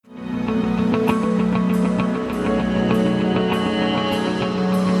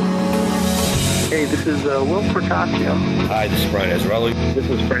This is Will Portacio. Hi, this is Brian Azzarello. This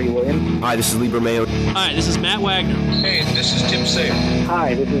is Freddie Williams. Hi, this is Libra Mayo. Hi, this is Matt Wagner. Hey, this is Tim Sayer.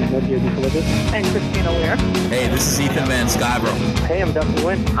 Hi, this is Nadia DeFilippis. And Christina Weir. Hey, this is Ethan Van Skybro. Hey, I'm Dustin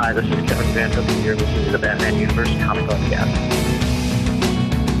Wynn. Hi, this is Kevin Van Hooken. You're listening to the Batman Universe Comic Podcast.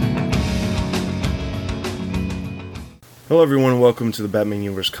 Hello everyone, welcome to the Batman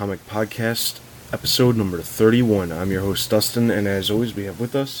Universe Comic Podcast, episode number 31. I'm your host Dustin, and as always we have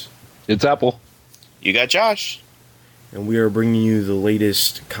with us... It's Apple. You got Josh. And we are bringing you the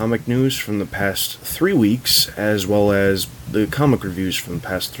latest comic news from the past 3 weeks, as well as the comic reviews from the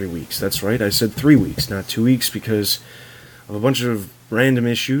past 3 weeks. That's right, I said 3 weeks, not 2 weeks, because of a bunch of random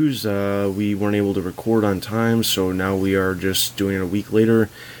issues. We weren't able to record on time, so now we are just doing it a week later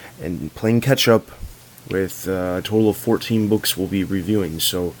and playing catch-up with a total of 14 books we'll be reviewing,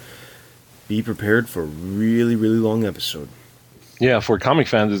 so be prepared for a really, really long episode. Yeah, for comic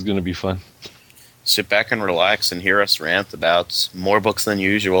fans, it's going to be fun. Sit back and relax and hear us rant about more books than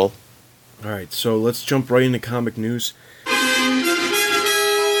usual. Alright, so let's jump right into comic news.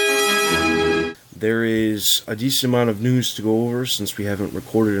 There is a decent amount of news to go over since we haven't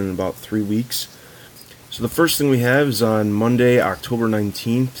recorded in about 3 weeks. So the first thing we have is on Monday, October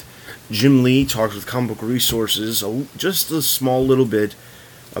 19th, Jim Lee talked with Comic Book Resources just a small little bit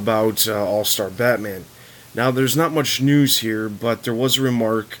about All-Star Batman. Now, there's not much news here, but there was a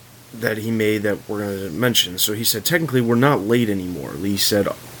remark that he made that we're going to mention. So he said, technically, we're not late anymore. Lee said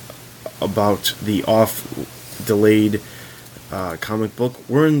about the delayed comic book.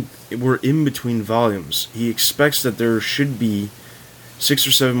 We're in between volumes. He expects that there should be 6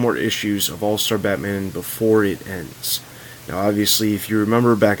 or 7 more issues of All-Star Batman before it ends. Now, obviously, if you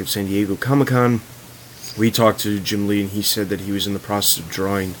remember back at San Diego Comic-Con, we talked to Jim Lee, and he said that he was in the process of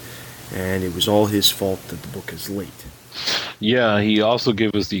drawing, and it was all his fault that the book is late. Yeah, he also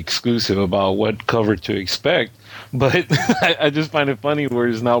gave us the exclusive about what cover to expect, but I just find it funny where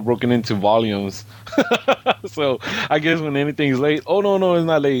it's now broken into volumes. So I guess when anything's late, oh no, it's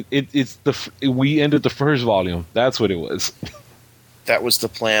not late. We ended the first volume. That's what it was. That was the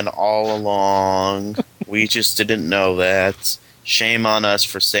plan all along. We just didn't know that. Shame on us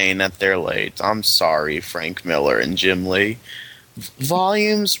for saying that they're late. I'm sorry, Frank Miller and Jim Lee.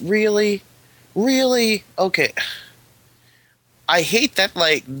 Volumes? Really? Really? Okay. I hate that,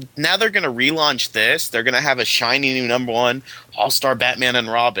 now they're going to relaunch this. They're going to have a shiny new number 1, All-Star Batman and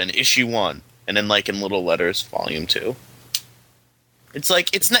Robin, issue 1. And then, in little letters, volume 2. It's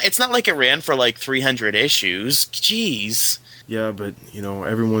not like it ran for, 300 issues. Jeez. Yeah, but,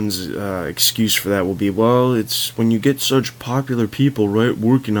 everyone's excuse for that will be, well, it's when you get such popular people, right,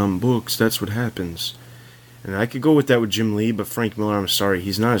 working on books, that's what happens. And I could go with that with Jim Lee, but Frank Miller, I'm sorry,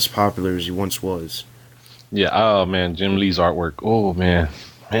 he's not as popular as he once was. Yeah, oh man, Jim Lee's artwork. Oh man,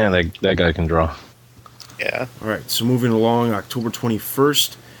 that guy can draw. Yeah. Alright, so moving along, October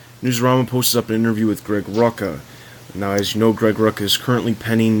 21st, Newsarama posted up an interview with Greg Rucka. Now, as you know, Greg Rucka is currently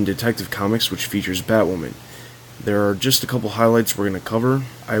penning Detective Comics, which features Batwoman. There are just a couple highlights we're going to cover.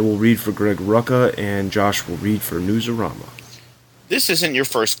 I will read for Greg Rucka, and Josh will read for Newsarama. This isn't your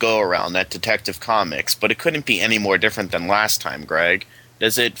first go-around at Detective Comics, but it couldn't be any more different than last time, Greg.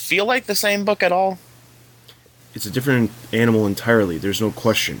 Does it feel like the same book at all? It's a different animal entirely, there's no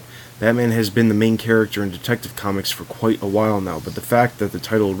question. Batman has been the main character in Detective Comics for quite a while now, but the fact that the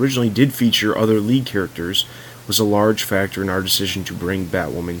title originally did feature other lead characters was a large factor in our decision to bring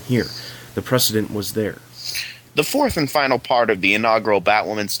Batwoman here. The precedent was there. The fourth and final part of the inaugural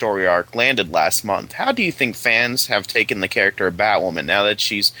Batwoman story arc landed last month. How do you think fans have taken the character of Batwoman now that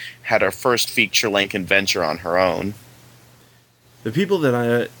she's had her first feature-length adventure on her own? The people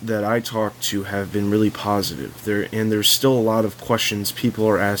that I talked to have been really positive. There's still a lot of questions people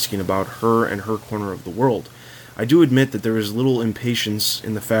are asking about her and her corner of the world. I do admit that there is little impatience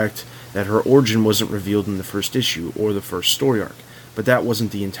in the fact that her origin wasn't revealed in the first issue or the first story arc, but that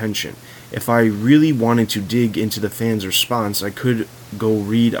wasn't the intention. If I really wanted to dig into the fans' response, I could go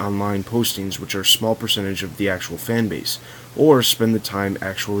read online postings, which are a small percentage of the actual fan base, or spend the time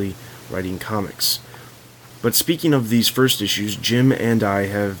actually writing comics. But speaking of these first issues, Jim and I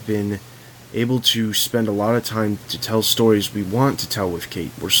have been able to spend a lot of time to tell stories we want to tell with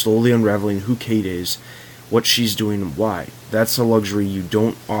Kate. We're slowly unraveling who Kate is, what she's doing, and why. That's a luxury you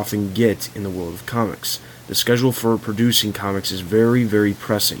don't often get in the world of comics. The schedule for producing comics is very, very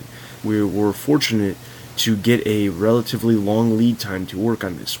pressing. We were fortunate to get a relatively long lead time to work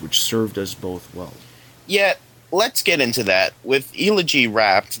on this, which served us both well. Yet, let's get into that. With Elegy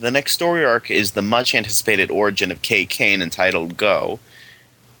wrapped, the next story arc is the much-anticipated origin of Kate Kane entitled Go.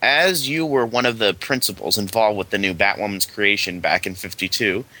 as you were one of the principals involved with the new Batwoman's creation back in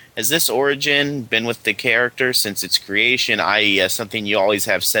 52, has this origin been with the character since its creation, i.e. as something you always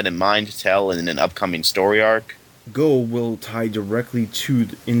have set in mind to tell in an upcoming story arc? Go will tie directly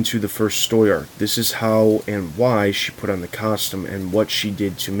into the first story arc. This is how and why she put on the costume and what she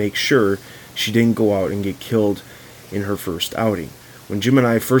did to make sure she didn't go out and get killed in her first outing. When Jim and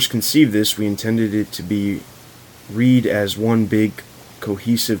I first conceived this, we intended it to read as one big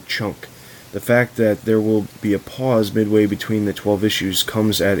cohesive chunk. The fact that there will be a pause midway between the 12 issues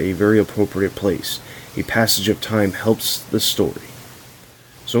comes at a very appropriate place. A passage of time helps the story.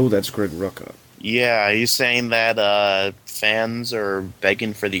 So that's Greg Rucka. Yeah, are you saying that fans are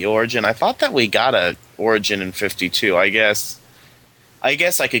begging for the origin? I thought that we got a origin in 52. I guess I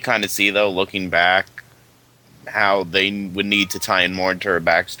could kind of see, though, looking back, how they would need to tie in more into her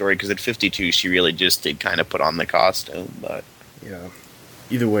backstory, because at 52 she really just did kind of put on the costume. But yeah,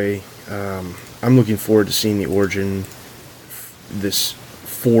 either way, I'm looking forward to seeing the origin, this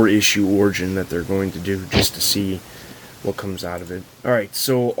 4-issue origin that they're going to do, just to see what comes out of it. Alright,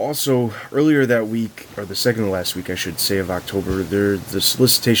 so also earlier that week, or the second to last week I should say, of October, the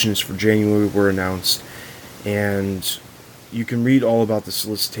solicitations for January were announced, and you can read all about the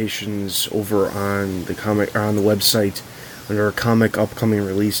solicitations over on the website under comic upcoming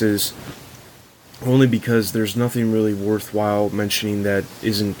releases, only because there's nothing really worthwhile mentioning that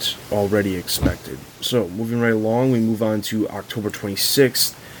isn't already expected. So, moving right along, we move on to October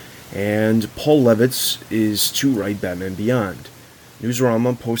 26th, and Paul Levitz is to write Batman Beyond.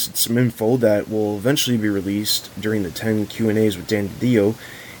 Newsarama posted some info that will eventually be released during the 10 Q&As with Dan DiDio,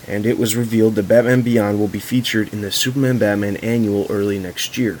 and it was revealed that Batman Beyond will be featured in the Superman Batman annual early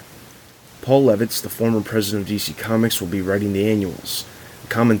next year. Paul Levitz, the former president of DC Comics, will be writing the annuals. The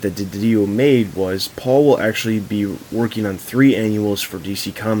comment that DiDio made was, Paul will actually be working on 3 annuals for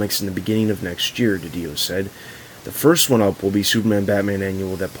DC Comics in the beginning of next year, DiDio said. The first one up will be Superman Batman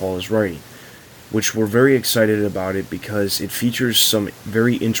annual that Paul is writing, which we're very excited about it because it features some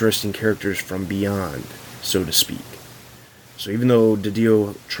very interesting characters from beyond, so to speak. So even though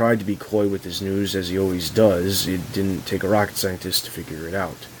DiDio tried to be coy with his news, as he always does, it didn't take a rocket scientist to figure it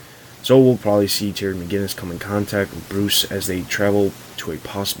out. So we'll probably see Terry McGinnis come in contact with Bruce as they travel to a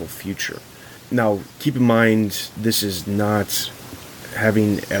possible future. Now, keep in mind, this is not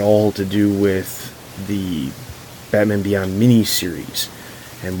having at all to do with the Batman Beyond mini-series,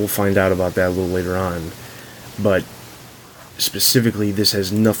 and we'll find out about that a little later on. But specifically, this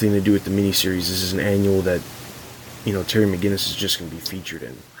has nothing to do with the mini-series. This is an annual that, Terry McGinnis is just going to be featured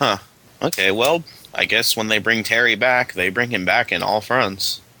in. Huh. Okay, well, I guess when they bring Terry back, they bring him back in all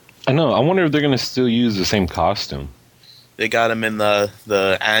fronts. I know. I wonder if they're going to still use the same costume. They got him in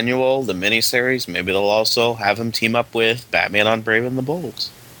the annual, the miniseries. Maybe they'll also have him team up with Batman on Brave and the Bold.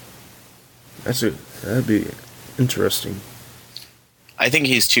 That'd be interesting. I think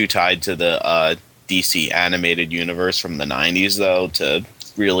he's too tied to the DC animated universe from the 90s, though, to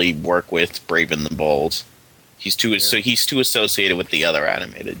really work with Brave and the Bold. He's too associated with the other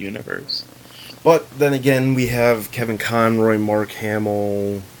animated universe. But then again, we have Kevin Conroy, Mark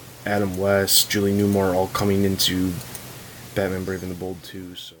Hamill, Adam West, Julie Newmar all coming into Batman Brave and the Bold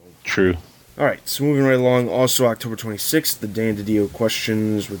too. So True. Alright, so moving right along, also October 26th, the Dan DiDio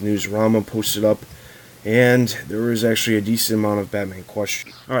questions with Newsarama posted up, and there was actually a decent amount of Batman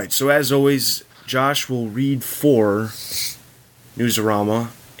questions. Alright, so as always, Josh will read for Newsarama,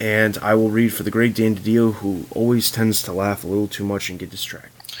 and I will read for the great Dan DiDio, who always tends to laugh a little too much and get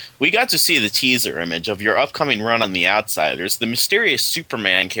distracted. We got to see the teaser image of your upcoming run on The Outsiders. The mysterious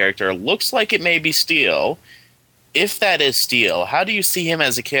Superman character looks like it may be Steel. If that is Steel, how do you see him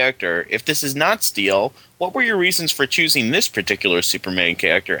as a character? If this is not Steel, what were your reasons for choosing this particular Superman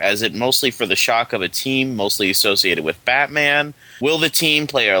character? Is it mostly for the shock of a team, mostly associated with Batman? Will the team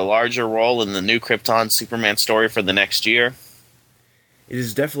play a larger role in the new Krypton Superman story for the next year? It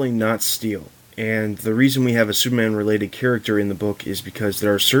is definitely not Steel. And the reason we have a Superman-related character in the book is because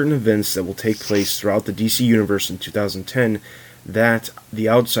there are certain events that will take place throughout the DC Universe in 2010 that the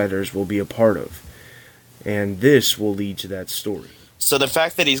Outsiders will be a part of. And this will lead to that story. So the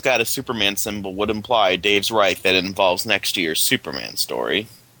fact that he's got a Superman symbol would imply Dave's right that it involves next year's Superman story.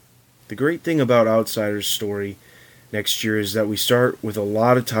 The great thing about Outsiders' story next year is that we start with a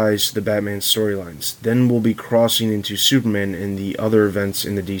lot of ties to the Batman storylines. Then we'll be crossing into Superman and the other events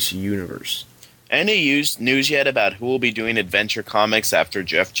in the DC Universe. Any news yet about who will be doing Adventure Comics after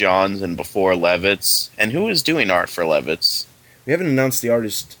Jeff Johns and before Levitz? And who is doing art for Levitz? We haven't announced the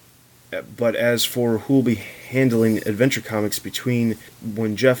artist, but as for who will be handling Adventure Comics between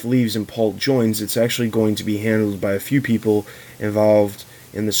when Jeff leaves and Paul joins, it's actually going to be handled by a few people involved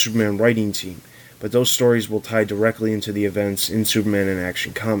and the Superman writing team, but those stories will tie directly into the events in Superman and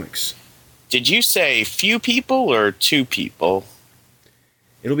Action Comics. Did you say few people or two people?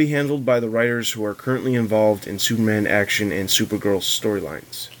 It'll be handled by the writers who are currently involved in Superman, Action, and Supergirl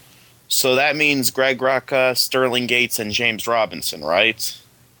storylines. So that means Greg Rucka, Sterling Gates, and James Robinson, right?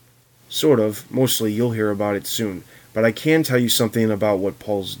 Sort of. Mostly you'll hear about it soon. But I can tell you something about what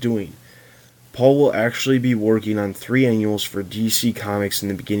Paul's doing. Paul will actually be working on 3 annuals for DC Comics in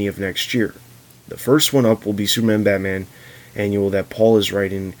the beginning of next year. The first one up will be Superman Batman annual that Paul is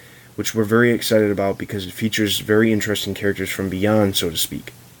writing, which we're very excited about because it features very interesting characters from beyond, so to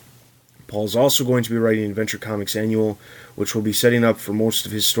speak. Paul is also going to be writing Adventure Comics Annual, which will be setting up for most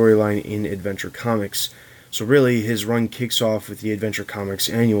of his storyline in Adventure Comics. So really, his run kicks off with the Adventure Comics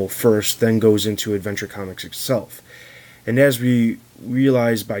Annual first, then goes into Adventure Comics itself. And as we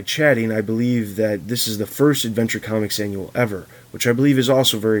realized by chatting, I believe that this is the first Adventure Comics Annual ever, which I believe is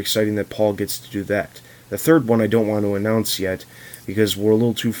also very exciting that Paul gets to do that. The third one I don't want to announce yet, because we're a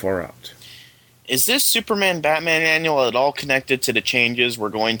little too far out. Is this Superman Batman Annual at all connected to the changes we're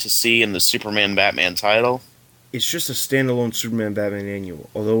going to see in the Superman Batman title? It's just a standalone Superman Batman Annual,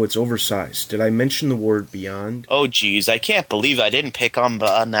 although it's oversized. Did I mention the word beyond? Oh geez, I can't believe I didn't pick on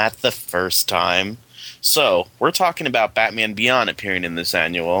that the first time. So, we're talking about Batman Beyond appearing in this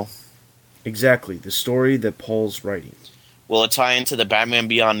annual. Exactly, the story that Paul's writing. Will it tie into the Batman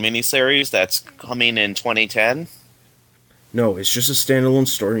Beyond miniseries that's coming in 2010? No, it's just a standalone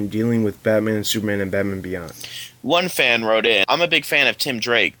story dealing with Batman and Superman and Batman Beyond. One fan wrote in, I'm a big fan of Tim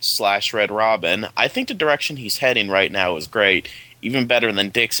Drake / Red Robin. I think the direction he's heading right now is great. Even better than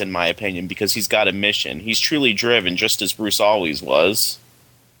Dick's in my opinion because he's got a mission. He's truly driven just as Bruce always was.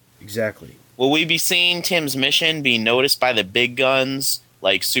 Exactly. Will we be seeing Tim's mission be noticed by the big guns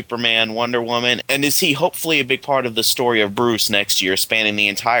like Superman, Wonder Woman? And is he hopefully a big part of the story of Bruce next year, spanning the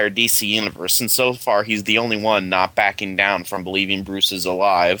entire DC universe? And so far, he's the only one not backing down from believing Bruce is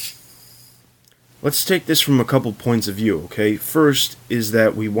alive. Let's take this from a couple points of view, okay? First is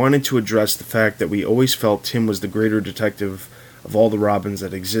that we wanted to address the fact that we always felt Tim was the greater detective of all the Robins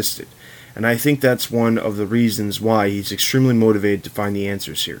that existed. And I think that's one of the reasons why he's extremely motivated to find the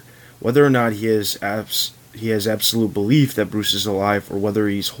answers here. Whether or not he has absolute belief that Bruce is alive, or whether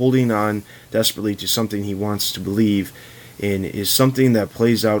he's holding on desperately to something he wants to believe in, is something that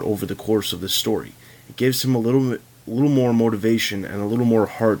plays out over the course of the story. It gives him a little more motivation and a little more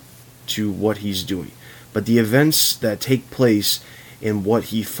heart to what he's doing. But the events that take place and what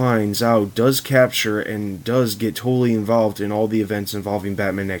he finds out does capture and does get totally involved in all the events involving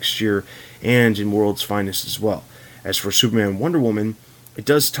Batman next year and in World's Finest as well. As for Superman and Wonder Woman, it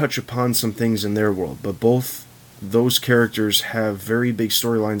does touch upon some things in their world, but both those characters have very big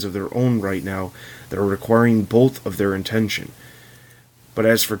storylines of their own right now that are requiring both of their attention. But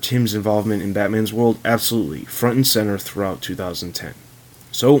as for Tim's involvement in Batman's world, absolutely, front and center throughout 2010.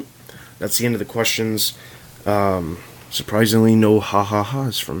 So, that's the end of the questions. Surprisingly, no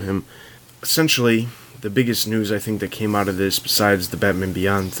ha-ha-has from him. Essentially, the biggest news I think that came out of this, besides the Batman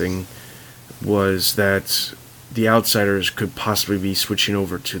Beyond thing, was that the Outsiders could possibly be switching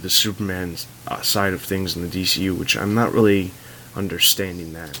over to the Superman side of things in the DCU, which I'm not really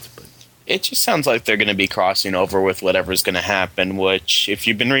understanding that. But it just sounds like they're going to be crossing over with whatever's going to happen, which, if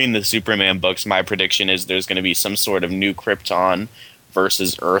you've been reading the Superman books, my prediction is there's going to be some sort of new Krypton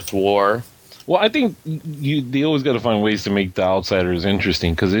versus Earth war. Well, I think they always got to find ways to make the Outsiders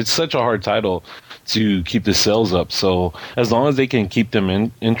interesting because it's such a hard title to keep the sales up. So as long as they can keep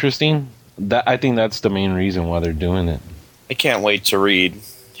them interesting, I think that's the main reason why they're doing it. I can't wait to read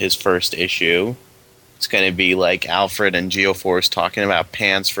his first issue. It's going to be like Alfred and Geoforce talking about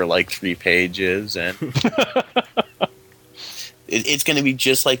pants for like 3 pages, and it's going to be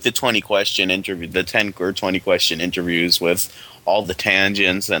just like the 20-question interview, the 10 or 20-question interviews with all the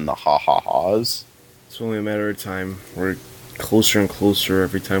tangents and the ha-ha-has. It's only a matter of time. We're closer and closer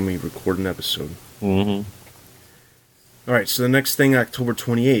every time we record an episode. Mm-hmm. Alright, so the next thing, October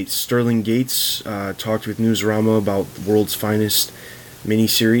 28th, Sterling Gates talked with Newsarama about the World's Finest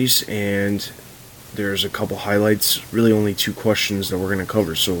miniseries, and there's a couple highlights, really only 2 questions that we're going to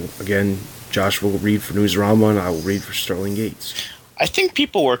cover. So again, Josh will read for Newsarama and I will read for Sterling Gates. I think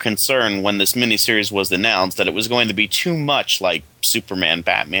people were concerned when this miniseries was announced that it was going to be too much like Superman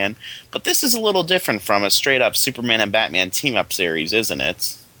Batman, but this is a little different from a straight-up Superman and Batman team-up series, isn't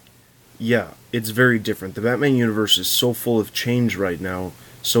it? Yeah, it's very different. The Batman universe is so full of change right now,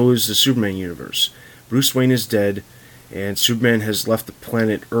 so is the Superman universe. Bruce Wayne is dead, and Superman has left the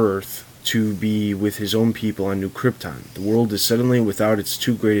planet Earth to be with his own people on New Krypton. The world is suddenly without its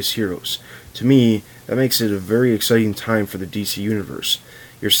 2 greatest heroes. To me, that makes it a very exciting time for the DC universe.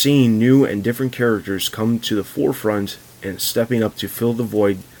 You're seeing new and different characters come to the forefront and stepping up to fill the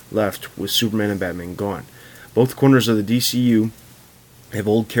void left with Superman and Batman gone. Both corners of the DCU have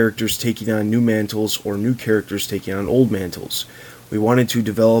old characters taking on new mantles or new characters taking on old mantles. We wanted to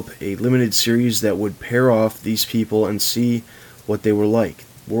develop a limited series that would pair off these people and see what they were like.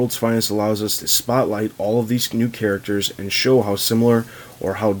 World's Finest allows us to spotlight all of these new characters and show how similar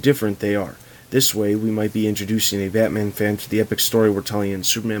or how different they are. This way, we might be introducing a Batman fan to the epic story we're telling in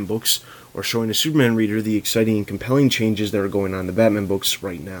Superman books, or showing a Superman reader the exciting and compelling changes that are going on in the Batman books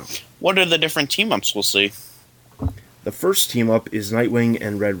right now. What are the different team-ups we'll see? The first team-up is Nightwing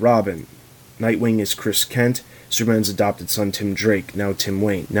and Red Robin. Nightwing is Chris Kent, Superman's adopted son Tim Drake, now Tim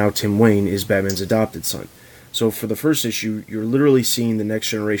Wayne. Now Tim Wayne is Batman's adopted son. So for the first issue, you're literally seeing the next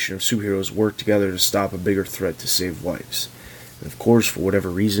generation of superheroes work together to stop a bigger threat to save lives. And of course, for whatever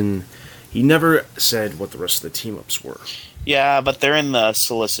reason, he never said what the rest of the team-ups were. Yeah, but they're in the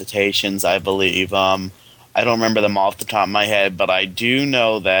solicitations, I believe. I don't remember them off the top of my head, but I do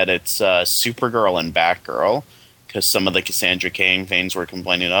know that it's Supergirl and Batgirl, because some of the Cassandra Cain fans were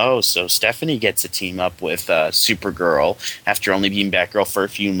complaining, so Stephanie gets a team up with Supergirl after only being Batgirl for a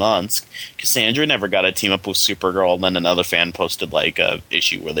few months. Cassandra never got a team up with Supergirl, and then another fan posted like a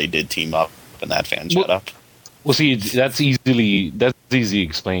issue where they did team up, and that fan shut up. Well, see, that's easy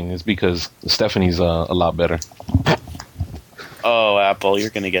explained. It's because Stephanie's a lot better. Oh, Apple, you're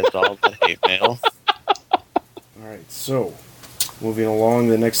going to get all the hate mail. Alright, so, moving along,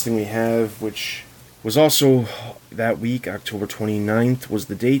 the next thing we have, which was also that week, October 29th, was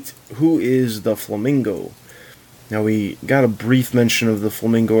the date. Who is the Flamingo? Now, we got a brief mention of the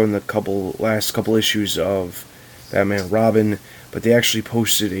Flamingo in the last couple issues of Batman and Robin, but they actually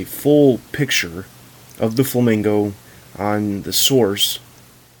posted a full picture of the Flamingo on the source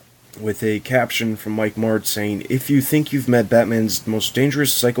with a caption from Mike Mard saying, "If you think you've met Batman's most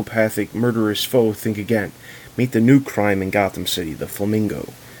dangerous, psychopathic, murderous foe, think again. Meet the new crime in Gotham City, the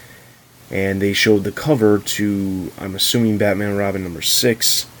Flamingo." And they showed the cover to, I'm assuming, Batman and Robin number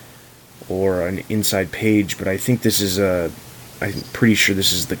 6, or an inside page, but I think this is I'm pretty sure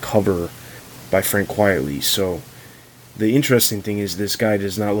this is the cover by Frank Quitely. So the interesting thing is this guy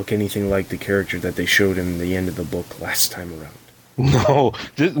does not look anything like the character that they showed in the end of the book last time around. No,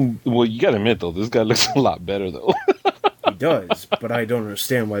 well, you gotta admit though, this guy looks a lot better though. He does, but I don't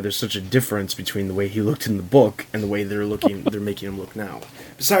understand why there's such a difference between the way he looked in the book and the way they're making him look now.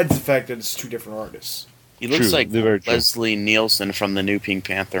 Besides the fact that it's two different artists. He looks True, like very true. Leslie Nielsen from the new Pink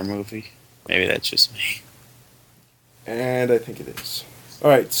Panther movie. Maybe that's just me. And I think it is.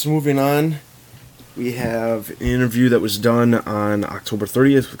 Alright, so moving on. We have an interview that was done on October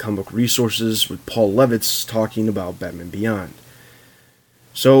 30th with Comic Book Resources with Paul Levitz talking about Batman Beyond.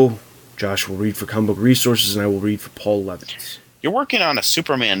 So, Josh will read for Comic Book Resources and I will read for Paul Levitz. You're working on a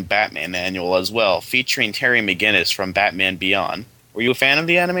Superman Batman annual as well, featuring Terry McGinnis from Batman Beyond. Were you a fan of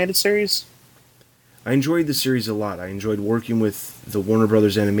the animated series? I enjoyed the series a lot. I enjoyed working with the Warner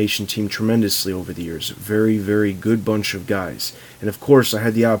Brothers animation team tremendously over the years. Very, very good bunch of guys. And of course, I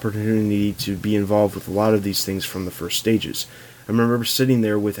had the opportunity to be involved with a lot of these things from the first stages. I remember sitting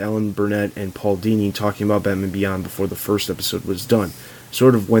there with Alan Burnett and Paul Dini talking about Batman Beyond before the first episode was done,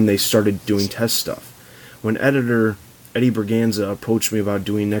 sort of when they started doing test stuff. When editor Eddie Berganza approached me about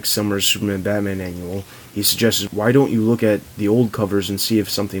doing next summer's Superman Batman annual, he suggested, why don't you look at the old covers and see if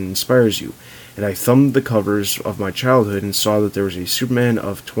something inspires you? And I thumbed the covers of my childhood and saw that there was a Superman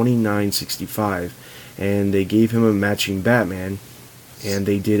of 2965, and they gave him a matching Batman, and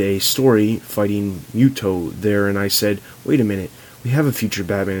they did a story fighting Muto there, and I said, wait a minute, we have a future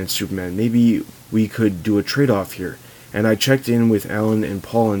Batman and Superman, maybe we could do a trade-off here. And I checked in with Alan and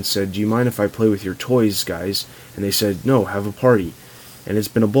Paul and said, do you mind if I play with your toys, guys? And they said, no, have a party. And it's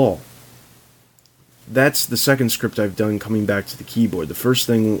been a ball. That's the second script I've done coming back to the keyboard. The first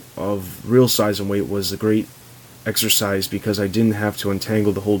thing of real size and weight was a great exercise because I didn't have to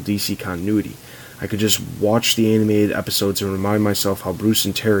untangle the whole DC continuity. I could just watch the animated episodes and remind myself how Bruce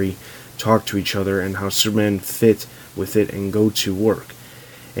and Terry talked to each other and how Superman fit with it and go to work.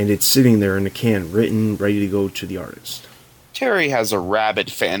 And it's sitting there in a can, written, ready to go to the artist. Terry has a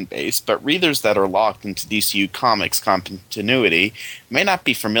rabid fan base, but readers that are locked into DCU Comics continuity may not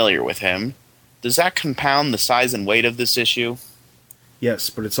be familiar with him. Does that compound the size and weight of this issue?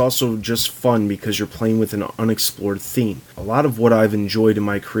 Yes, but it's also just fun because you're playing with an unexplored theme. A lot of what I've enjoyed in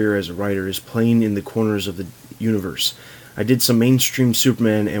my career as a writer is playing in the corners of the universe. I did some mainstream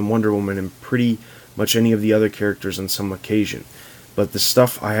Superman and Wonder Woman and pretty much any of the other characters on some occasion. But the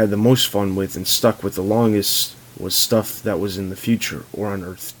stuff I had the most fun with and stuck with the longest was stuff that was in the future, or on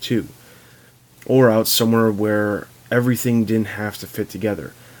Earth 2. Or out somewhere where everything didn't have to fit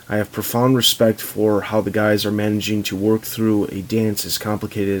together. I have profound respect for how the guys are managing to work through a dance as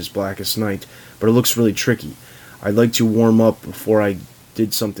complicated as Blackest Night, but it looks really tricky. I'd like to warm up before I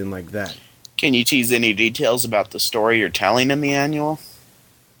did something like that. Can you tease any details about the story you're telling in the annual?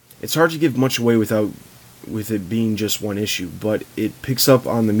 It's hard to give much away with it being just one issue, but it picks up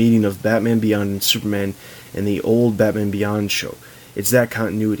on the meeting of Batman Beyond and Superman in the old Batman Beyond show. It's that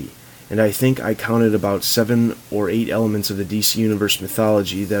continuity, and I think I counted about 7 or 8 elements of the DC Universe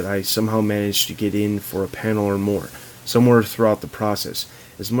mythology that I somehow managed to get in for a panel or more, somewhere throughout the process,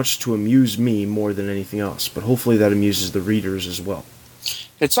 as much to amuse me more than anything else, but hopefully that amuses the readers as well.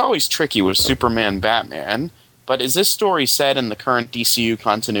 It's always tricky with Superman Batman, but is this story set in the current DCU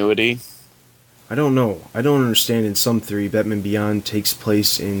continuity? I don't know. I don't understand. In some theory, Batman Beyond takes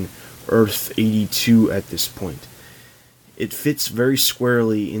place in Earth 82 at this point. It fits very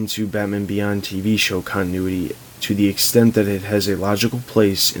squarely into Batman Beyond TV show continuity to the extent that it has a logical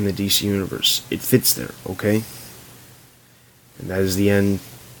place in the DC Universe. It fits there, okay? And that is the end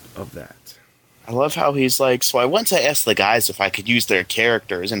of that. I love how he's like, so I went to ask the guys if I could use their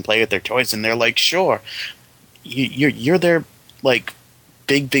characters and play with their toys, and they're like, sure. You're their, like,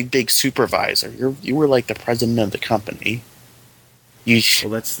 big supervisor. You were like the president of the company.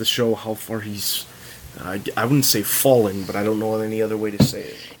 Well, that's to show how far he's... I wouldn't say fallen, but I don't know any other way to say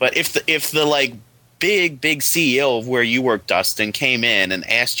it. But if the like big CEO of where you work, Dustin, came in and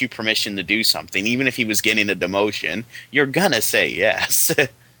asked you permission to do something, even if he was getting a demotion, you're gonna say yes.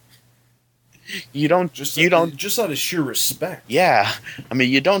 You don't just out of sheer respect. Yeah, I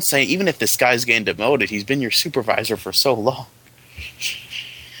mean, you don't say, even if this guy's getting demoted, he's been your supervisor for so long.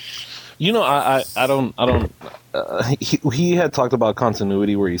 You know, I don't. He had talked about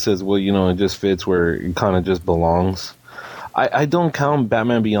continuity where he says, well, you know, it just fits where it kind of just belongs. I don't count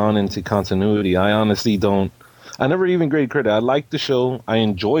Batman Beyond into continuity. I honestly don't. I never even graded credit. I liked the show. I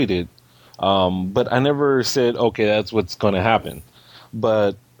enjoyed it. But I never said, okay, that's what's going to happen.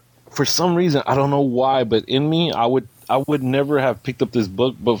 But for some reason, I don't know why, but in me, I would never have picked up this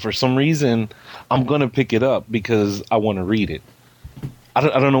book. But for some reason, I'm going to pick it up because I want to read it. I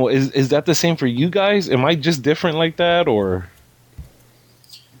don't know. Is that the same for you guys? Am I just different like that, or?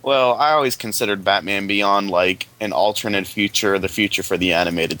 Well, I always considered Batman Beyond like an alternate future, the future for the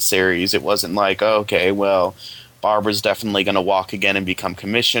animated series. It wasn't like, oh, okay, well, Barbara's definitely going to walk again and become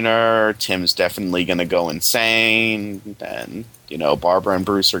commissioner. Tim's definitely going to go insane. And, you know, Barbara and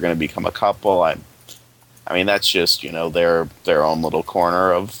Bruce are going to become a couple. I mean, that's just, you know, their own little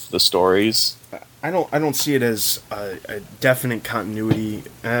corner of the stories. I don't see it as a definite continuity,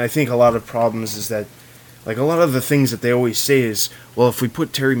 and I think a lot of problems is that, like, a lot of the things that they always say is, well, if we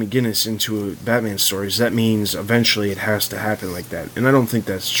put Terry McGinnis into Batman stories, that means eventually it has to happen like that, and I don't think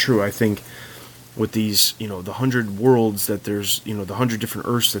that's true. I think with these, you know, the 100 worlds that there's, you know, the 100 different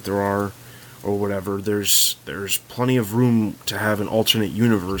Earths that there are, or whatever, there's plenty of room to have an alternate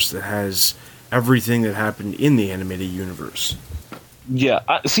universe that has everything that happened in the animated universe. Yeah,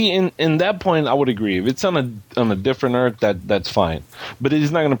 see, in that point, I would agree. If it's on a different Earth, that's fine. But it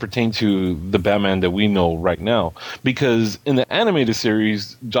is not going to pertain to the Batman that we know right now, because in the animated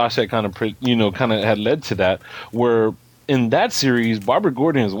series, Josh had kind of had led to that, where in that series, Barbara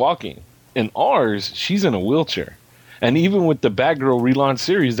Gordon is walking. In ours, she's in a wheelchair. And even with the Batgirl relaunch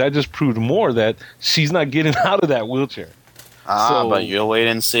series, that just proved more that she's not getting out of that wheelchair. But you'll wait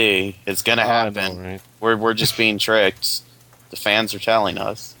and see. It's going to happen. Know, right? We're just being tricked. The fans are telling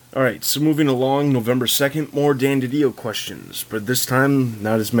us. Alright, so moving along, November 2nd, more Dan DiDio questions, but this time,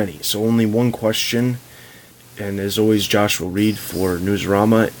 not as many, so only one question, and as always, Josh will read for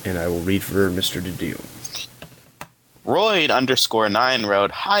Newsarama, and I will read for Mr. DiDio. Royd_9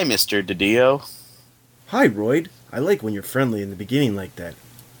 wrote, "Hi, Mr. DiDio." Hi, Royd. I like when you're friendly in the beginning like that.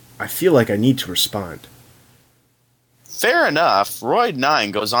 I feel like I need to respond. Fair enough.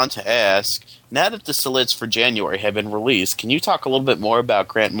 Royd9 goes on to ask, now that the solids for January have been released, can you talk a little bit more about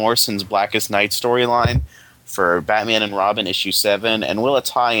Grant Morrison's Blackest Night storyline for Batman and Robin issue 7, and will it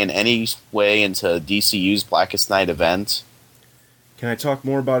tie in any way into DCU's Blackest Night event? Can I talk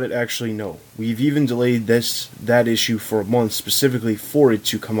more about it? Actually, no. We've even delayed that issue for a month specifically for it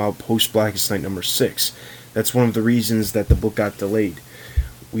to come out post Blackest Night number 6. That's one of the reasons that the book got delayed.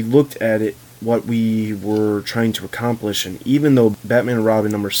 We looked at it, what we were trying to accomplish, and even though Batman and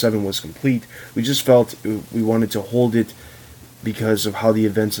Robin number 7 was complete, we just felt we wanted to hold it because of how the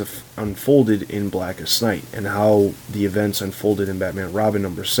events have unfolded in Blackest Night and how the events unfolded in Batman and Robin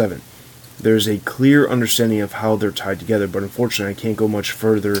number 7. There's a clear understanding of how they're tied together, but unfortunately I can't go much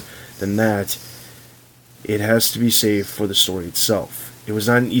further than that. It has to be saved for the story itself. It was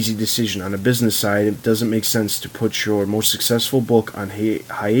not an easy decision. On a business side, it doesn't make sense to put your most successful book on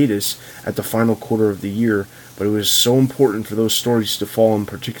hiatus at the final quarter of the year, but it was so important for those stories to fall in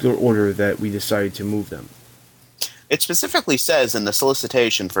particular order that we decided to move them. It specifically says in the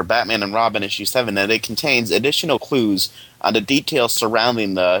solicitation for Batman and Robin issue 7 that it contains additional clues on the details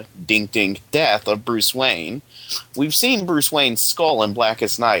surrounding the dink death of Bruce Wayne. We've seen Bruce Wayne's skull in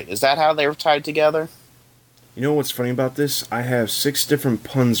Blackest Night. Is that how they were tied together? You know what's funny about this? I have 6 different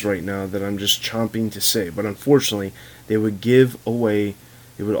puns right now that I'm just chomping to say, but unfortunately, they would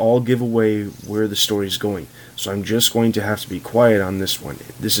all give away where the story's going. So I'm just going to have to be quiet on this one.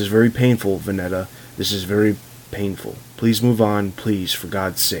 This is very painful, Vanetta. This is very painful. Please move on, please, for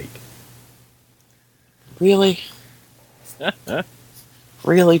God's sake. Really?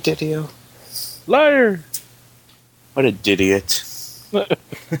 Really, Didio? Liar! What a idiot.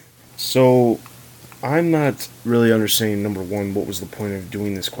 So, I'm not really understanding, number one, what was the point of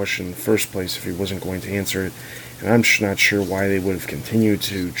doing this question in the first place if he wasn't going to answer it, and I'm not sure why they would have continued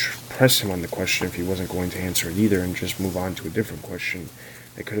to press him on the question if he wasn't going to answer it either and just move on to a different question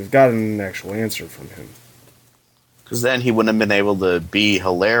that could have gotten an actual answer from him. Because then he wouldn't have been able to be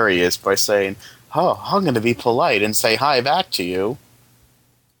hilarious by saying, "Oh, I'm going to be polite and say hi back to you.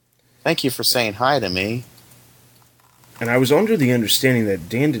 Thank you for saying hi to me." And I was under the understanding that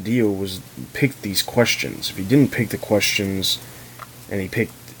Dan DiDio picked these questions. If he didn't pick the questions,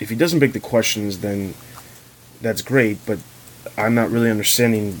 if he doesn't pick the questions, then that's great. But I'm not really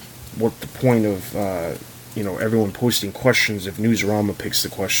understanding what the point of everyone posting questions if Newsarama picks the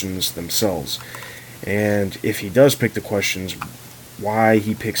questions themselves. And if he does pick the questions, why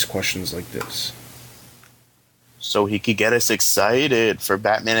he picks questions like this. So he could get us excited for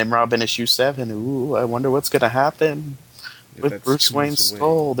Batman and Robin issue 7. Ooh, I wonder what's going to happen with Bruce Wayne's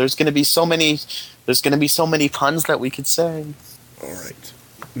skull. There's going to be so many puns that we could say. All right.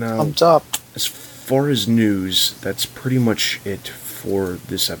 Now, pumped up. As far as news, that's pretty much it for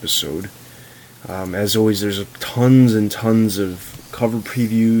this episode. As always, there's tons and tons of cover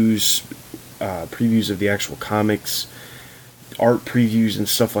previews, previews of the actual comics, art previews and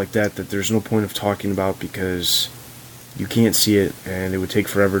stuff like that there's no point of talking about because you can't see it and it would take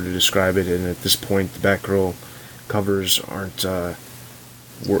forever to describe it, and at this point the Batgirl covers aren't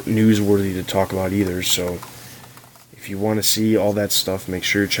newsworthy to talk about either. So if you want to see all that stuff, make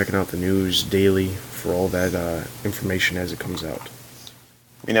sure you're checking out the news daily for all that information as it comes out.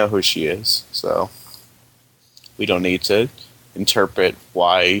 We know who she is, so we don't need to interpret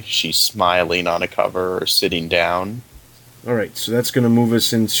why she's smiling on a cover or sitting down. Alright, so that's going to move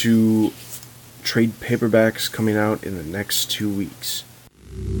us into trade paperbacks coming out in the next 2 weeks.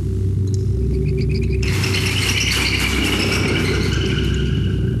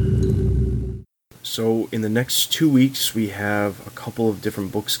 So in the next 2 weeks, we have a couple of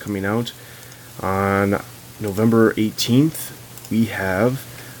different books coming out. On November 18th, we have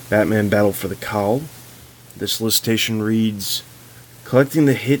Batman Battle for the Cowl. The solicitation reads, collecting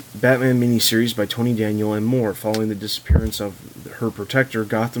the hit Batman miniseries by Tony Daniel and more following the disappearance of her protector,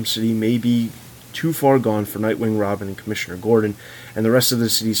 Gotham City may be too far gone for Nightwing, Robin, and Commissioner Gordon and the rest of the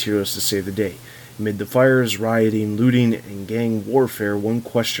city's heroes to save the day. Amid the fires, rioting, looting, and gang warfare, one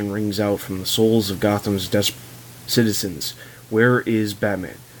question rings out from the souls of Gotham's desperate citizens. Where is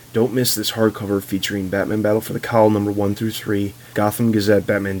Batman? Don't miss this hardcover featuring Batman Battle for the Cowl number 1 through 3, Gotham Gazette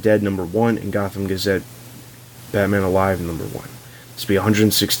Batman Dead number 1, and Gotham Gazette Batman Alive number 1. This will be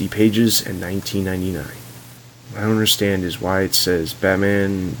 160 pages and $19.99. What I don't understand is why it says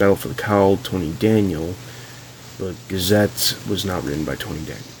Batman Battle for the Cowl, Tony Daniel, but Gazette was not written by Tony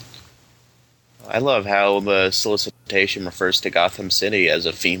Daniel. I love how the solicitation refers to Gotham City as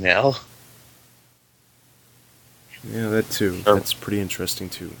a female. Yeah, that too. That's pretty interesting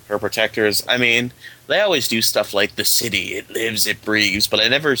too. Her protectors, I mean, they always do stuff like the city, it lives, it breathes, but I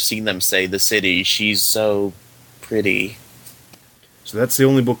never seen them say the city, she's so pretty. So that's the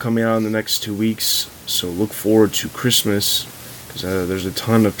only book coming out in the next 2 weeks, so look forward to Christmas, because there's a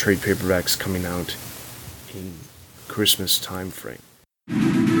ton of trade paperbacks coming out in Christmas time frame.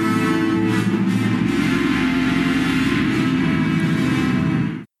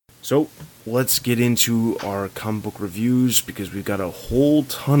 So, let's get into our comic book reviews, because we've got a whole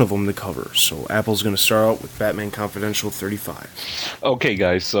ton of them to cover. So, Apple's going to start out with Batman Confidential 35. Okay,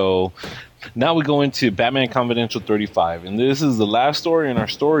 guys, so now we go into Batman Confidential 35, and this is the last story in our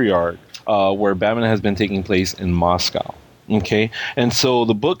story arc where Batman has been taking place in Moscow. Okay, and so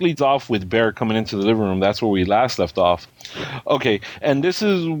the book leads off with Bear coming into the living room. That's where we last left off. Okay, and this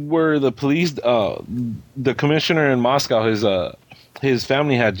is where the police, the commissioner in Moscow, his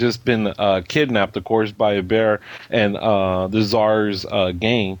family had just been kidnapped, of course, by a bear and the Tsar's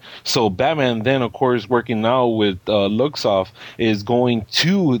gang. So Batman then, of course, working now with Luxov, is going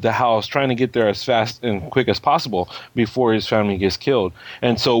to the house, trying to get there as fast and quick as possible before his family gets killed.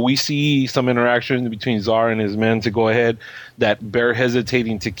 And so we see some interaction between Tsar and his men to go ahead, that bear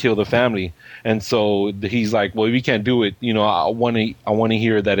hesitating to kill the family. And so he's like, well, we can't do it. You know, I want to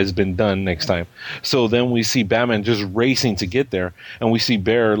hear that it's been done next time. So then we see Batman just racing to get there. And we see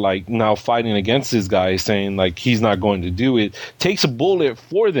Bear like now fighting against this guy, saying like he's not going to do it. Takes a bullet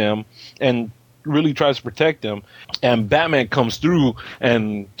for them and really tries to protect them. And Batman comes through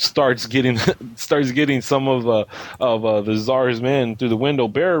and starts getting some of the Tsar's men through the window.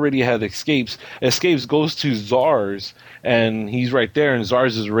 Bear already had escapes, goes to Tsar's, and he's right there, and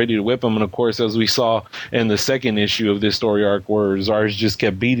Tsar's is ready to whip him. And of course, as we saw in the second issue of this story arc, where Tsar's just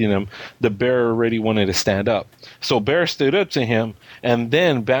kept beating him, the Bear already wanted to stand up. So Bear stood up to him, and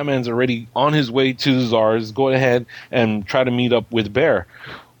then Batman's already on his way to Tsar's. Go ahead and try to meet up with Bear.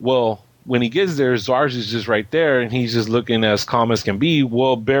 Well, when he gets there, Tsar's is just right there, and he's just looking as calm as can be.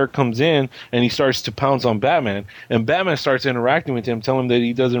 Well, Bear comes in, and he starts to pounce on Batman, and Batman starts interacting with him, telling him that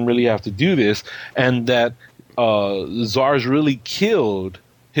he doesn't really have to do this, and that Tsar's really killed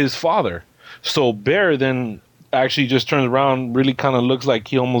his father. So Bear then actually just turns around, really kind of looks like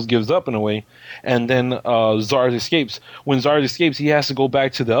he almost gives up in a way, and then Tsar's escapes. When Tsar's escapes, he has to go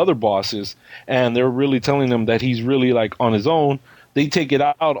back to the other bosses, and they're really telling him that he's really like on his own. They take it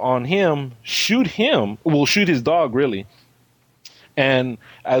out on him, shoot his dog really. And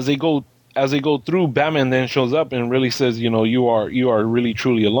as they go through, Batman then shows up and really says, you know, you are really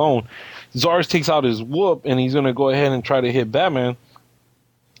truly alone. Tsar's takes out his whoop, and he's gonna go ahead and try to hit Batman.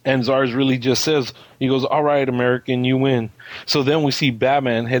 And Tsar's really just says, he goes, all right, American, you win. So then we see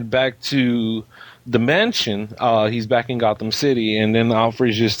Batman head back to the mansion. He's back in Gotham City, and then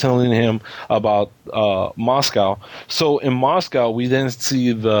Alfred's just telling him about Moscow. So in Moscow, we then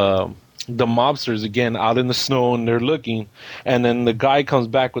see the mobsters again out in the snow, and they're looking. And then the guy comes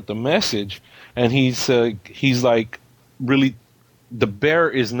back with the message, and he's like, really, the Bear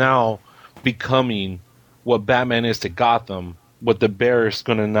is now becoming what Batman is to Gotham, what the Bear is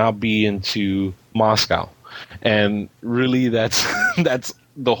going to now be into Moscow. And really, that's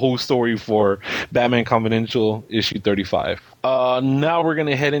the whole story for Batman Confidential issue 35. Now we're going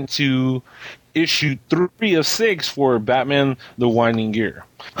to head into issue 3 of 6 for Batman The Winding Gear.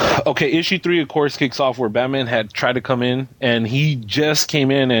 Okay, issue 3, of course, kicks off where Batman had tried to come in, and he just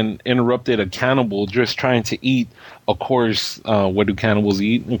came in and interrupted a cannibal just trying to eat. Of course, what do cannibals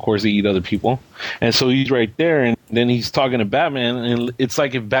eat? Of course, they eat other people. And so he's right there, and then he's talking to Batman, and it's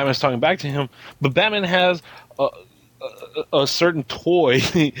like if Batman's talking back to him, but Batman has a certain toy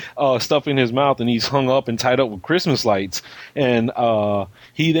stuff in his mouth, and he's hung up and tied up with Christmas lights. And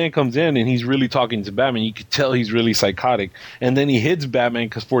he then comes in, and he's really talking to Batman. You could tell he's really psychotic. And then he hits Batman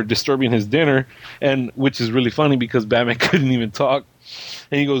for disturbing his dinner, and which is really funny because Batman couldn't even talk.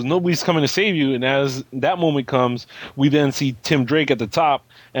 And he goes, nobody's coming to save you. And as that moment comes, we then see Tim Drake at the top,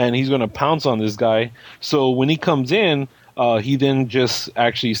 and he's going to pounce on this guy. So when he comes in, he then just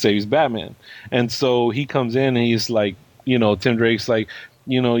actually saves Batman. And so he comes in, and he's like, you know, Tim Drake's like,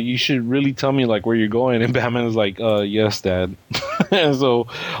 you know, you should really tell me like where you're going. And Batman is like, yes, Dad. And so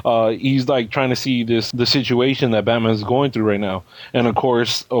he's like trying to see the situation that Batman's going through right now. And of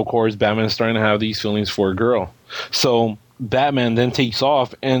course, Batman's starting to have these feelings for a girl. So Batman then takes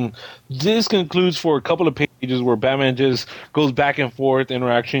off, and this concludes for a couple of pages where Batman just goes back and forth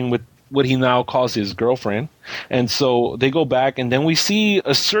interaction with what he now calls his girlfriend. And so they go back, and then we see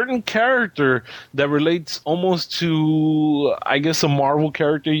a certain character that relates almost to, I guess, a Marvel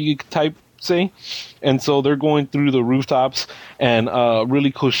character you could type say. And so they're going through the rooftops, and a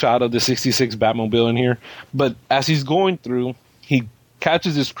really cool shot of the 66 Batmobile in here. But as he's going through, he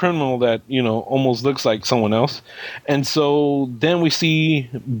catches this criminal that, you know, almost looks like someone else. And so then we see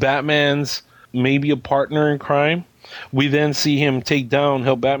Batman's maybe a partner in crime. We then see him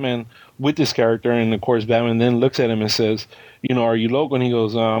help Batman with this character, and of course Batman then looks at him and says, you know, are you local? And he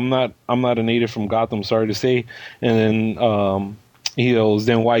goes, I'm not a native from Gotham, sorry to say. And then he goes,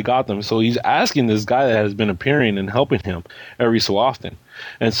 then why Gotham? So he's asking this guy that has been appearing and helping him every so often.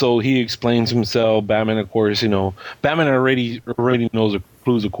 And so he explains himself. Batman, of course, you know, Batman already knows the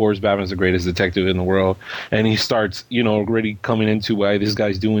clues. Of course, Batman's the greatest detective in the world, and he starts, you know, already coming into why this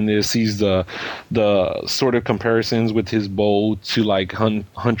guy's doing this. Sees the sort of comparisons with his bow to like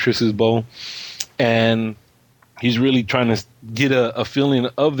Huntress's bow, and he's really trying to get a feeling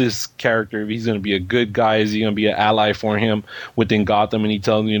of this character. If he's going to be a good guy, is he going to be an ally for him within Gotham? And he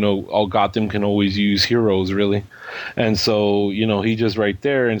tells him, all Gotham can always use heroes, really. And so, he just right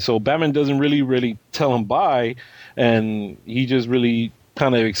there. And so Batman doesn't really tell him bye. And he just really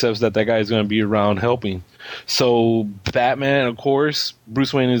kind of accepts that guy is going to be around helping. So Batman, of course,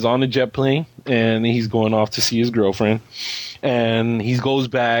 Bruce Wayne is on the jet plane and he's going off to see his girlfriend. And he goes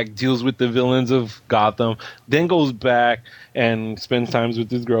back, deals with the villains of Gotham, then goes back and spends time with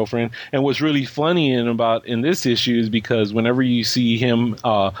his girlfriend. And what's really funny in this issue is because whenever you see him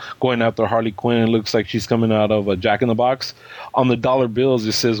going after Harley Quinn, it looks like she's coming out of a Jack in the Box. On the dollar bills,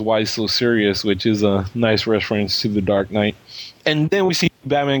 it says "Why so serious," which is a nice reference to The Dark Knight. And then we see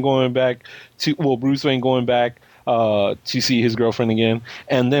Batman going back Bruce Wayne going back to see his girlfriend again,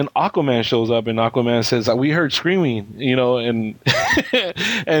 and then Aquaman shows up, and Aquaman says, "We heard screaming," and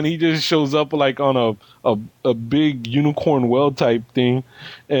and he just shows up like on a big unicorn whale type thing,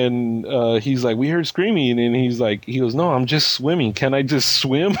 and he's like, "We heard screaming," and he goes, "No, I'm just swimming. Can I just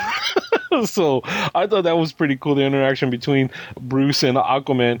swim?" So I thought that was pretty cool, the interaction between Bruce and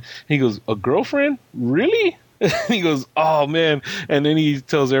Aquaman. He goes, "A girlfriend? Really?" He goes, "Oh man!" And then he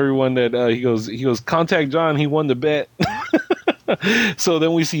tells everyone that he goes, "Contact John. He won the bet." So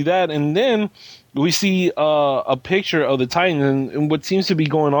then we see that, and then we see a picture of the Titans. And what seems to be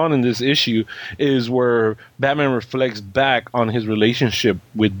going on in this issue is where Batman reflects back on his relationship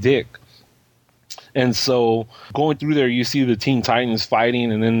with Dick. And so going through there, you see the Teen Titans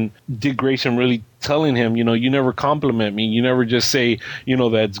fighting, and then Dick Grayson really telling him, "You never compliment me. You never just say,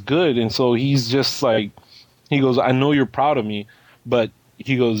 that's good." And so he's just like. He goes, "I know you're proud of me," but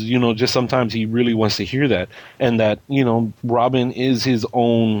he goes, just sometimes he really wants to hear that, and that, Robin is his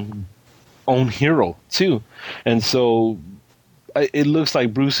own hero too. And so it looks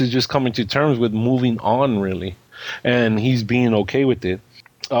like Bruce is just coming to terms with moving on, really, and he's being okay with it.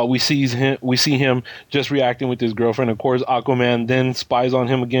 We see him just reacting with his girlfriend. Of course, Aquaman then spies on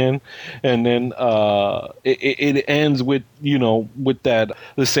him again, and then it ends with the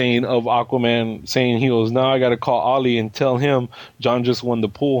saying of Aquaman saying, he goes, "Now I got to call Ollie and tell him John just won the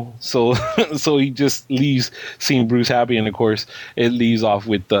pool." So so he just leaves seeing Bruce happy, and of course it leaves off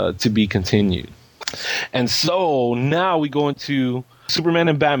with to be continued. And so now we go into Superman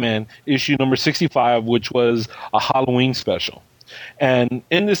and Batman issue number 65, which was a Halloween special. And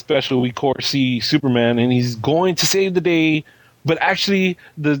in this special, we of course see Superman, and he's going to save the day, but actually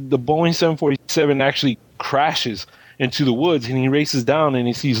the Boeing 747 actually crashes into the woods, and he races down and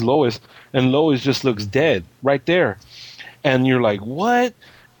he sees Lois, and Lois just looks dead right there. And you're like, what?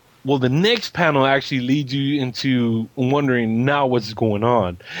 Well, the next panel actually leads you into wondering now what's going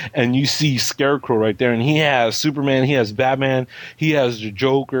on. And you see Scarecrow right there, and he has Superman, he has Batman, he has the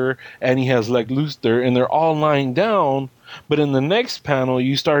Joker, and he has Lex Luthor, and they're all lying down. But in the next panel,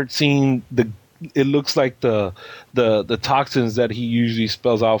 you start seeing it looks like the toxins that he usually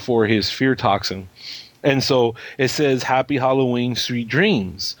spells out for his fear toxin. And so it says, "Happy Halloween, sweet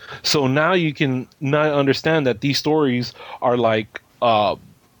dreams." So now you can now understand that these stories are like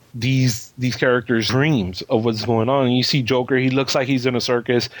these characters' dreams of what's going on. And you see Joker, he looks like he's in a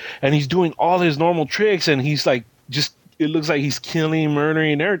circus, and he's doing all his normal tricks, and he's like just. It looks like he's killing,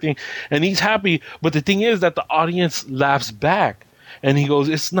 murdering, and everything, and he's happy. But the thing is that the audience laughs back, and he goes,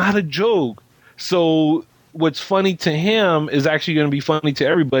 "It's not a joke." So what's funny to him is actually going to be funny to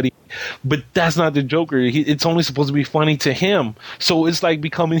everybody, but that's not the Joker. It's only supposed to be funny to him. So it's like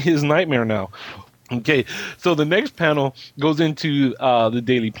becoming his nightmare now. Okay, so the next panel goes into the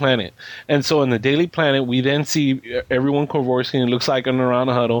Daily Planet. And so in the Daily Planet, we then see everyone conversing. It looks like around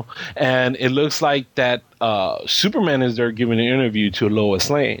a huddle. And it looks like that Superman is there giving an interview to Lois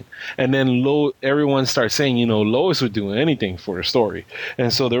Lane. And then everyone starts saying, Lois would do anything for a story.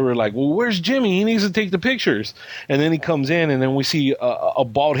 And so they were like, well, where's Jimmy? He needs to take the pictures. And then he comes in, and then we see a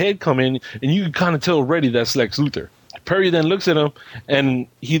bald head come in. And you can kind of tell already that's Lex Luthor. Perry then looks at him, and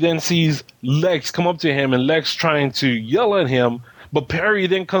he then sees Lex come up to him, and Lex trying to yell at him. But Perry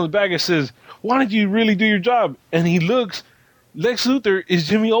then comes back and says, "Why don't you really do your job?" And he looks, Lex Luthor is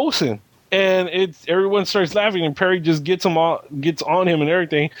Jimmy Olsen. And everyone starts laughing, and Perry just gets on him and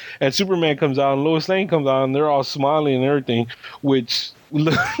everything. And Superman comes out, and Lois Lane comes out, and they're all smiling and everything, which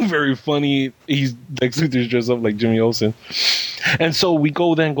look very funny. Lex Luthor's dressed up like Jimmy Olsen. And so we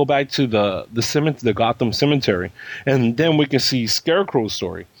go back to the Gotham cemetery, and then we can see Scarecrow's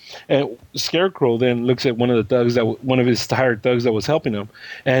story. And Scarecrow then looks at one of his hired thugs that was helping him,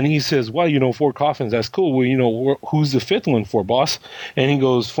 and he says, "Well, 4 coffins, that's cool. Well, who's the 5th one for, boss?" And he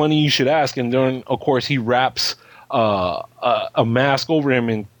goes, "Funny you should ask." And then, of course, he wraps a mask over him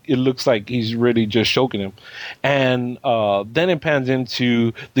and it looks like he's really just choking him. And then it pans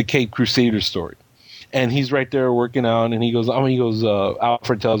into the Cape Crusader story. And he's right there working out, and he goes,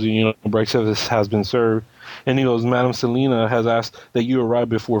 Alfred tells you, breakfast has been served. And he goes, Madam Selena has asked that you arrive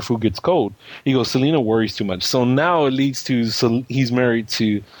before food gets cold. He goes, Selena worries too much. So now it leads to he's married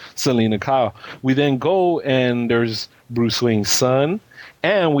to Selena Kyle. We then go, and there's Bruce Wayne's son,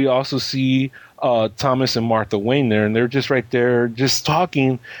 and we also see Thomas and Martha Wayne there, and they're just right there, just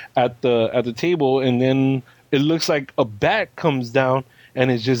talking at the table. And then it looks like a bat comes down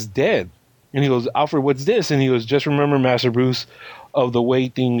and is just dead. And he goes, Alfred, what's this? And he goes, just remember, Master Bruce, of the way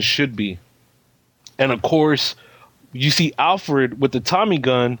things should be. And of course, you see Alfred with the Tommy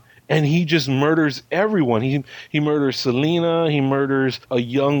gun, and he just murders everyone. He murders Selena. He murders a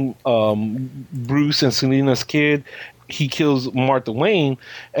young Bruce and Selena's kid. He kills Martha Wayne,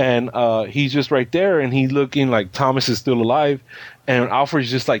 and he's just right there, and he's looking like Thomas is still alive. And Alfred's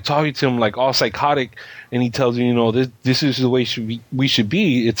just like talking to him like all psychotic, and he tells you, this is the way we should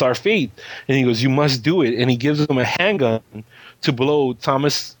be. It's our fate. And he goes, you must do it. And he gives him a handgun to blow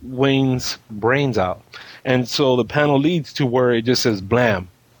Thomas Wayne's brains out. And so the panel leads to where it just says blam.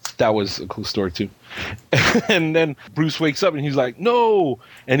 That was a cool story too. And then Bruce wakes up and he's like, no,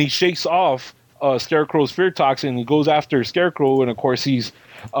 and he shakes off Scarecrow's fear toxin. He goes after Scarecrow, and of course he's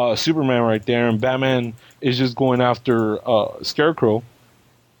Superman right there, and Batman is just going after Scarecrow,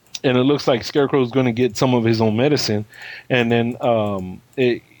 and it looks like Scarecrow is going to get some of his own medicine, and then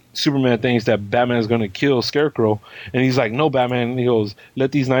Superman thinks that Batman is going to kill Scarecrow, and he's like, no, Batman. He goes,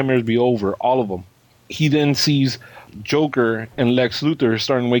 let these nightmares be over, all of them. He then sees Joker and Lex Luthor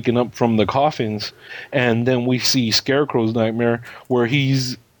starting waking up from the coffins, and then we see Scarecrow's nightmare where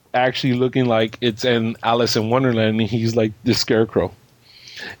he's actually looking like it's an Alice in Wonderland, and he's like the Scarecrow.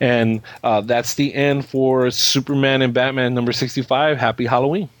 And that's the end for Superman and Batman number 65. Happy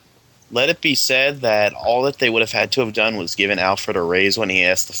Halloween. Let it be said that all that they would have had to have done was given Alfred a raise when he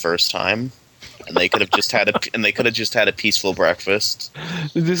asked the first time, and they could have just had a peaceful breakfast.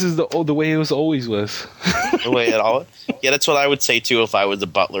 This is the way it always was. The way it all. Yeah, that's what I would say too if I was a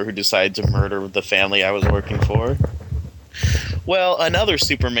butler who decided to murder the family I was working for. Well, another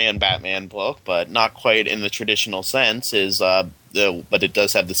Superman-Batman book, but not quite in the traditional sense, is but it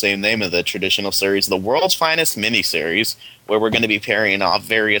does have the same name of the traditional series, The World's Finest miniseries, where we're going to be pairing off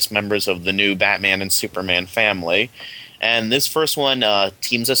various members of the new Batman and Superman family. And this first one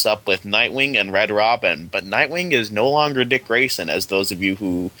teams us up with Nightwing and Red Robin, but Nightwing is no longer Dick Grayson, as those of you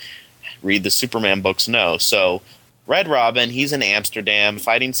who read the Superman books know. So Red Robin, he's in Amsterdam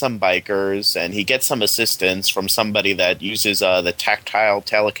fighting some bikers, and he gets some assistance from somebody that uses the tactile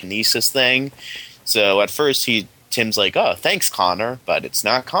telekinesis thing. So at first Tim's like, oh, thanks, Connor, but it's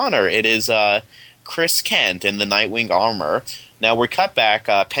not Connor. It is Chris Kent in the Nightwing armor. Now we're cut back.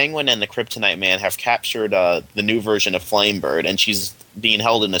 Penguin and the Kryptonite Man have captured the new version of Flamebird, and she's being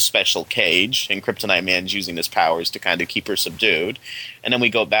held in a special cage, and Kryptonite Man's using his powers to kind of keep her subdued. And then we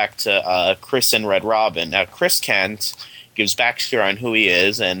go back to Chris and Red Robin. Now, Chris Kent gives backstory on who he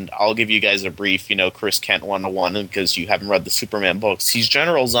is, and I'll give you guys a brief, Chris Kent 101, because you haven't read the Superman books. He's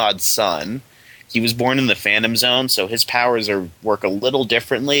General Zod's son. He was born in the Phantom Zone, so his powers work a little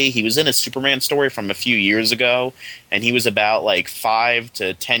differently. He was in a Superman story from a few years ago, and he was about 5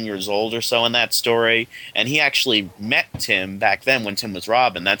 to 10 years old or so in that story. And he actually met Tim back then when Tim was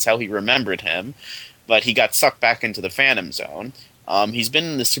Robin. That's how he remembered him. But he got sucked back into the Phantom Zone. He's been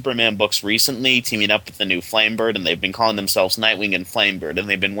in the Superman books recently, teaming up with the new Flamebird, and they've been calling themselves Nightwing and Flamebird, and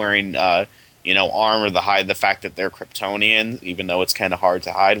they've been wearing armor to hide the fact that they're Kryptonian, even though it's kind of hard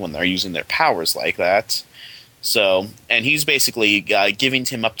to hide when they're using their powers like that. So, and he's basically giving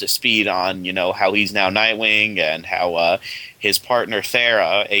Tim up to speed on, how he's now Nightwing and how his partner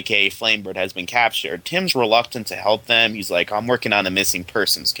Thera, a.k.a. Flamebird, has been captured. Tim's reluctant to help them. He's like, I'm working on a missing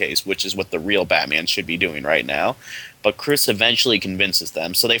persons case, which is what the real Batman should be doing right now. But Chris eventually convinces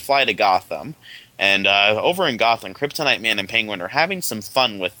them, so they fly to Gotham. And over in Gotham, Kryptonite Man and Penguin are having some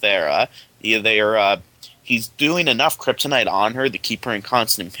fun with Thera. He's doing enough kryptonite on her to keep her in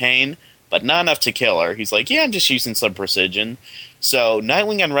constant pain, but not enough to kill her. He's like, yeah, I'm just using some precision. So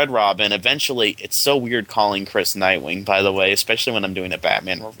Nightwing and Red Robin, eventually, it's so weird calling Chris Nightwing, by the way, especially when I'm doing a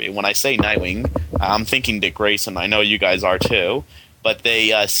Batman review. When I say Nightwing, I'm thinking Dick Grayson. I know you guys are too. But they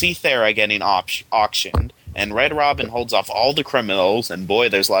see Thera getting auctioned, and Red Robin holds off all the criminals, and boy,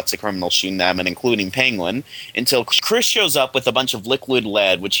 there's lots of criminals shooting them, and including Penguin, until Chris shows up with a bunch of liquid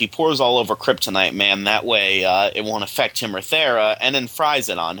lead, which he pours all over Kryptonite Man. That way it won't affect him or Thera, and then fries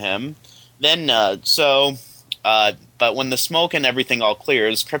it on him. Then, but when the smoke and everything all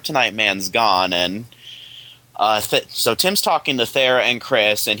clears, Kryptonite Man's gone, and So Tim's talking to Thera and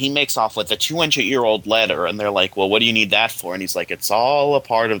Chris, and he makes off with a 200-year-old letter, and they're like, well, what do you need that for? And he's like, it's all a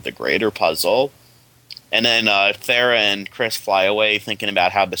part of the greater puzzle. And then Thera and Chris fly away thinking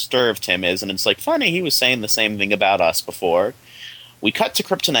about how disturbed Tim is, and it's like, funny, he was saying the same thing about us before. We cut to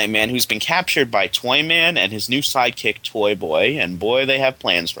Kryptonite Man, who's been captured by Toy Man and his new sidekick, Toy Boy, and boy, they have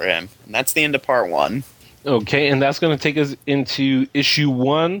plans for him. And that's the end of part 1. Okay, and that's going to take us into issue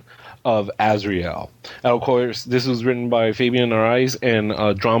 1 of Azrael. And of course, this was written by Fabian Arais and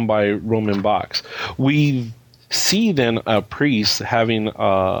drawn by Roman Box. We see then a priest having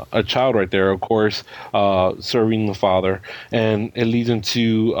a child right there, of course, serving the father, and it leads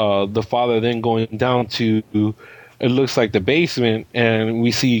into the father then going down to, it looks like the basement, and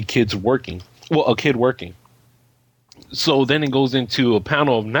we see kids working. Well, a kid working. So then it goes into a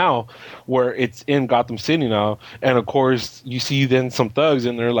panel of now where it's in Gotham City now. And of course, you see then some thugs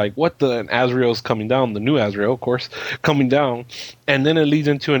and they're like, what the? And Azrael's coming down, the new Azrael, of course, coming down. And then it leads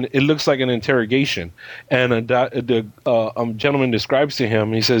into it looks like an interrogation. And the gentleman describes to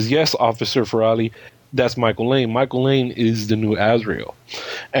him, he says, yes, Officer Ferrari, that's Michael Lane. Michael Lane is the new Azrael.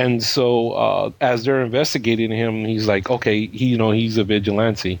 And so as they're investigating him, he's like, okay, he's a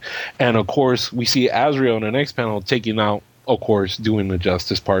vigilante. And of course, we see Azrael in the next panel taking out, of course, doing the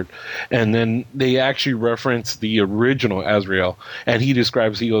justice part. And then they actually reference the original Azrael. And he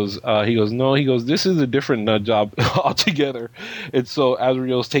describes, he goes, this is a different nut job altogether. And so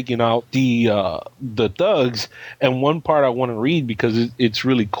Azrael's taking out the thugs. And one part I want to read because it's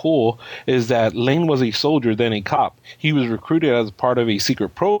really cool is that Lane was a soldier, then a cop. He was recruited as part of a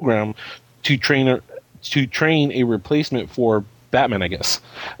secret program to train a replacement for Batman, I guess.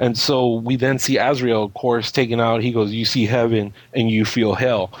 And so we then see Azrael, of course, taken out. He goes, you see heaven and you feel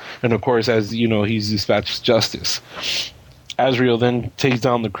hell. And of course, as you know, he's dispatched justice. Azrael then takes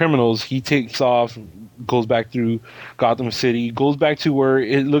down the criminals. He takes off, goes back through Gotham City, goes back to where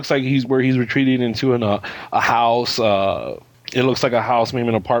it looks like he's retreated into a house. It looks like a house, maybe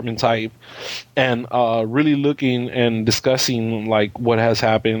an apartment type, and really looking and discussing like what has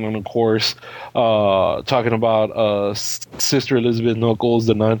happened, and of course, talking about Sister Elizabeth Knuckles,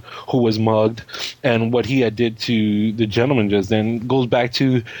 the nun who was mugged, and what he had did to the gentleman just then. Goes back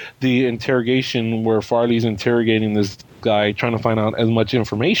to the interrogation where Farley's interrogating this guy, trying to find out as much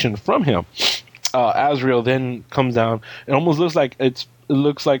information from him. Azrael then comes down. It almost looks like it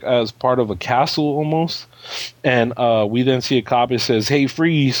looks like as part of a castle almost. And we then see a cop. It says, hey,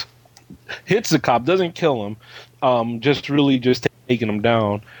 freeze. Hits the cop, doesn't kill him, just taking him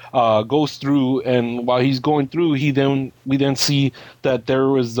down. Goes through, and while he's going through, we then see that there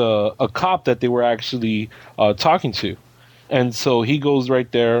was a cop that they were actually talking to. And so he goes right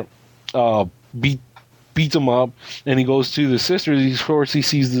there, beats him up, and he goes to the sisters. Of course, he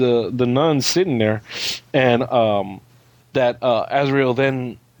sees the nun sitting there, and that Azrael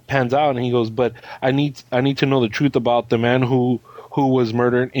then pans out, and he goes, but I need to know the truth about the man who was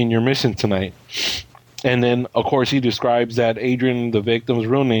murdered in your mission tonight. And then, of course, he describes that Adrian, the victim's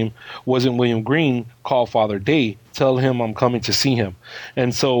real name, wasn't William Green, call Father Day. Tell him I'm coming to see him.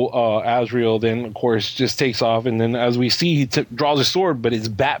 And so Azrael then, of course, just takes off. And then as we see, he draws a sword, but it's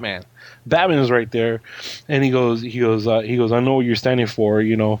Batman. Batman is right there. And he goes, I know what you're standing for.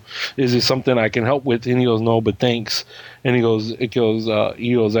 Is it something I can help with? And he goes, no, but thanks. And he goes, that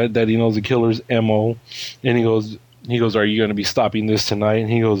he knows the killer's MO. And he goes, are you going to be stopping this tonight? And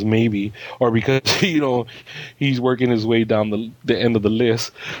he goes, maybe. Or because, he's working his way down the end of the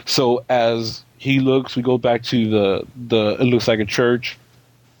list. So as he looks, we go back to it looks like a church.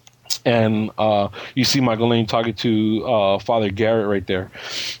 And you see Michael Lane talking to Father Garrett right there.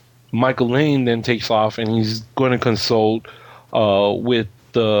 Michael Lane then takes off, and he's going to consult with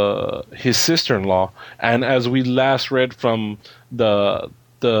his sister-in-law. And as we last read from the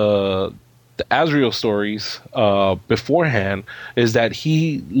Azrael stories beforehand, is that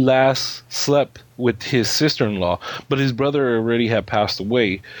he last slept with his sister-in-law, but his brother already had passed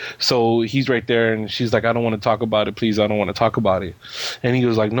away. So he's right there, and she's like, I don't want to talk about it, please, I don't want to talk about it. And he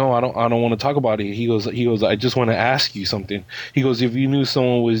goes like, no, I don't want to talk about it. He goes, I just want to ask you something. He goes, if you knew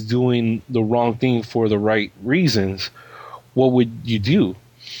someone was doing the wrong thing for the right reasons, what would you do?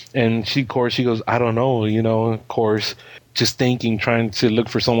 And she goes, I don't know, of course, just thinking, trying to look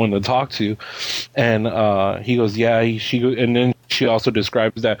for someone to talk to. And he goes, yeah, and then she also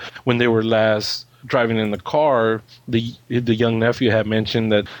describes that when they were last driving in the car, the young nephew had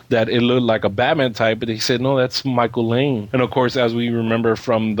mentioned that it looked like a Batman type, but he said, no, that's Michael Lane. And of course, as we remember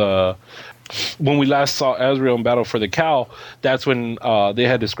from when we last saw Azrael in Battle for the Cowl, that's when they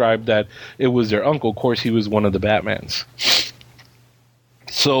had described that it was their uncle. Of course, he was one of the Batmans.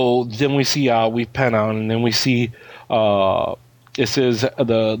 So then we see we pan out, and then we see it says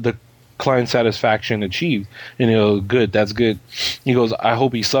the client satisfaction achieved, and he goes, good, that's good. He goes, I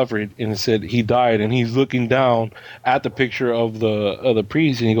hope he suffered, and it said he died, and he's looking down at the picture of the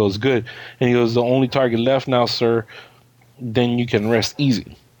priest, and he goes, good, and he goes, the only target left now, sir, then you can rest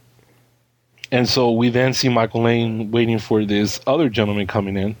easy. And so we then see Michael Lane waiting for this other gentleman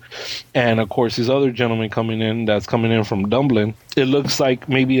coming in. And, of course, this other gentleman that's coming in from Dublin, it looks like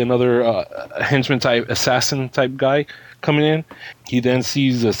maybe another henchman-type, assassin-type guy coming in. He then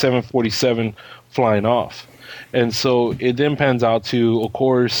sees a 747 flying off. And so it then pans out to, of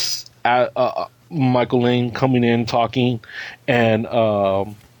course, Michael Lane coming in, talking, and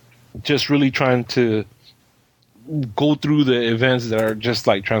just really trying to go through the events that are just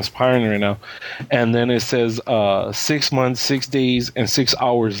like transpiring right now. And then it says 6 months, 6 days, and 6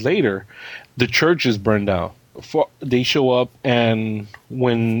 hours later, the church is burned down. They show up, and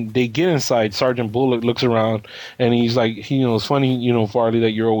when they get inside, Sergeant Bullock looks around, and he's like, it's funny, Farley,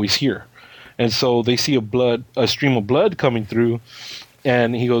 that you're always here. And so they see a stream of blood coming through,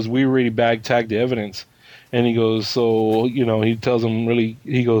 and he goes, we already tagged the evidence. And he goes, so, he tells them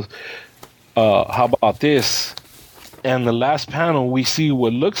he goes, how about this? And the last panel, we see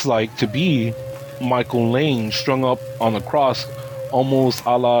what looks like to be Michael Lane strung up on the cross, almost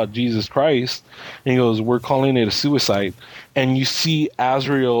a la Jesus Christ. And he goes, we're calling it a suicide. And you see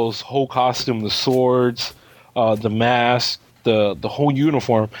Azrael's whole costume, the swords, the mask, the whole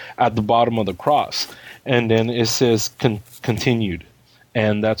uniform at the bottom of the cross. And then it says continued.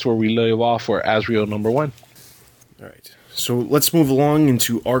 And that's where we leave off for Azrael number 1. All right. So let's move along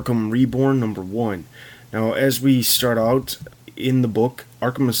into Arkham Reborn number 1. Now, as we start out in the book,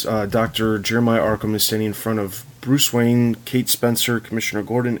 Dr. Jeremiah Arkham is standing in front of Bruce Wayne, Kate Spencer, Commissioner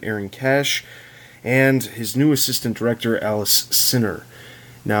Gordon, Aaron Cash, and his new assistant director, Alice Sinner.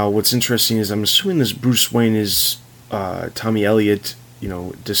 Now, what's interesting is I'm assuming this Bruce Wayne is Tommy Elliott,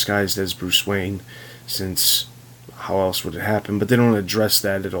 disguised as Bruce Wayne, since how else would it happen? But they don't address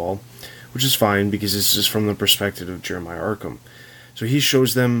that at all, which is fine because this is from the perspective of Jeremiah Arkham. So he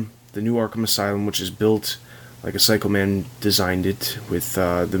shows them the new Arkham Asylum, which is built like a Psycho Man designed it, with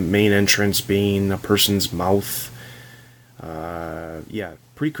the main entrance being a person's mouth.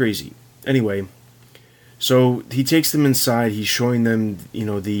 Pretty crazy. Anyway, so he takes them inside. He's showing them,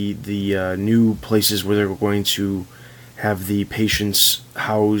 the new places where they're going to have the patients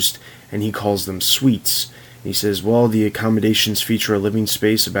housed, and he calls them suites. He says, well, the accommodations feature a living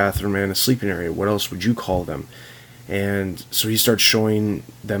space, a bathroom, and a sleeping area. What else would you call them? And so he starts showing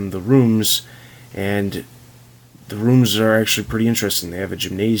them the rooms, and the rooms are actually pretty interesting. They have a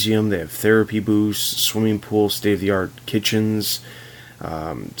gymnasium, they have therapy booths, swimming pool, state-of-the-art kitchens.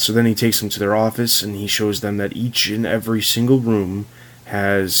 So then he takes them to their office, and he shows them that each and every single room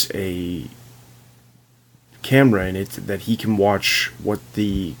has a camera in it that he can watch what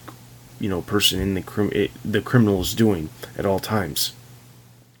the person in the criminal is doing at all times.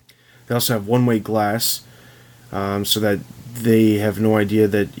 They also have one-way glass, so that they have no idea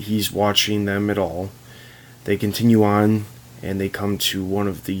that he's watching them at all. They continue on, and they come to one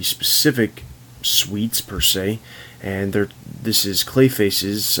of the specific suites, per se, and this is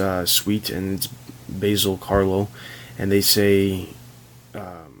Clayface's suite, and it's Basil Carlo, and they say,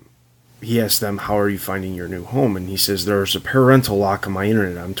 he asks them, how are you finding your new home? And he says, there's a parental lock on my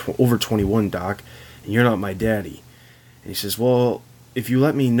internet. I'm over 21, Doc, and you're not my daddy. And he says, well, if you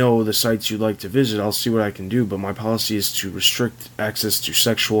let me know the sites you'd like to visit, I'll see what I can do, but my policy is to restrict access to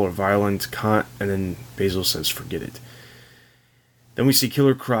sexual or violent and then Basil says, forget it. Then we see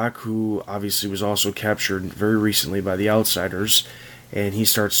Killer Croc, who obviously was also captured very recently by the Outsiders, and he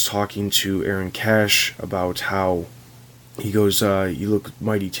starts talking to Aaron Cash about how he goes, you look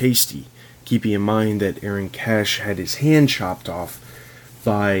mighty tasty, keeping in mind that Aaron Cash had his hand chopped off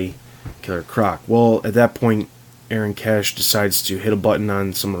by Killer Croc. Well, at that point, Aaron Cash decides to hit a button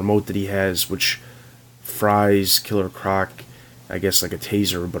on some remote that he has, which fries Killer Croc, I guess like a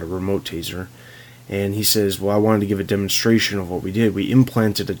taser, but a remote taser. And he says, well, I wanted to give a demonstration of what we did. We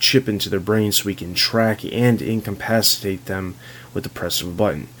implanted a chip into their brain so we can track and incapacitate them with the press of a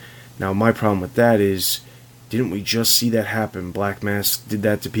button. Now, my problem with that is, didn't we just see that happen? Black Mask did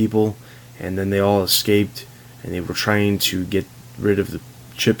that to people, and then they all escaped, and they were trying to get rid of the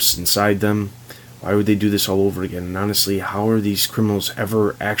chips inside them. Why would they do this all over again? And honestly, how are these criminals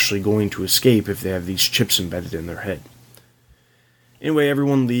ever actually going to escape if they have these chips embedded in their head? Anyway,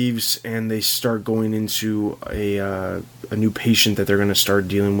 everyone leaves, and they start going into a new patient that they're going to start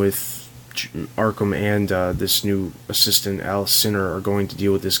dealing with. Arkham and this new assistant, Alice Sinner, are going to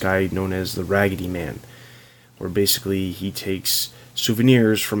deal with this guy known as the Raggedy Man, where basically he takes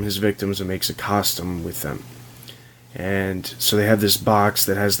souvenirs from his victims and makes a costume with them. And so they have this box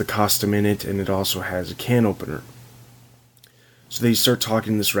that has the costume in it, and it also has a can opener. So they start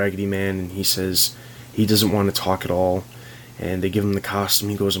talking to this Raggedy Man, and he says he doesn't want to talk at all. And they give him the costume,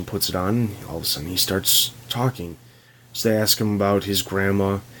 he goes and puts it on, and all of a sudden he starts talking. So they ask him about his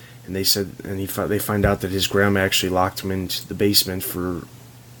grandma, and they find out that his grandma actually locked him into the basement for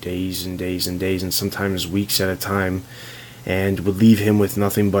days and days and days, and sometimes weeks at a time, and would leave him with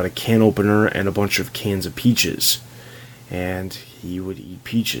nothing but a can opener and a bunch of cans of peaches. And he would eat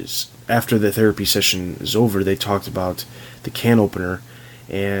peaches. After the therapy session is over, they talked about the can opener,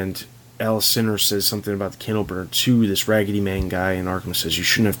 and Alice Sinner says something about the can opener to this Raggedy Man guy, and Arkham says, "You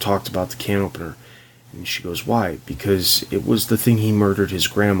shouldn't have talked about the can opener." And she goes, "Why?" "Because it was the thing he murdered his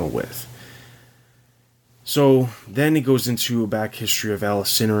grandma with." So then it goes into a back history of Alice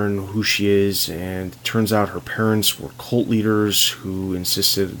Sinner and who she is, and it turns out her parents were cult leaders who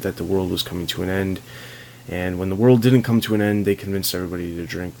insisted that the world was coming to an end. And when the world didn't come to an end, they convinced everybody to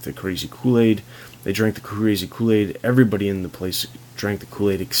drink the crazy Kool-Aid. They drank the crazy Kool-Aid. Everybody in the place drank the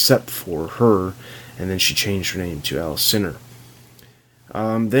Kool-Aid except for her, and then she changed her name to Alice Sinner.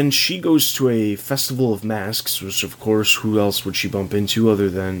 Then she goes to a festival of masks, which of course, who else would she bump into other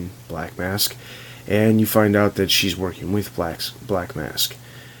than Black Mask? And you find out that she's working with Black Mask.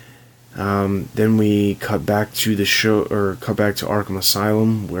 Then we cut back to Arkham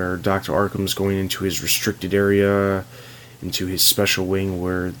Asylum, where Dr. Arkham's going into his restricted area, into his special wing,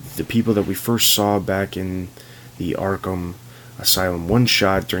 where the people that we first saw back in the Arkham Asylum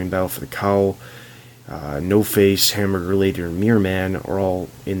one-shot during Battle for the Cowl, No-Face, Hamburger Lady, and Mirror Man are all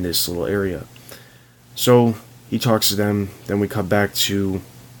in this little area. So he talks to them. Then we cut back to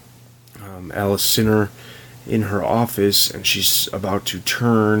Alice Sinner in her office, and she's about to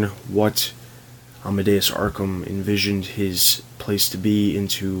turn what Amadeus Arkham envisioned his place to be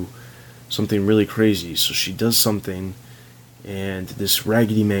into something really crazy. So she does something, and this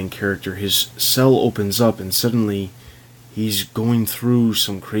Raggedy Man character, his cell opens up, and suddenly he's going through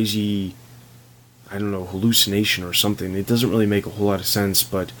some crazy, I don't know, hallucination or something. It doesn't really make a whole lot of sense,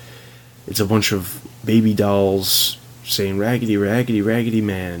 but it's a bunch of baby dolls saying, "Raggedy, Raggedy, Raggedy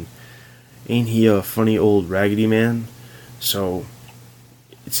Man. Ain't he a funny old Raggedy Man?" So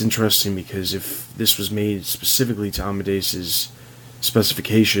it's interesting, because if this was made specifically to Amadeus's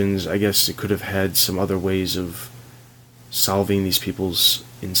specifications, I guess it could have had some other ways of solving these people's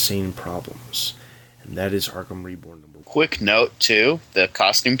insane problems. And that is Arkham Reborn number 1. Quick note, too, the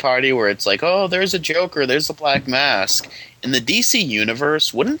costume party where it's like, oh, there's a Joker, there's a Black Mask. In the DC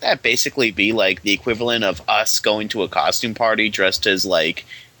universe, wouldn't that basically be like the equivalent of us going to a costume party dressed as like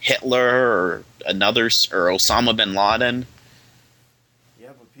Hitler or Osama bin Laden? Yeah,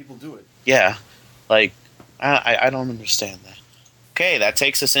 but people do it. Yeah, like, I don't understand that. Okay, that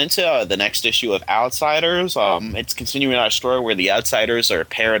takes us into the next issue of Outsiders. It's continuing our story where the Outsiders are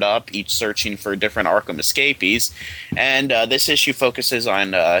paired up, each searching for different Arkham escapees. And this issue focuses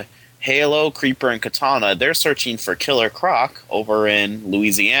on Halo, Creeper, and Katana. They're searching for Killer Croc over in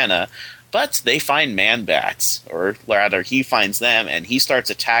Louisiana. But they find Man-Bats, or rather, he finds them, and he starts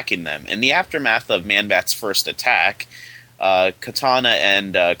attacking them. In the aftermath of Man-Bat's first attack, Katana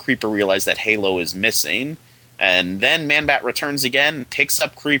and Creeper realize that Halo is missing. And then Man-Bat returns again and picks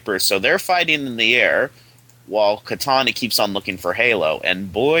up Creeper, so they're fighting in the air while Katana keeps on looking for Halo.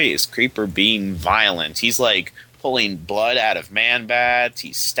 And boy, is Creeper being violent. He's like pulling blood out of Man-Bat,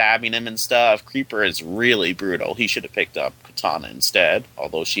 he's stabbing him and stuff. Creeper is really brutal. He should have picked up Katana instead,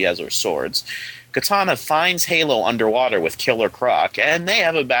 although she has her swords. Katana finds Halo underwater with Killer Croc, and they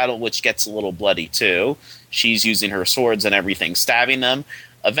have a battle which gets a little bloody too. She's using her swords and everything, stabbing them.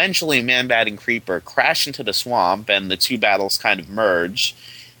 Eventually, Man-Bat and Creeper crash into the swamp, and the two battles kind of merge,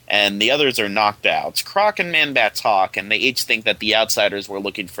 and the others are knocked out. Croc and Man-Bat talk, and they each think that the Outsiders were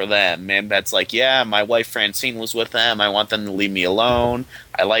looking for them. Man-Bat's like, yeah, my wife Francine was with them. I want them to leave me alone.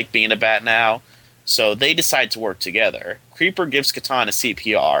 I like being a bat now. So they decide to work together. Creeper gives Katana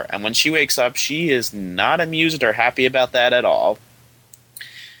CPR, and when she wakes up, she is not amused or happy about that at all.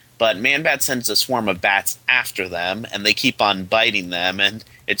 But Man-Bat sends a swarm of bats after them, and they keep on biting them, and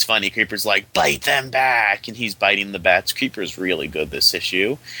it's funny, Creeper's like, bite them back, and he's biting the bats. Creeper's really good this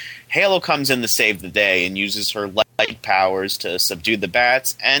issue. Halo comes in to save the day and uses her light powers to subdue the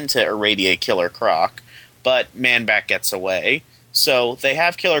bats and to irradiate Killer Croc, but Man-Bat gets away. So they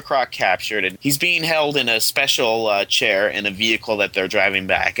have Killer Croc captured, and he's being held in a special chair in a vehicle that they're driving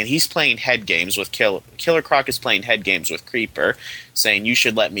back, and he's playing head games with Killer Croc is playing head games with Creeper, saying, you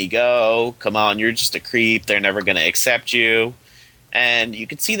should let me go, come on, you're just a creep, they're never going to accept you. And you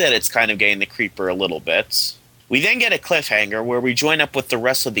can see that it's kind of getting the Creeper a little bit. We then get a cliffhanger where we join up with the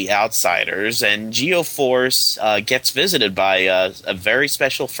rest of the Outsiders, and Geoforce gets visited by a very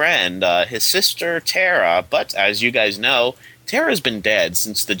special friend, his sister Tara. But as you guys know, Tara's been dead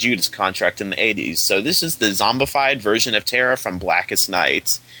since the Judas Contract in the 80s, so this is the zombified version of Tara from Blackest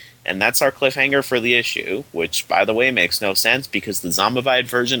Night. And that's our cliffhanger for the issue, which, by the way, makes no sense because the zombified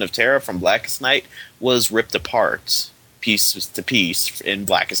version of Tara from Blackest Night was ripped apart, piece to piece, in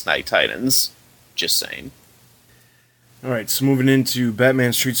Blackest Night Titans. Just saying. Alright, so moving into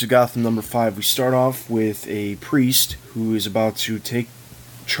Batman Streets of Gotham number 5, we start off with a priest who is about to take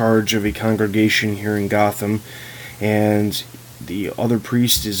charge of a congregation here in Gotham, and the other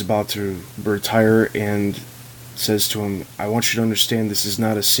priest is about to retire and says to him, I want you to understand this is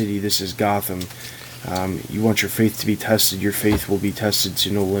not a city, this is Gotham. You want your faith to be tested, your faith will be tested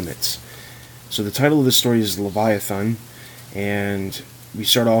to no limits. So the title of the story is Leviathan, and we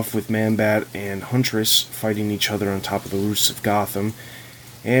start off with Man-Bat and Huntress fighting each other on top of the roofs of Gotham,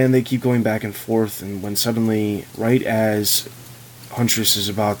 and they keep going back and forth, and when suddenly, right as Huntress is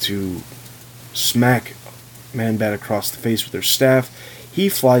about to smack Man-Bat across the face with her staff, he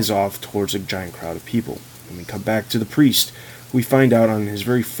flies off towards a giant crowd of people. And we come back to the priest, who we find out on his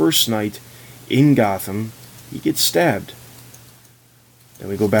very first night in Gotham, he gets stabbed. Then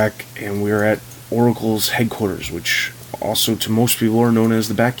we go back and we're at Oracle's headquarters, which also to most people are known as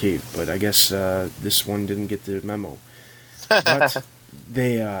the Batcave, but I guess this one didn't get the memo. But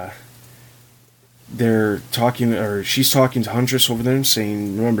they're talking, or she's talking to Huntress over there and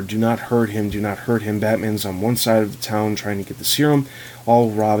saying, remember, do not hurt him, do not hurt him. Batman's on one side of the town trying to get the serum, all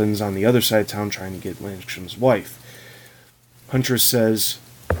Robin's on the other side of town trying to get Langsham's wife. Huntress says,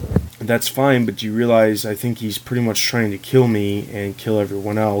 that's fine, but do you realize I think he's pretty much trying to kill me and kill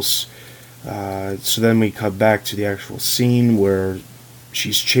everyone else? So then we cut back to the actual scene where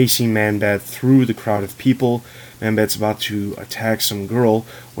she's chasing Man-Bat through the crowd of people. Man-Bat's about to attack some girl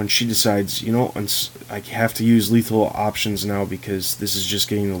when she decides, you know, I have to use lethal options now because this is just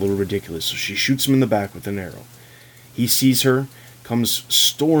getting a little ridiculous. So she shoots him in the back with an arrow. He sees her, comes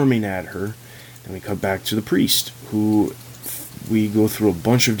storming at her, and we cut back to the priest, who we go through a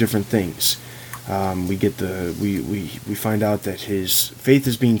bunch of different things. We find out that his faith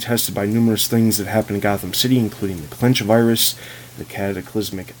is being tested by numerous things that happen in Gotham City, including the Clench virus, the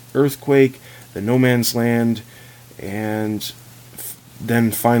cataclysmic earthquake, the No Man's Land, and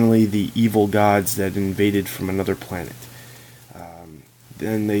then finally the evil gods that invaded from another planet.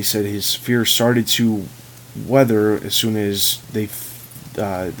 Then they said his fear started to weather as soon as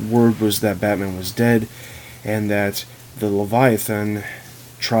word was that Batman was dead, and that the Leviathan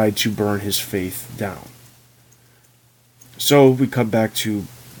tried to burn his faith down. So we cut back to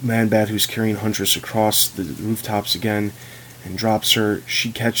Man-Bat, who's carrying Huntress across the rooftops again and drops her.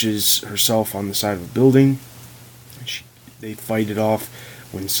 She catches herself on the side of a building. They fight it off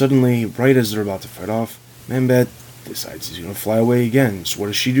when suddenly, right as they're about to fight off, Man-Bat decides he's going to fly away again. So what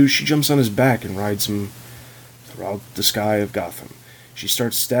does she do? She jumps on his back and rides him throughout the sky of Gotham. She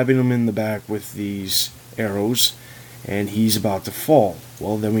starts stabbing him in the back with these arrows, and he's about to fall.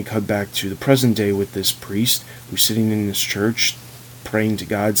 Well, then we cut back to the present day with this priest who's sitting in his church praying to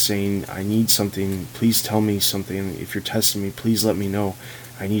God, saying, I need something, please tell me something, if you're testing me, please let me know,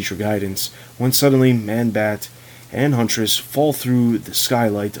 I need your guidance. When suddenly Man-Bat and Huntress fall through the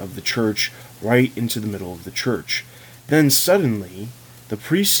skylight of the church right into the middle of the church. Then suddenly, the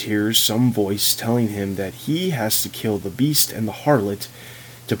priest hears some voice telling him that he has to kill the beast and the harlot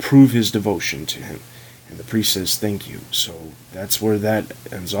to prove his devotion to him. And the priest says, thank you. So that's where that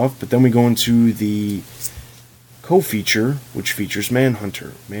ends off. But then we go into the co-feature, which features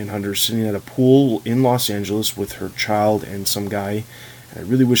Manhunter. Manhunter sitting at a pool in Los Angeles with her child and some guy. And I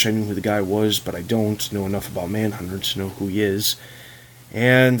really wish I knew who the guy was, but I don't know enough about Manhunter to know who he is.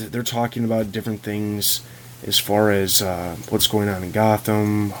 And they're talking about different things as far as what's going on in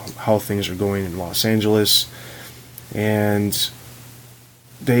Gotham, how things are going in Los Angeles. And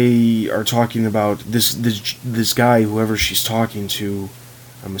they are talking about this guy, whoever she's talking to,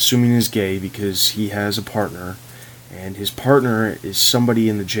 I'm assuming is gay because he has a partner, and his partner is somebody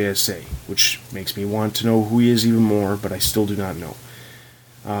in the JSA, which makes me want to know who he is even more, but I still do not know.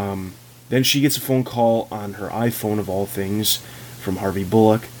 Then she gets a phone call on her iPhone, of all things, from Harvey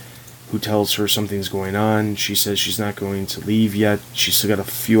Bullock, who tells her something's going on. She says she's not going to leave yet. She's still got a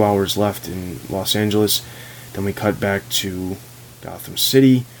few hours left in Los Angeles. Then we cut back to Gotham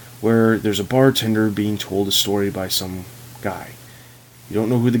City, where there's a bartender being told a story by some guy. You don't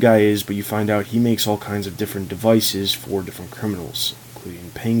know who the guy is, but you find out he makes all kinds of different devices for different criminals,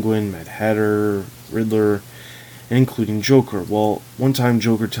 including Penguin, Mad Hatter, Riddler, and including Joker. Well, one time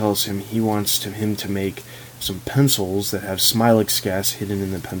Joker tells him he wants him to make some pencils that have Smilex gas hidden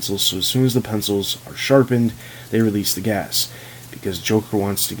in the pencils. So as soon as the pencils are sharpened, they release the gas, because Joker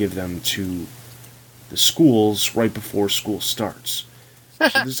wants to give them to the schools right before school starts.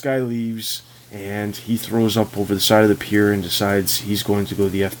 So this guy leaves, and he throws up over the side of the pier and decides he's going to go to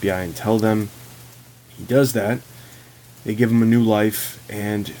the FBI and tell them. He does that. They give him a new life,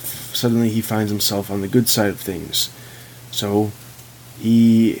 and suddenly he finds himself on the good side of things. So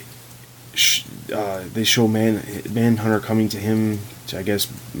they show Manhunter coming to him to, I guess,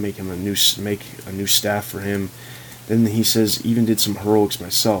 make a new staff for him. Then he says, even did some heroics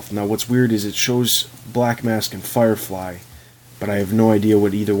myself. Now what's weird is it shows Black Mask and Firefly, but I have no idea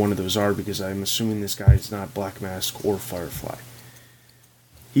what either one of those are, because I'm assuming this guy is not Black Mask or Firefly.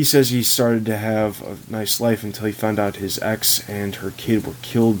 He says he started to have a nice life until he found out his ex and her kid were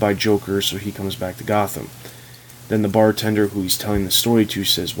killed by Joker, so he comes back to Gotham. Then the bartender who he's telling the story to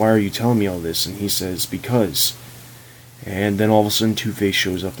says, why are you telling me all this? And he says, because. And then all of a sudden Two-Face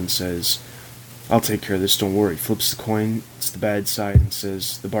shows up and says, I'll take care of this, don't worry. Flips the coin, it's the bad side, and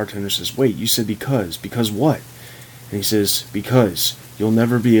says, the bartender says, wait, you said because. Because what? And he says, because you'll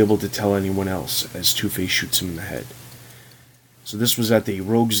never be able to tell anyone else, as Two-Face shoots him in the head. So this was at the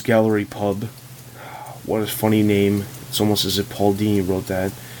Rogues Gallery pub. What a funny name. It's almost as if Paul Dini wrote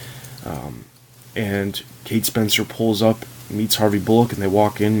that. And Kate Spencer pulls up, meets Harvey Bullock, and they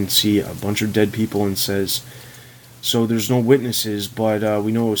walk in and see a bunch of dead people and says, so there's no witnesses, but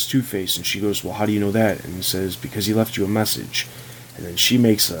we know it was Two-Face. And she goes, well, how do you know that? And he says, because he left you a message. And then she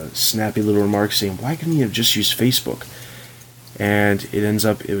makes a snappy little remark saying, why couldn't he have just used Facebook? And it ends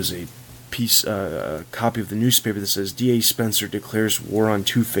up, it was a copy of the newspaper that says, D.A. Spencer declares war on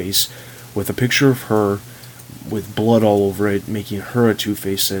Two-Face, with a picture of her with blood all over it, making her a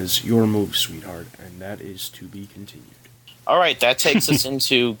Two-Face, says, your move, sweetheart. And that is to be continued. All right, that takes us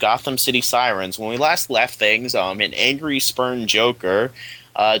into Gotham City Sirens. When we last left things, an angry, spurned Joker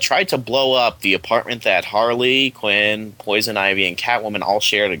tried to blow up the apartment that Harley, Quinn, Poison Ivy, and Catwoman all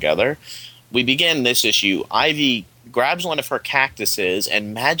share together. We begin this issue. Ivy grabs one of her cactuses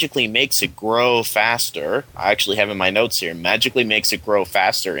and magically makes it grow faster. I actually have in my notes here, magically makes it grow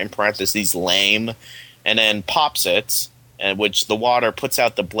faster, in parentheses, lame, and then pops it, which the water puts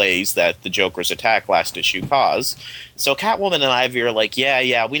out the blaze that the Joker's attack last issue caused. So Catwoman and Ivy are like,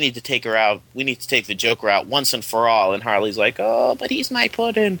 yeah, we need to take her out. We need to take the Joker out once and for all. And Harley's like, oh, but he's my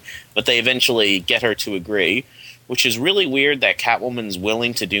puddin'. But they eventually get her to agree, which is really weird that Catwoman's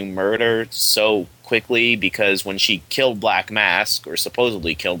willing to do murder so quickly, because when she killed Black Mask, or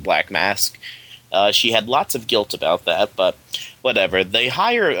supposedly killed Black Mask, she had lots of guilt about that, but whatever. They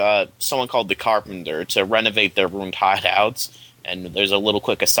hire someone called the Carpenter to renovate their ruined hideouts, and there's a little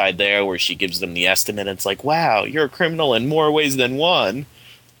quick aside there where she gives them the estimate. It's like, wow, you're a criminal in more ways than one.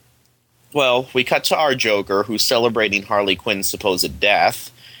 Well, we cut to our Joker, who's celebrating Harley Quinn's supposed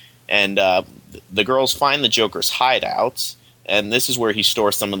death, and the girls find the Joker's hideouts, and this is where he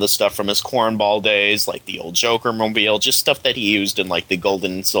stores some of the stuff from his cornball days, like the old Joker mobile, just stuff that he used in like the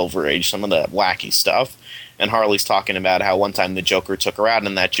Golden and Silver Age, some of the wacky stuff. And Harley's talking about how one time the Joker took her out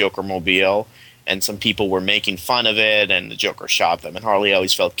in that Joker mobile, and some people were making fun of it, and the Joker shot them. And Harley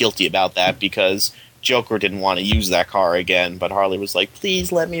always felt guilty about that because Joker didn't want to use that car again, but Harley was like,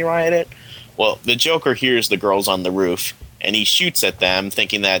 please let me ride it. Well, the Joker hears the girls on the roof, and he shoots at them,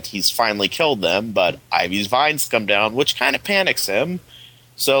 thinking that he's finally killed them, but Ivy's vines come down, which kind of panics him.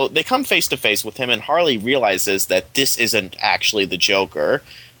 So they come face to face with him, and Harley realizes that this isn't actually the Joker,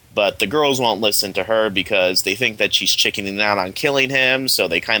 but the girls won't listen to her because they think that she's chickening out on killing him, so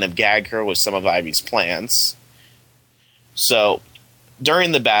they kind of gag her with some of Ivy's plans. So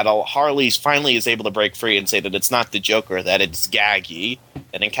during the battle, Harley finally is able to break free and say that it's not the Joker, that it's Gaggy,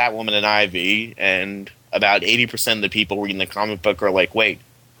 and then Catwoman and Ivy, and about 80% of the people reading the comic book are like, wait,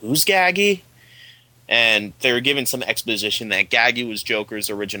 who's Gaggy? And they're given some exposition that Gaggy was Joker's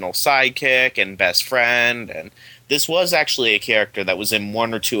original sidekick and best friend, and this was actually a character that was in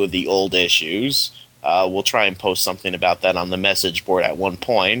one or two of the old issues. We'll try and post something about that on the message board at one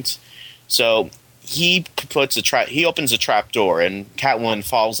point. So he opens a trap door, and Catwoman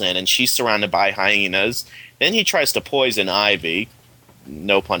falls in, and she's surrounded by hyenas. Then he tries to poison Ivy,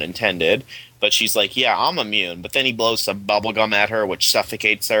 no pun intended, but she's like, yeah, I'm immune. But then he blows some bubblegum at her, which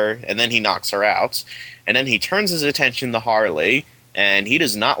suffocates her, and then he knocks her out. And then he turns his attention to Harley, and he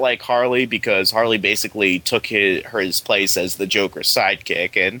does not like Harley because Harley basically took his place as the Joker's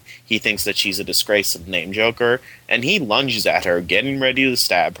sidekick, and he thinks that she's a disgrace of the name Joker, and he lunges at her, getting ready to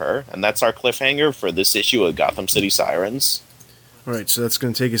stab her. And that's our cliffhanger for this issue of Gotham City Sirens. Alright, so that's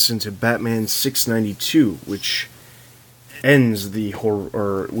going to take us into Batman 692, which ends the horror,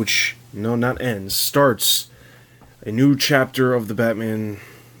 or which, no, not ends, starts a new chapter of the Batman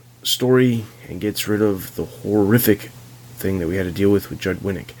story and gets rid of the horrific thing that we had to deal with Judd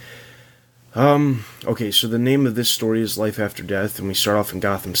Winnick. Okay, so the name of this story is Life After Death, and we start off in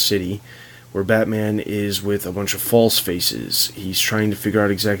Gotham City, where Batman is with a bunch of false faces. He's trying to figure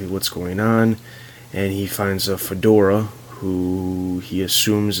out exactly what's going on, and he finds a fedora, who he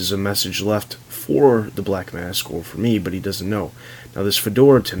assumes is a message left for the Black Mask, or for me, but he doesn't know. Now, this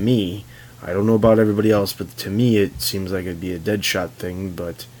fedora, to me, I don't know about everybody else, but to me it seems like it'd be a Deadshot thing,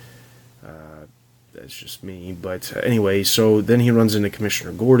 but that's just me. But anyway, so then he runs into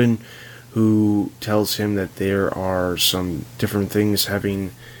Commissioner Gordon, who tells him that there are some different things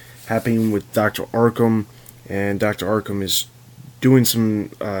happening with Dr. Arkham, and Dr. Arkham is doing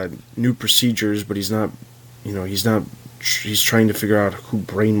some new procedures, but he's trying to figure out who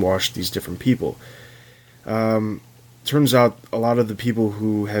brainwashed these different people. Turns out a lot of the people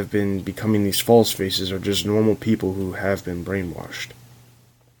who have been becoming these false faces are just normal people who have been brainwashed.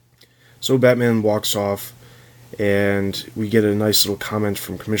 So Batman walks off, and we get a nice little comment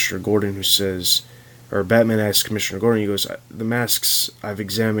from Commissioner Gordon who says, or Batman asks Commissioner Gordon, he goes, "The masks I've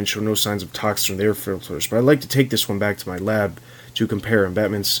examined show no signs of toxins or air filters, but I'd like to take this one back to my lab to compare."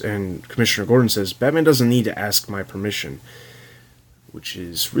 And Commissioner Gordon says, "Batman doesn't need to ask my permission," which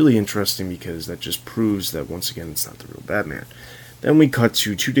is really interesting because that just proves that, once again, it's not the real Batman. Then we cut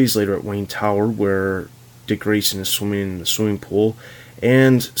to 2 days later at Wayne Tower, where Dick Grayson is swimming in the swimming pool,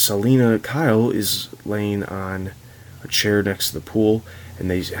 and Selina Kyle is laying on a chair next to the pool, and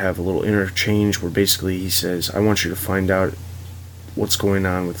they have a little interchange where basically he says, "I want you to find out what's going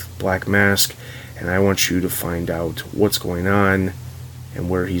on with Black Mask, and I want you to find out what's going on and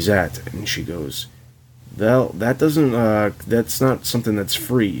where he's at." And she goes, "Well, that's not something that's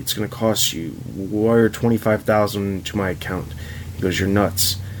free. It's going to cost you. Wire $25,000 to my account." He goes, "You're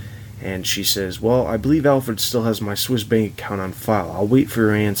nuts." And she says, "Well, I believe Alfred still has my Swiss bank account on file. I'll wait for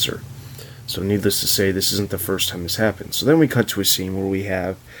your answer." So needless to say, this isn't the first time this happened. So then we cut to a scene where we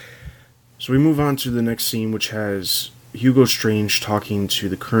move on to the next scene, which has Hugo Strange talking to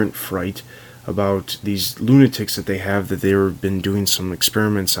the current Fright about these lunatics that they have that they've been doing some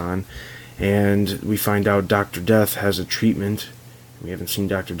experiments on. And we find out Dr. Death has a treatment. We haven't seen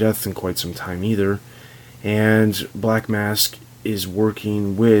Dr. Death in quite some time either. And Black Mask is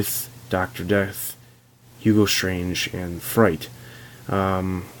working with Dr. Death, Hugo Strange, and Fright.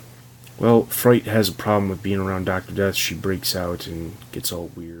 Well, Fright has a problem with being around Dr. Death. She breaks out and gets all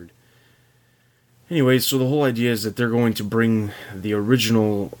weird. Anyway, so the whole idea is that they're going to bring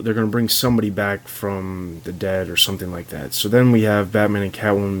somebody back from the dead or something like that. So then we have Batman and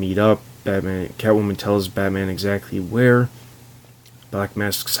Catwoman meet up. Catwoman tells Batman exactly where Black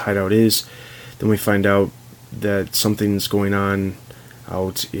Mask's hideout is. Then we find out that something's going on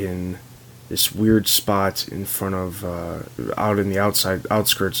out in this weird spot in front of, out in the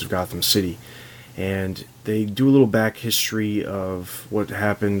outskirts of Gotham City. And they do a little back history of what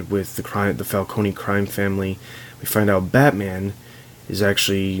happened with the Falcone crime family. We find out Batman is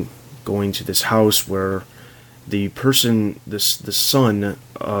actually going to this house where the son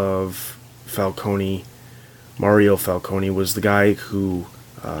of Falcone, Mario Falcone, was the guy who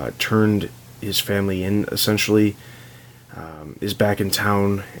turned his family in, essentially, is back in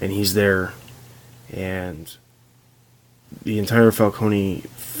town, and he's there. And the entire Falcone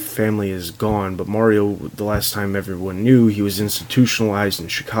family is gone, but Mario, the last time everyone knew, he was institutionalized in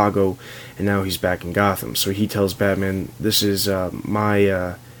Chicago, and now he's back in Gotham. So he tells Batman, "This is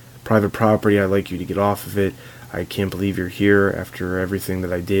my private property. I'd like you to get off of it. I can't believe you're here after everything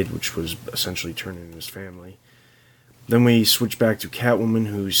that I did," which was essentially turning in his family. Then we switch back to Catwoman,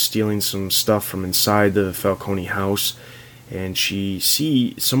 who's stealing some stuff from inside the Falcone house, and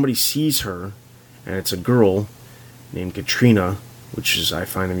somebody sees her, and it's a girl named Katrina, which is, I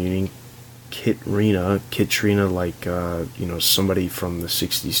find amusing. Katrina, like somebody from the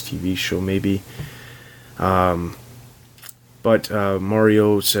 '60s TV show, maybe. But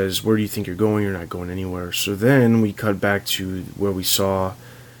Mario says, "Where do you think you're going? You're not going anywhere." So then we cut back to where we saw,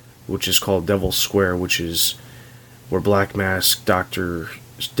 which is called Devil's Square, which is where Black Mask, Dr.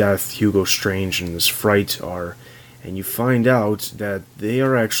 Death, Hugo Strange, and this Fright are. And you find out that they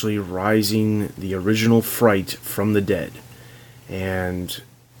are actually rising the original Fright from the dead.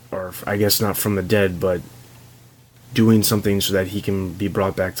 Or I guess not from the dead, but doing something so that he can be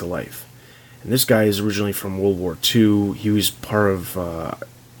brought back to life. And this guy is originally from World War II. He was part of a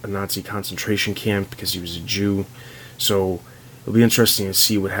Nazi concentration camp because he was a Jew. So it'll be interesting to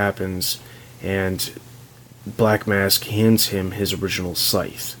see what happens. And Black Mask hands him his original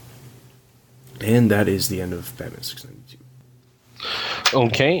scythe. And that is the end of Batman 692.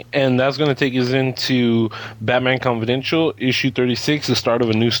 Okay, and that's going to take us into Batman Confidential, issue 36, the start of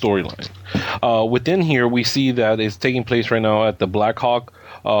a new storyline. Within here, we see that it's taking place right now at the Blackhawk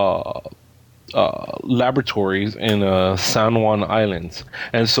laboratories in San Juan Islands.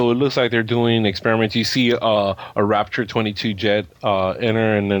 And so it looks like they're doing experiments. You see a Raptor 22 jet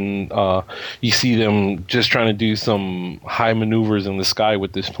enter, and then you see them just trying to do some high maneuvers in the sky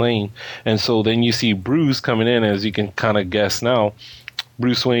with this plane. And so then you see Bruce coming in, as you can kind of guess now.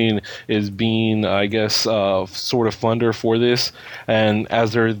 Bruce Wayne is being, I guess, sort of funder for this, and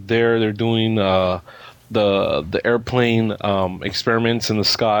as they're there, they're doing the airplane experiments in the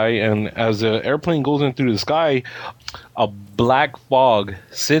sky, and as the airplane goes in through the sky, a black fog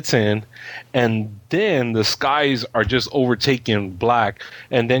sits in, and then the skies are just overtaken black,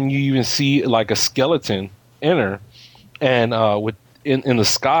 and then you even see like a skeleton enter, and with in the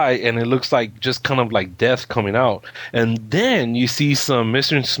sky, and it looks like just kind of like death coming out. And then you see some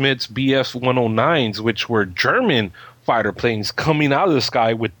Mr. Smith's BF-109s, which were German fighter planes, coming out of the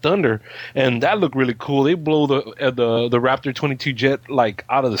sky with thunder, and that looked really cool. They blow the Raptor 22 jet like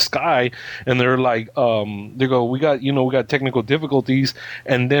out of the sky, and they're like, they go, we got technical difficulties,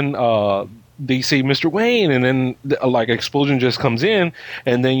 and then they say Mr. Wayne, and then like explosion just comes in,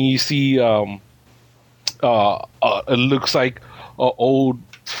 and then you see it looks like old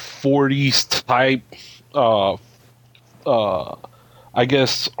 40s type, I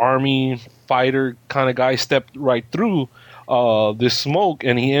guess, army fighter kind of guy stepped right through this smoke,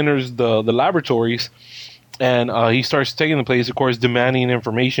 and he enters the laboratories, and he starts taking the place, of course, demanding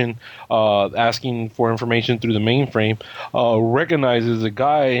information, asking for information through the mainframe, recognizes a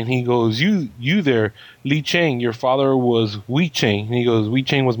guy, and he goes, you there, Li Chang, your father was Wei Chang. And he goes, Wei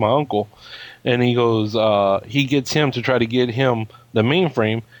Chang was my uncle. And he goes, he gets him to try to get him the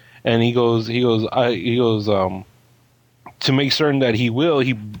mainframe, and he goes, to make certain that he will,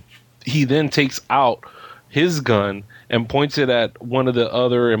 he then takes out his gun and points it at one of the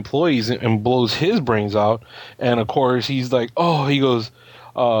other employees and blows his brains out. And of course, he's like, oh, he goes,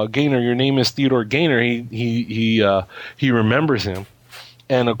 Gaynor, your name is Theodore Gaynor. He remembers him.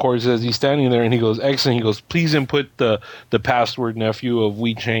 And of course, as he's standing there, and he goes, excellent. He goes, please input the password, nephew of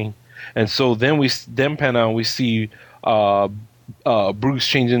Wei Chang. And so then we pan out, we see Bruce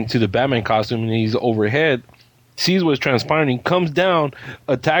change into the Batman costume, and he's overhead, sees what's transpiring, comes down,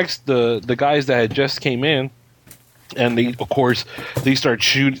 attacks the guys that had just came in, and they start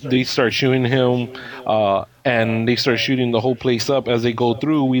shooting him, and they start shooting the whole place up. As they go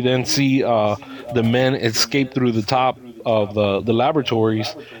through, we then see the men escape through the top of the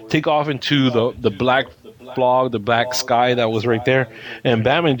laboratories, take off into the black fog, the black sky that was right there, and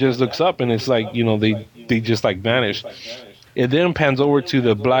Batman just looks up, and it's like, they just like vanished. It then pans over to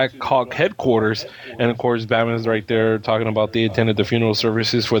the Black Hawk headquarters, and of course Batman's right there talking about they attended the funeral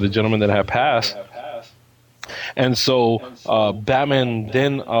services for the gentleman that had passed. And so Batman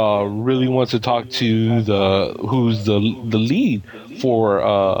then really wants to talk to who's the lead for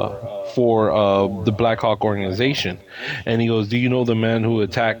the Black Hawk organization, and he goes, do you know the man who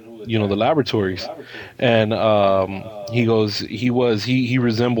attacked the laboratories? And he goes, he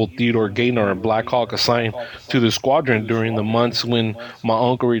resembled Theodore Gaynor, a Black Hawk assigned to the squadron during the months when my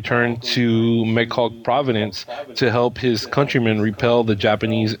uncle returned to Mechawk Providence to help his countrymen repel the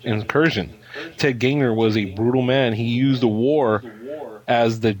Japanese incursion. Ted Gaynor was a brutal man. He used the war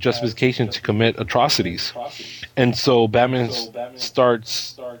as the justification to commit atrocities. And so Batman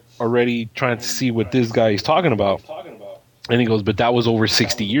starts already trying to see what this guy is talking about. And he goes, but that was over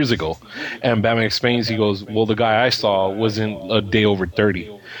 60 years ago. And Batman explains, he goes, well, the guy I saw wasn't a day over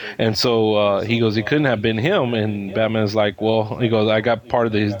 30. And so he goes, it couldn't have been him. And Batman's like, well, he goes, I got part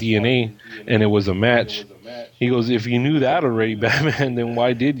of his DNA, and it was a match. He goes, if you knew that already, Batman, then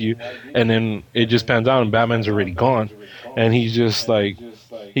why did you? And then it just pans out, and Batman's already gone. And he's just like,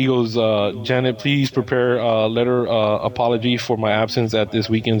 he goes, Janet, please prepare a letter apology for my absence at this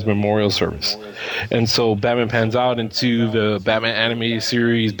weekend's memorial service. And so Batman pans out into the Batman animated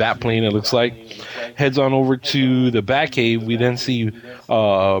series Batplane, it looks like, heads on over to the Batcave. We then see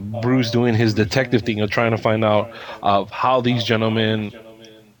Bruce doing his detective thing of trying to find out how these gentlemen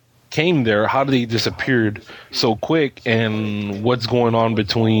came there, how they disappeared so quick, and what's going on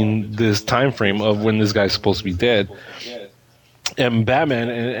between this time frame of when this guy's supposed to be dead. And Batman,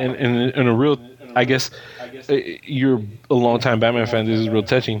 and a real, I guess, you're a long-time Batman fan, this is real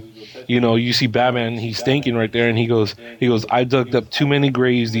touching. You see Batman, he's thinking right there, and he goes, I dug up too many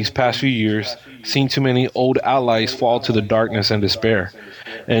graves these past few years, seen too many old allies fall to the darkness and despair.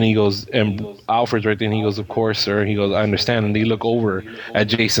 And he goes, and Alfred's right there, and he goes, of course, sir. He goes, I understand. And they look over at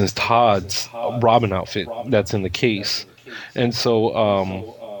Jason Todd's Robin outfit that's in the case. and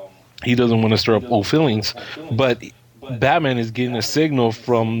so he doesn't want to stir up old feelings. But Batman is getting a signal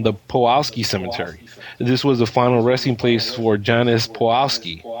from the Powalski Cemetery. This was the final resting place for Janis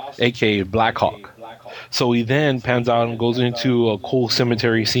Powalski, aka Blackhawk. So he then pans out and goes into a cool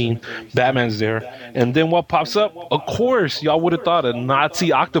cemetery scene. Batman's there. And then what pops up? Of course, y'all would have thought a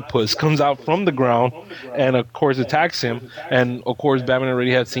Nazi octopus comes out from the ground and, of course, attacks him. And, of course, Batman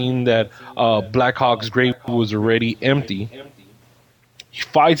already had seen that Blackhawk's grave was already empty. He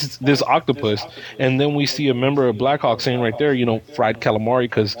fights this octopus, and then we see a member of Blackhawk saying right there, fried calamari,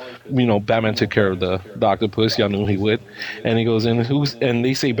 because, Batman took care of the octopus. Y'all knew he would. And he goes in, and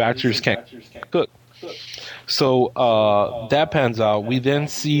they say bachelors can't cook. So that pans out. We then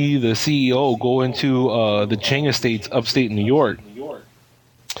see the CEO go into the Chang Estates upstate New York.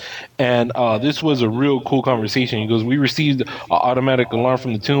 And this was a real cool conversation. He goes, we received an automatic alarm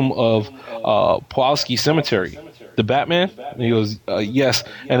from the tomb of Powalski Cemetery. The Batman? And he goes, yes.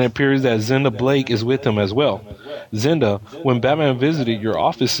 And it appears that Zenda Blake is with him as well. Zenda, when Batman visited your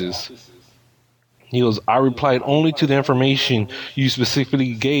offices, he goes, I replied only to the information you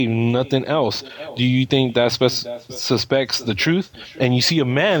specifically gave, nothing else. Do you think that suspects the truth? And you see a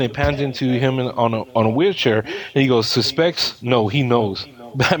man, it pans into him on a wheelchair, and he goes, suspects? No, he knows.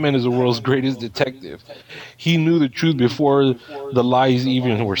 Batman is the world's greatest detective. He knew the truth before the lies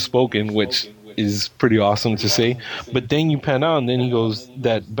even were spoken, which is pretty awesome to say. But then you pan out, and then he goes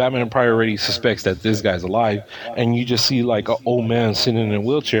that Batman probably already suspects that this guy's alive, and you just see like an old man sitting in a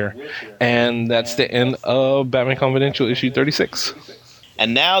wheelchair. And that's the end of Batman Confidential issue 36.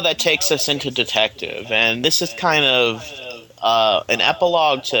 And now that takes us into Detective, and this is kind of an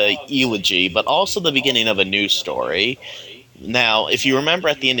epilogue to Elegy, but also the beginning of a new story. Now, if you remember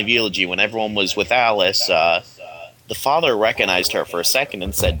at the end of Elegy, when everyone was with Alice, the father recognized her for a second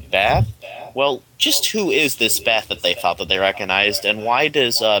and said, Beth? Well, just who is this Beth that they thought that they recognized, and why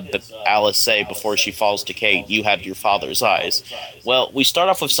does Alice say before she falls to Kate, you have your father's eyes? Well, we start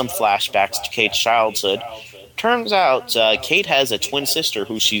off with some flashbacks to Kate's childhood. Turns out Kate has a twin sister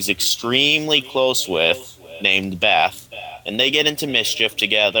who she's extremely close with, named Beth. And they get into mischief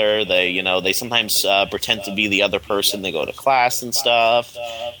together. They sometimes pretend to be the other person. They go to class and stuff.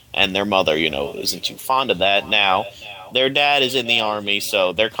 And their mother, isn't too fond of that. Now, their dad is in the army,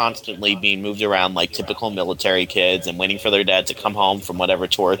 so they're constantly being moved around like typical military kids and waiting for their dad to come home from whatever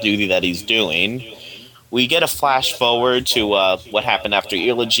tour of duty that he's doing. We get a flash forward to what happened after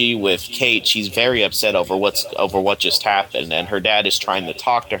Elegy with Kate. She's very upset over what just happened, and her dad is trying to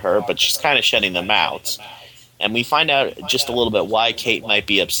talk to her, but she's kind of shutting them out. And we find out just a little bit why Kate might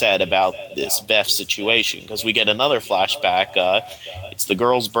be upset about this Beth situation, because we get another flashback. It's the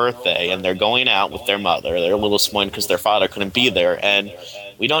girl's birthday, and they're going out with their mother. They're a little disappointed because their father couldn't be there, and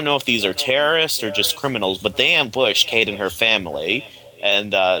we don't know if these are terrorists or just criminals, but they ambush Kate and her family,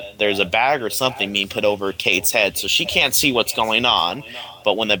 and there's a bag or something being put over Kate's head, so she can't see what's going on.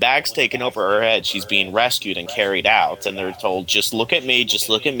 But when the bag's taken over her head, she's being rescued and carried out, and they're told, just look at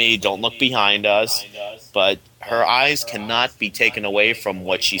me, don't look behind us. But her eyes cannot be taken away from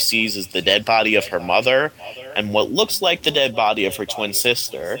what she sees as the dead body of her mother and what looks like the dead body of her twin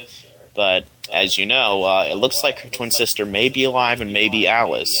sister. But as you know, it looks like her twin sister may be alive and may be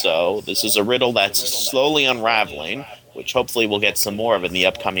Alice. So this is a riddle that's slowly unraveling, which hopefully we'll get some more of in the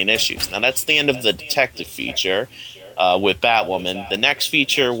upcoming issues. Now that's the end of the detective feature with Batwoman. The next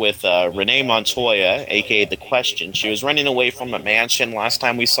feature with Renee Montoya, a.k.a. The Question. She was running away from a mansion last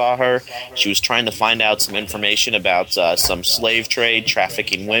time we saw her. She was trying to find out some information about some slave trade,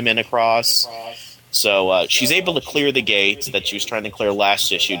 trafficking women across. So she's able to clear the gate that she was trying to clear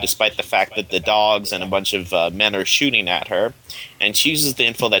last issue, despite the fact that the dogs and a bunch of men are shooting at her. And she uses the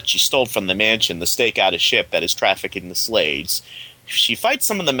info that she stole from the mansion to stake out a ship that is trafficking the slaves. She fights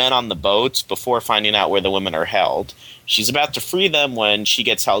some of the men on the boats before finding out where the women are held. She's about to free them when she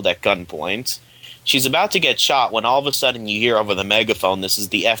gets held at gunpoint. She's about to get shot when all of a sudden you hear over the megaphone, "This is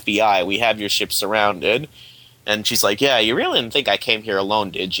the FBI, we have your ship surrounded." And she's like, "Yeah, you really didn't think I came here alone,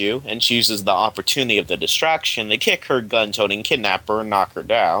 did you?" And she uses the opportunity of the distraction to kick her gun-toting kidnapper and knock her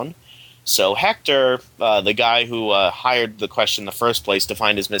down. So Hector, the guy who hired The Question in the first place to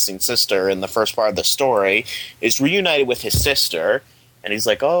find his missing sister in the first part of the story, is reunited with his sister. And he's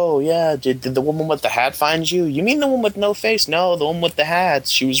like, "Oh, yeah, did the woman with the hat find you? You mean the one with no face? No, the one with the hat.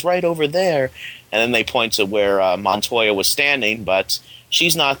 She was right over there." And then they point to where Montoya was standing, but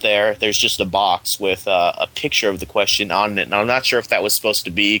she's not there. There's just a box with a picture of The Question on it. And I'm not sure if that was supposed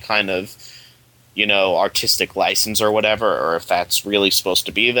to be kind of, artistic license or whatever, or if that's really supposed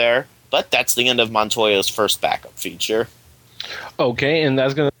to be there. But that's the end of Montoya's first backup feature. Okay, and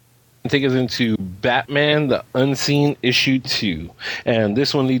that's going to take us into Batman the Unseen issue 2, and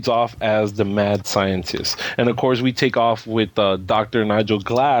this one leads off as the mad scientist, and of course we take off with Dr. Nigel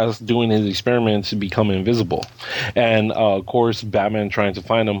Glass doing his experiments to become invisible, and of course Batman trying to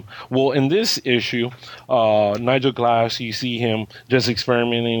find him. Well, in this issue, Nigel Glass, you see him just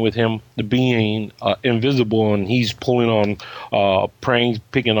experimenting with him being invisible, and he's pulling on pranks,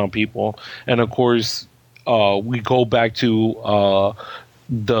 picking on people, and of course we go back to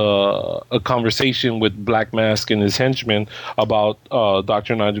a conversation with Black Mask and his henchmen about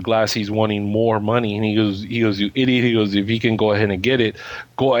Dr. Nigel Glass. He's wanting more money, and he goes, "You idiot!" He goes, "If he can go ahead and get it,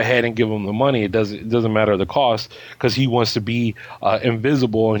 go ahead and give him the money. It doesn't matter the cost, because he wants to be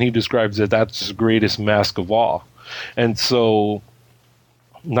invisible." And he describes that that's the greatest mask of all. And so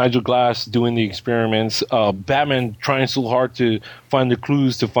Nigel Glass doing the experiments, Batman trying so hard to find the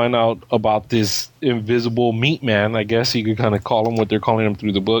clues to find out about this invisible meat man, I guess you could kind of call him what they're calling him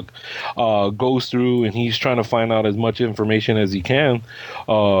through the book, goes through and he's trying to find out as much information as he can,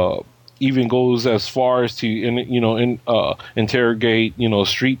 even goes as far as to interrogate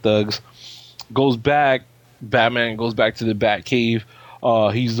street thugs. Batman goes back to the Batcave.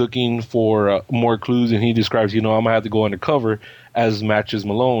 He's looking for more clues, and he describes, I'm gonna have to go undercover as Matches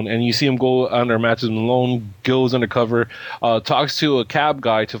Malone. And you see him go under Matches Malone, goes undercover, talks to a cab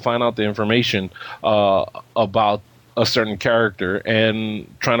guy to find out the information about a certain character and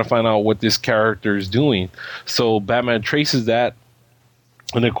trying to find out what this character is doing. So Batman traces that.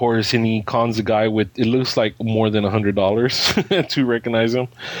 And of course, he cons the guy with, it looks like more than $100 to recognize him.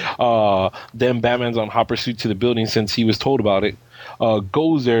 Then Batman's on hot pursuit to the building since he was told about it.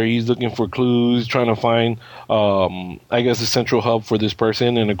 Goes there, he's looking for clues, trying to find, I guess, a central hub for this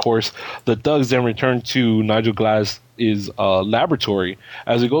person. And of course, the thugs then return to Nigel Glass's laboratory.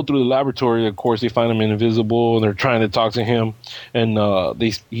 As they go through the laboratory, of course, they find him invisible, and they're trying to talk to him. And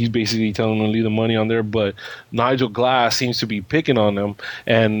he's basically telling them to leave the money on there. But Nigel Glass seems to be picking on them,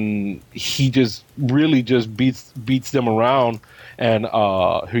 and he just really just beats them around. And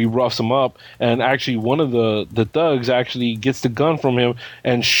he roughs him up, and actually one of the thugs actually gets the gun from him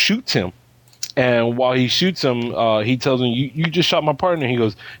and shoots him. And while he shoots him, he tells him, "You just shot my partner." He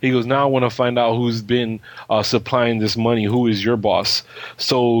goes, "Now I want to find out who's been supplying this money. Who is your boss?"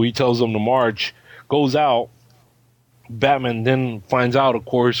 So he tells them to march. Goes out. Batman then finds out, of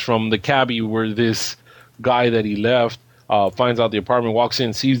course, from the cabbie where this guy that he left finds out the apartment, walks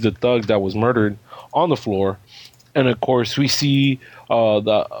in, sees the thug that was murdered on the floor. And of course, we see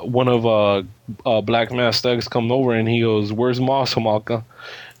one of Black Mask thugs come over, and he goes, "Where's Moss, Hamalka?"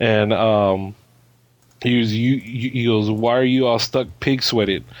 And he goes, "Why are you all stuck pig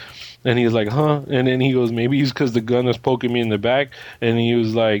sweated?" And he's like, "Huh?" And then he goes, "Maybe it's because the gun was poking me in the back." And he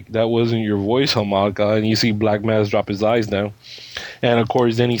was like, "That wasn't your voice, Hamalka." And you see Black Mask drop his eyes down. And of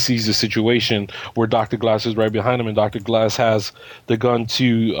course, then he sees the situation where Dr. Glass is right behind him, and Dr. Glass has the gun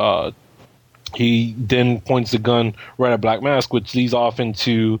to. He then points the gun right at Black Mask, which leads off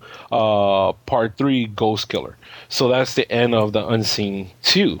into part 3, Ghost Killer. So that's the end of the Unseen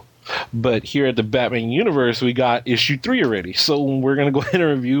 2. But here at the Batman universe, we got issue 3 already. So we're going to go ahead and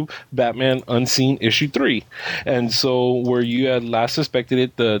review Batman Unseen issue 3. And so where you had last suspected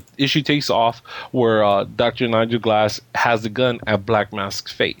it, the issue takes off where Dr. Nigel Glass has the gun at Black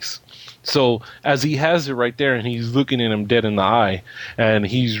Mask's face. So as he has it right there and he's looking at him dead in the eye and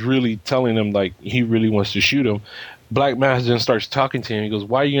he's really telling him like he really wants to shoot him, Black Mask then starts talking to him. He goes,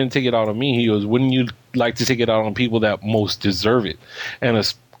 "Why are you going to take it out on me?" He goes, "Wouldn't you like to take it out on people that most deserve it?" And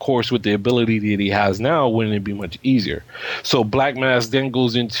of course, with the ability that he has now, wouldn't it be much easier? So Black Mask then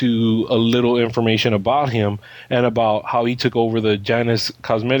goes into a little information about him and about how he took over the Janus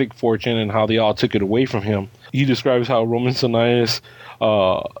cosmetic fortune and how they all took it away from him. He describes how Roman Sionis,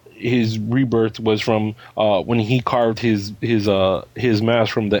 his rebirth was from when he carved his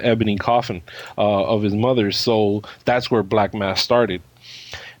mask from the ebony coffin of his mother. So that's where Black Mask started.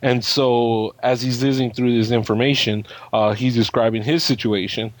 And so as he's listening through this information, he's describing his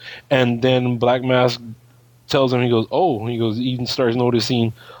situation. And then Black Mask tells him, he even starts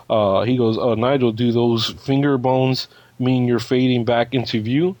noticing, Nigel, do those finger bones mean you're fading back into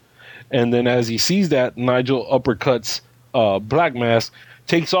view? And then as he sees that, Nigel uppercuts Black Mask,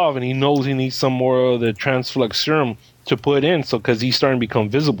 takes off, and he knows he needs some more of the Transflux serum to put in, so because he's starting to become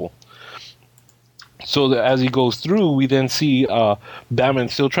visible. So that as he goes through, we then see Batman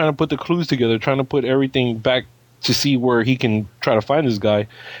still trying to put the clues together, trying to put everything back to see where he can try to find this guy.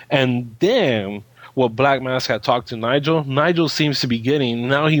 And then what Black Mask had talked to Nigel seems to be getting,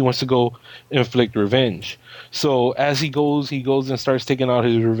 now he wants to go inflict revenge. So as he goes and starts taking out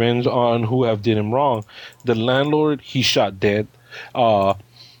his revenge on who have did him wrong. The landlord, he shot dead.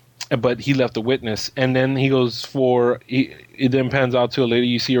 but he left a witness. And then he goes it then pans out to a lady.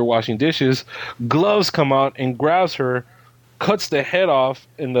 You see her washing dishes. Gloves come out and grabs her, cuts the head off,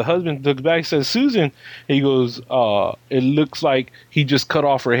 and the husband looks back, says, "Susan." He goes, "It looks like he just cut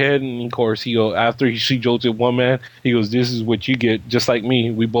off her head." And of course, she jolted one man, he goes, "This is what you get, just like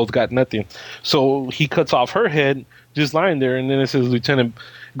me. We both got nothing." So he cuts off her head, just lying there, and then it says Lieutenant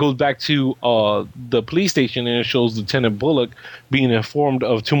goes back to the police station, and it shows Lieutenant Bullock being informed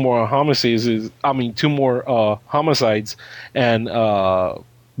of two more homicides, and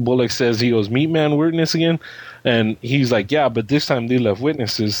Bullock says, he goes, "Meat man witness again?" And he's like, "Yeah, but this time they left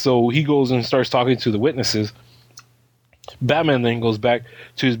witnesses." So he goes and starts talking to the witnesses. Batman then goes back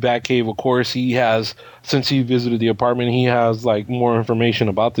to his Batcave. Of course, since he visited the apartment, he has like more information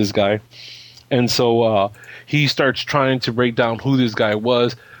about this guy. And so he starts trying to break down who this guy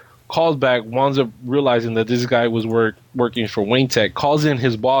was, calls back, winds up realizing that this guy was working for Wayne Tech, calls in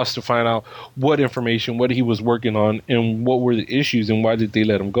his boss to find out what information, what he was working on, and what were the issues, and why did they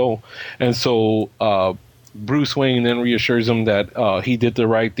let him go. And so Bruce Wayne then reassures him that he did the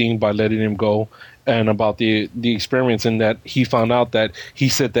right thing by letting him go, and about the experiments, and that he found out that he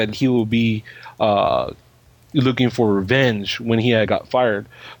said that he will be looking for revenge when he had got fired.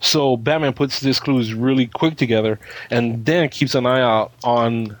 So Batman puts these clues really quick together, and then keeps an eye out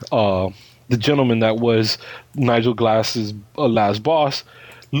on the gentleman that was Nigel Glass's last boss.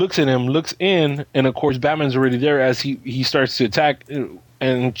 Looks at him, looks in, and of course Batman's already there as he starts to attack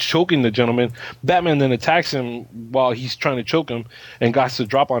and choking the gentleman. Batman then attacks him while he's trying to choke him and got to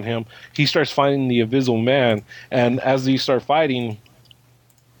drop on him. He starts fighting the Invisible Man, and as they start fighting,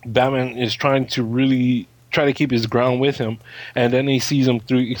 Batman is trying to keep his ground with him, and then he sees him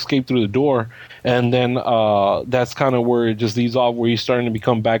escape through the door, and then that's kind of where it just leaves off, where he's starting to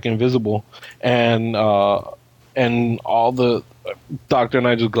become back invisible, and all the Dr.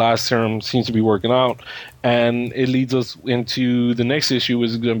 Nigel Glass serum seems to be working out, and it leads us into the next issue,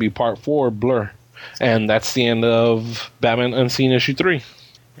 which is going to be part 4, Blur, and that's the end of Batman Unseen issue 3.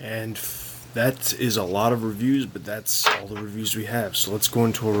 And that is a lot of reviews, but that's all the reviews we have. So let's go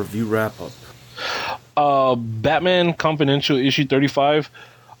into a review wrap-up. Batman Confidential issue 35.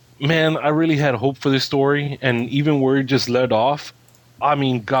 Man, I really had hope for this story, and even where it just led off, I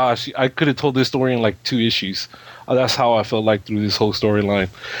mean, gosh, I could have told this story in like 2 issues. That's how I felt like through this whole storyline.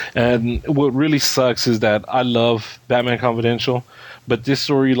 And what really sucks is that I love Batman Confidential, but this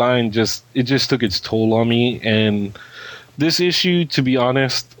storyline just took its toll on me. And this issue, to be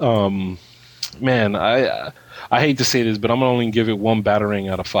honest, man, I hate to say this, but I'm gonna only give it 1 Batarang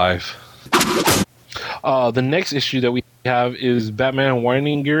out of 5. The next issue that we have is Batman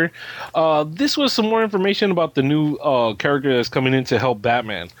Winding Gear. This was some more information about the new character that's coming in to help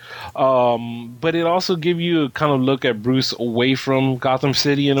Batman. But it also gave you a kind of look at Bruce away from Gotham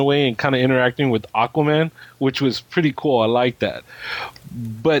City in a way, and kind of interacting with Aquaman, which was pretty cool. I like that.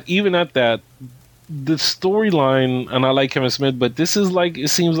 But even at that, the storyline, and I like Kevin Smith, but this is like, it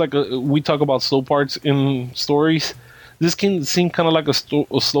seems like we talk about slow parts in stories. This can seem kind of like a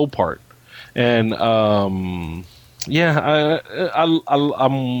slow part. And I'm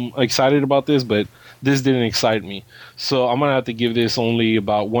excited about this, but this didn't excite me. So I'm gonna have to give this only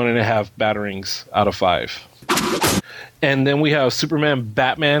about 1.5 Batarangs out of 5. And then we have Superman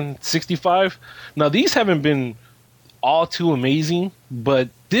Batman 65. Now these haven't been all too amazing, but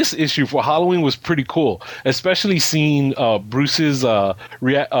this issue for Halloween was pretty cool, especially seeing Bruce's a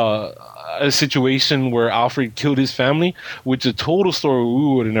situation where Alfred killed his family, which is a total story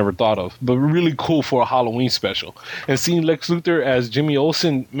we would have never thought of, but really cool for a Halloween special. And seeing Lex Luthor as Jimmy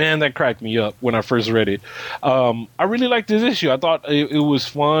Olsen, man, that cracked me up when I first read it. I really liked this issue. I thought it was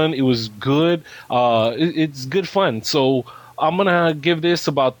fun. It was good. It's good fun. So I'm gonna give this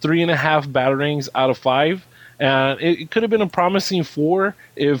about 3.5 Batarangs out of 5. And it could have been a promising 4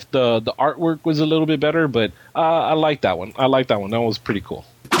 if the artwork was a little bit better, but I like that one. That was pretty cool.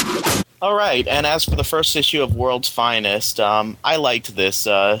 All right, and as for the first issue of World's Finest, I liked this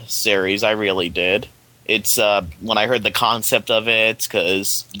series. I really did. It's when I heard the concept of it,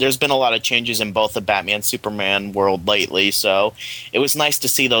 because there's been a lot of changes in both the Batman-Superman world lately, so it was nice to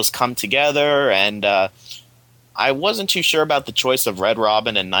see those come together, and I wasn't too sure about the choice of Red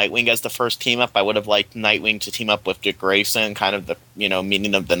Robin and Nightwing as the first team-up. I would have liked Nightwing to team up with Dick Grayson, kind of the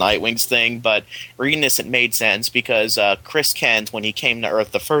meaning of the Nightwings thing. But reading this, it made sense because Chris Kent, when he came to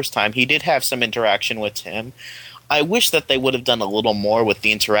Earth the first time, he did have some interaction with him. I wish that they would have done a little more with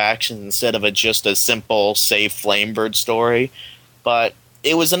the interaction instead of just a simple Save Flamebird story. But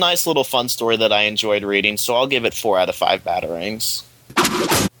it was a nice little fun story that I enjoyed reading, so I'll give it 4 out of 5 Batarangs.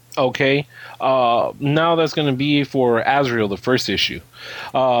 Okay. Now that's going to be for Azrael, the first issue.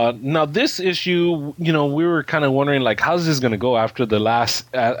 Now this issue, we were kind of wondering like, how's this going to go after the last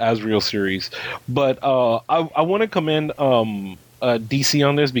Azrael series? But I want to commend DC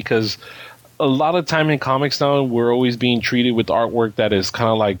on this because a lot of time in comics now we're always being treated with artwork that is kind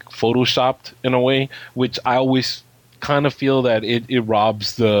of like photoshopped in a way, which I always kind of feel that it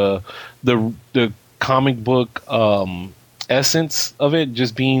robs the comic book essence of it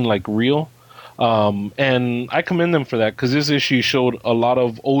just being like real. And I commend them for that because this issue showed a lot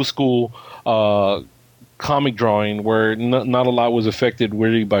of old school comic drawing where not a lot was affected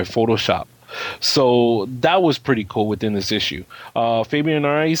really by Photoshop. So that was pretty cool within this issue. Fabian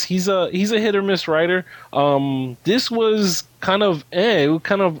Arias, he's a hit or miss writer. This was it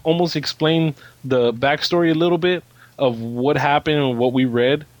kind of almost explained the backstory a little bit of what happened and what we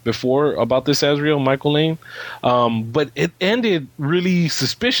read before about this Azrael, Michael Lane. But it ended really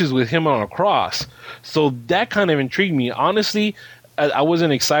suspicious with him on a cross. So that kind of intrigued me. Honestly, I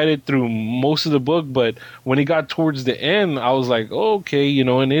wasn't excited through most of the book, but when it got towards the end, I was like, oh, okay,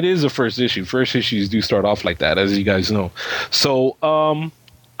 and it is a first issue. First issues do start off like that, as you guys know. So I'm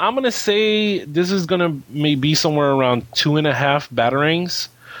going to say this is going to maybe somewhere around 2.5 batarangs.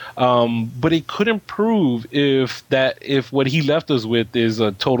 But it could improve if what he left us with is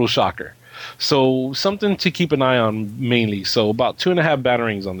a total shocker. So something to keep an eye on mainly. So about 2.5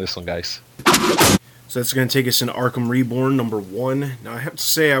 batarangs on this one, guys. So that's going to take us in Arkham Reborn #1. Now I have to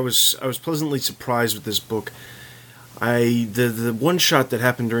say I was pleasantly surprised with this book. The one shot that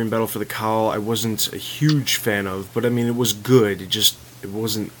happened during Battle for the Cowl I wasn't a huge fan of, but I mean it was good. It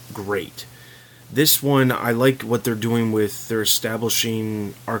wasn't great. This one, I like what they're doing with their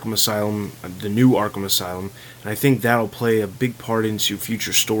establishing Arkham Asylum, the new Arkham Asylum, and I think that'll play a big part into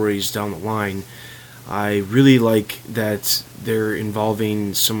future stories down the line. I really like that they're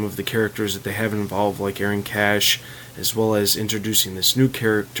involving some of the characters that they haven't involved, like Aaron Cash, as well as introducing this new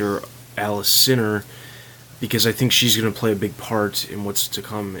character, Alice Sinner, because I think she's going to play a big part in what's to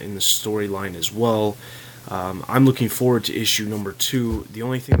come in the storyline as well. I'm looking forward to issue #2. The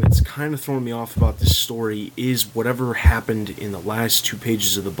only thing that's kind of throwing me off about this story is whatever happened in the last 2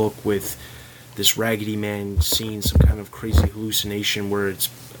 pages of the book with this Raggedy Man seeing some kind of crazy hallucination where it's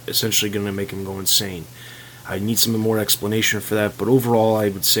essentially going to make him go insane. I need some more explanation for that, but overall I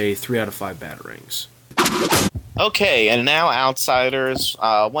would say 3 out of 5 batarangs. Okay, and now Outsiders.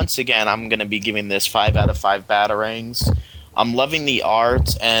 Once again, I'm going to be giving this 5 out of 5 batarangs. I'm loving the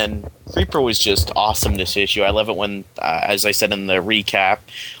art, and Creeper was just awesome this issue. I love it when, as I said in the recap,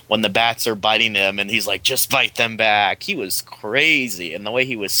 when the bats are biting him and he's like, just bite them back. He was crazy, and the way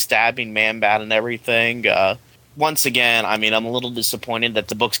he was stabbing Man-Bat and everything. Once again, I mean, I'm a little disappointed that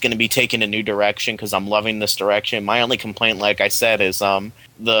the book's going to be taking a new direction because I'm loving this direction. My only complaint, like I said, is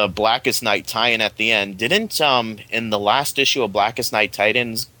the Blackest Night tie-in at the end. Didn't, in the last issue of Blackest Night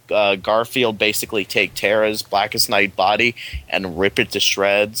Titans, Garfield basically take Tara's Blackest Night body and rip it to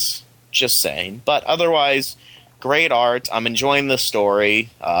shreds? Just saying. But otherwise, great art. I'm enjoying the story.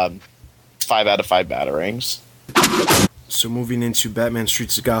 5 out of 5 batarangs. So moving into Batman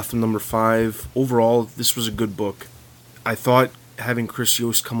Streets of Gotham #5. Overall, this was a good book. I thought having Chris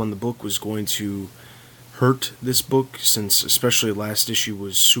Yost come on the book was going to hurt this book, since especially last issue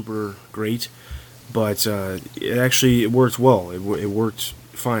was super great. But it worked well. It worked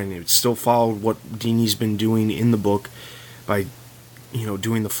fine. It still followed what Dini's been doing in the book by,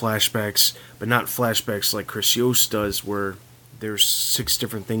 doing the flashbacks, but not flashbacks like Chris Yost does, where there's 6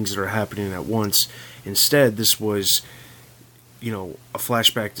 different things that are happening at once. Instead, this was, a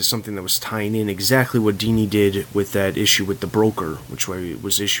flashback to something that was tying in exactly what Dini did with that issue with the Broker, which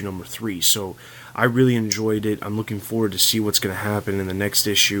was issue #3. So I really enjoyed it. I'm looking forward to see what's going to happen in the next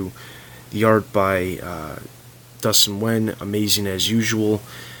issue. The art by Dustin Nguyen, amazing as usual.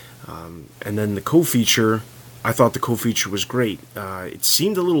 And then the co-feature, I thought the co-feature was great. It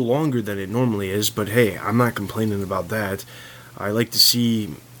seemed a little longer than it normally is, but hey, I'm not complaining about that. I like to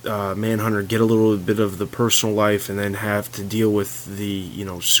see Manhunter get a little bit of the personal life and then have to deal with the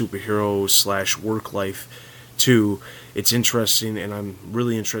superhero / work life too. It's interesting, and I'm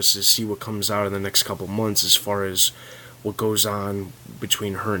really interested to see what comes out in the next couple months as far as what goes on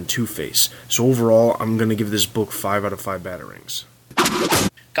between her and Two-Face. So overall, I'm going to give this book 5 out of 5 batarangs.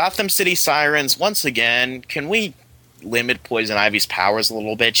 Gotham City Sirens, once again, can we limit Poison Ivy's powers a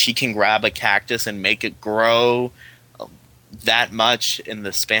little bit? She can grab a cactus and make it grow that much in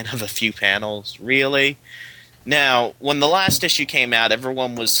the span of a few panels. Really? Now, when the last issue came out,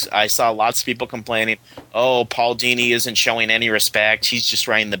 I saw lots of people complaining, oh, Paul Dini isn't showing any respect. He's just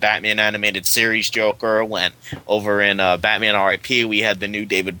writing the Batman animated series Joker, when over in Batman R.I.P. we had the new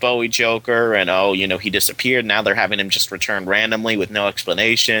David Bowie Joker, and he disappeared. Now they're having him just return randomly with no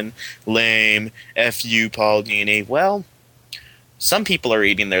explanation. Lame. F you, Paul Dini. Well, some people are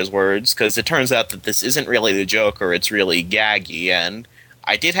eating their words, because it turns out that this isn't really the Joker, it's really Gaggy, and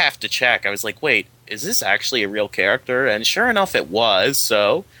I did have to check. I was like, wait, is this actually a real character? And sure enough, it was.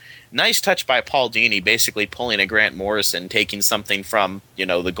 So, nice touch by Paul Dini, basically pulling a Grant Morrison, taking something from,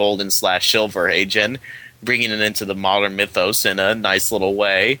 the Golden/Silver Age and bringing it into the modern mythos in a nice little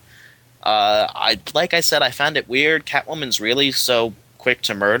way. Like I said, I found it weird. Catwoman's really so quick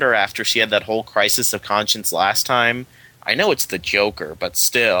to murder after she had that whole crisis of conscience last time. I know it's the Joker, but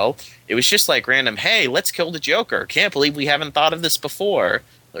still, it was just like random, hey, let's kill the Joker. Can't believe we haven't thought of this before.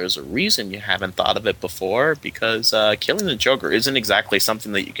 There's a reason you haven't thought of it before, because killing the Joker isn't exactly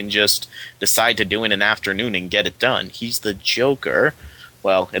something that you can just decide to do in an afternoon and get it done. He's the Joker.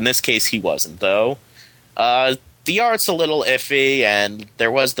 Well, in this case, he wasn't, though. The art's a little iffy, and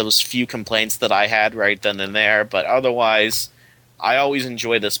there was those few complaints that I had right then and there, but otherwise, I always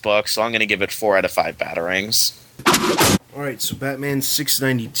enjoy this book, so I'm going to give it 4 out of 5 batarangs. Alright, so Batman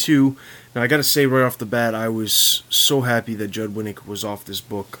 692. Now, I gotta say right off the bat, I was so happy that Judd Winnick was off this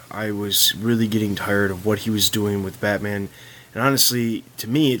book. I was really getting tired of what he was doing with Batman. And honestly, to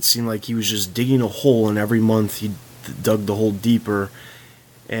me, it seemed like he was just digging a hole, and every month he dug the hole deeper.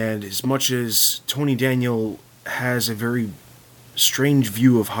 And as much as Tony Daniel has a very strange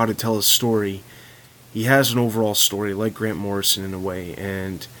view of how to tell a story, he has an overall story, like Grant Morrison in a way,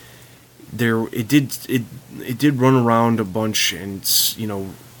 and it did run around a bunch, and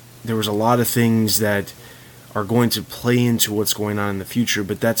there was a lot of things that are going to play into what's going on in the future,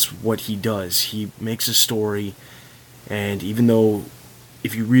 but that's what he does. He makes a story, and even though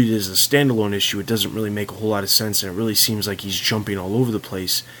if you read it as a standalone issue, it doesn't really make a whole lot of sense, and it really seems like he's jumping all over the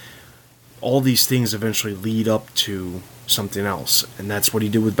place, all these things eventually lead up to something else, and that's what he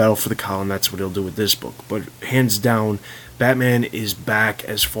did with Battle for the Cowl, and that's what he'll do with this book. But hands down, Batman is back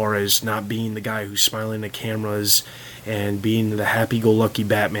as far as not being the guy who's smiling at cameras and being the happy-go-lucky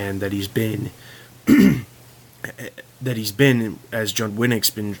Batman that he's been as Judd Winnick's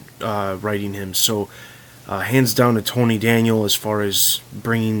been writing him. So hands down to Tony Daniel as far as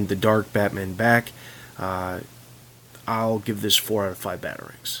bringing the dark Batman back. I'll give this 4 out of 5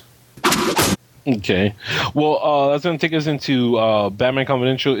 batarangs. Okay. Well, that's going to take us into Batman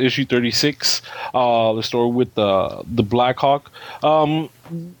Confidential issue 36, the story with the Black Hawk.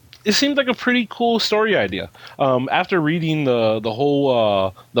 It seemed like a pretty cool story idea. After reading the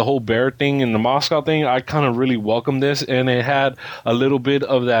whole bear thing and the Moscow thing, I kind of really welcomed this, and it had a little bit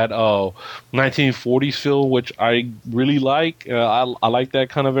of that 1940s feel, which I really like. I like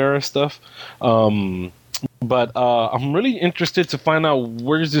that kind of era stuff. But I'm really interested to find out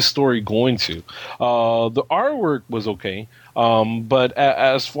where's this story going to. The artwork was okay, but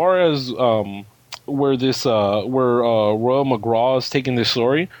as far as where Royal McGraw is taking this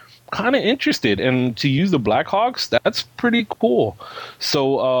story, kind of interested. And to use the Blackhawks, that's pretty cool.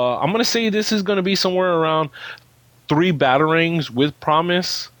 So I'm gonna say this is gonna be somewhere around 3 batarangs with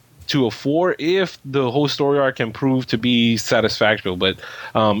promise to a 4 if the whole story arc can prove to be satisfactory. But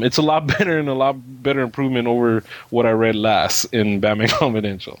it's a lot better and a lot better improvement over what I read last in Batman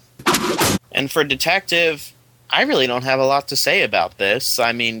Confidential. And for Detective, I really don't have a lot to say about this.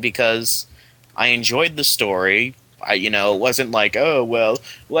 I mean, because I enjoyed the story. It wasn't like, oh, well,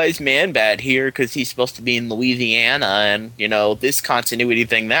 why is Man-Bat here? Because he's supposed to be in Louisiana, and, this continuity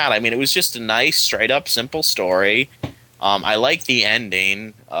thing, that. I mean, it was just a nice, straight-up, simple story. I like the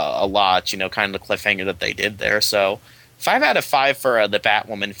ending a lot, kind of the cliffhanger that they did there. So 5 out of 5 for the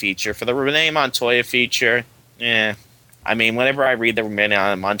Batwoman feature. For the Renee Montoya feature, I mean, whenever I read the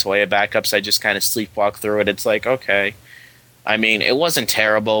Renee Montoya backups, I just kind of sleepwalk through it. It's like, okay. I mean, it wasn't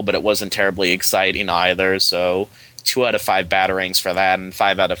terrible, but it wasn't terribly exciting either. So 2 out of 5 batarangs for that, and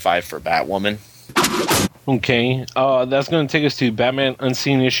 5 out of 5 for Batwoman. Okay, that's going to take us to Batman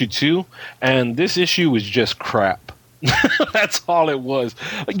Unseen issue 2, and this issue was just crap. That's all it was.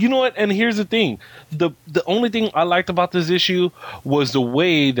 You know what? And here's the thing: the only thing I liked about this issue was the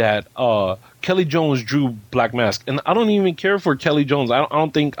way that Kelly Jones drew Black Mask, and I don't even care for Kelly Jones. I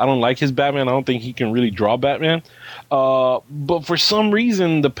don't like his Batman. I don't think he can really draw Batman. But for some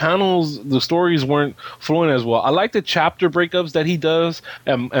reason, the panels, the stories weren't flowing as well. I like the chapter breakups that he does,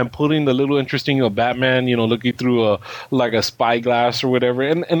 and putting the little interesting of Batman, looking through a spyglass or whatever,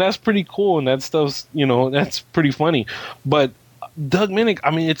 and that's pretty cool, and that stuff's that's pretty funny. But Doug Minnick,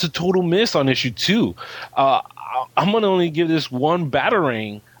 I mean, it's a total miss on issue 2. I'm going to only give this 1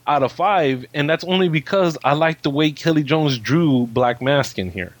 Batarang out of 5, and that's only because I like the way Kelly Jones drew Black Mask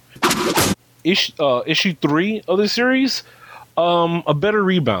in here. Issue 3 of the series, a better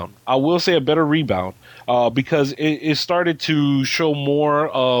rebound. I will say a better rebound because it started to show more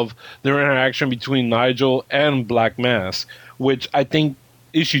of their interaction between Nigel and Black Mask, which I think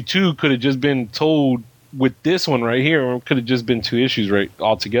issue 2 could have just been told with this one right here, or it could have just been 2 issues right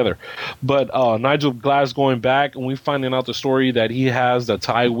altogether. But Nigel Glass going back, and we finding out the story that he has the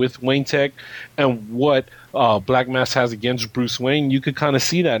tie with Wayne Tech, and what Black Mask has against Bruce Wayne. You could kind of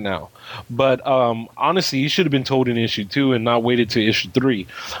see that now. But honestly, he should have been told in issue 2 and not waited to issue 3.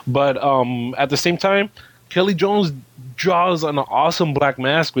 But at the same time, Kelly Jones draws an awesome Black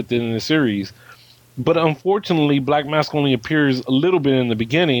Mask within the series. But unfortunately, Black Mask only appears a little bit in the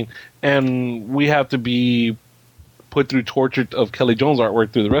beginning, and we have to be put through torture of Kelly Jones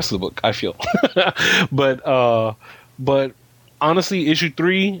artwork through the rest of the book, I feel. But honestly, issue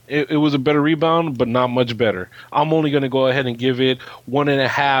 3, it was a better rebound, but not much better. I'm only going to go ahead and give it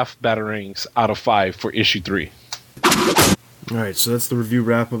 1.5 Batarangs out of 5 for issue 3. All right, so that's the review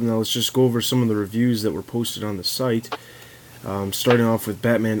wrap-up. Now let's just go over some of the reviews that were posted on the site. Starting off with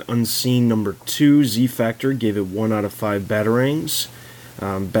Batman Unseen number 2, Z-Factor gave it 1 out of 5 Batarangs.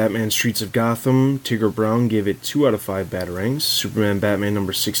 Batman Streets of Gotham, Tigger Brown gave it 2 out of 5 Batarangs. Superman Batman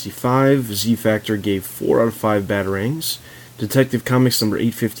number 65, Z-Factor gave 4 out of 5 Batarangs. Detective Comics number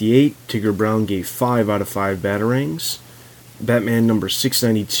 858, Tigger Brown gave 5 out of 5 Batarangs. Batman number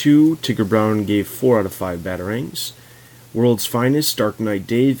 692, Tigger Brown gave 4 out of 5 Batarangs. World's Finest, Dark Knight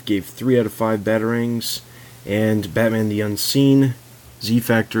Dave gave 3 out of 5 Batarangs. And Batman the Unseen,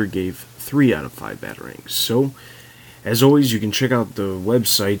 Z-Factor gave 3 out of 5 Batarangs. So, as always, you can check out the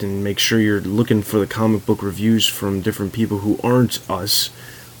website and make sure you're looking for the comic book reviews from different people who aren't us,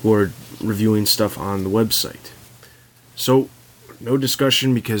 who are reviewing stuff on the website. So, no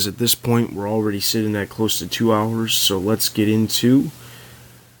discussion because at this point we're already sitting at close to 2 hours, so let's get into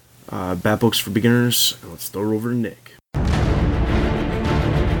Bat Books for Beginners. Let's throw it over to Nick.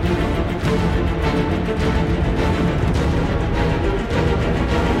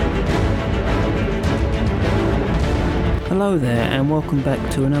 Hello there, and welcome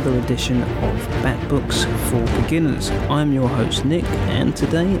back to another edition of Bat Books for Beginners. I'm your host Nick, and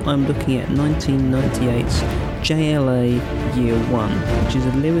today I'm looking at 1998's JLA Year 1, which is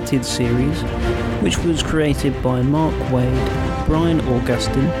a limited series which was created by Mark Waid, Brian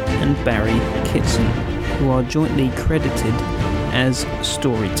Augustyn and Barry Kitson, who are jointly credited as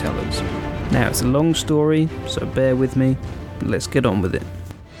storytellers. Now it's a long story, so bear with me, let's get on with it.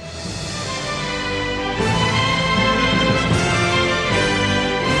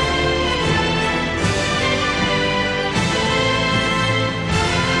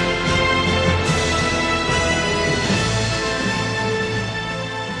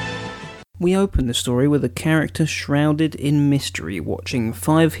 We open the story with a character shrouded in mystery watching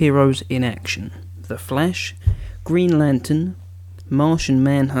 5 heroes in action: The Flash, Green Lantern, Martian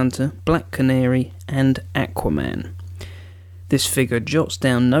Manhunter, Black Canary, and Aquaman. This figure jots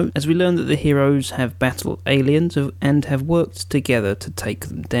down notes as we learn that the heroes have battled aliens and have worked together to take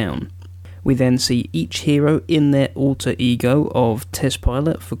them down. We then see each hero in their alter ego of test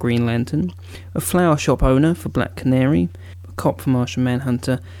pilot for Green Lantern, a flower shop owner for Black Canary, a cop for Martian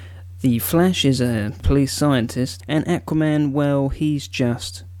Manhunter. The Flash is a police scientist, and Aquaman, well, he's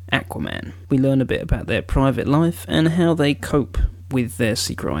just Aquaman. We learn a bit about their private life and how they cope with their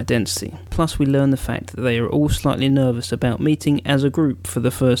secret identity. Plus we learn the fact that they are all slightly nervous about meeting as a group for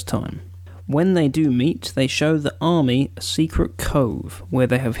the first time. When they do meet, they show the army a secret cove where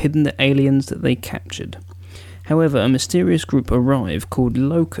they have hidden the aliens that they captured. However, a mysterious group arrive called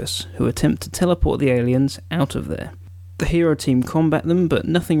Locus, who attempt to teleport the aliens out of there. The hero team combat them, but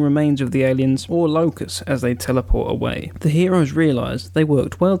nothing remains of the aliens or Locus as they teleport away. The heroes realise they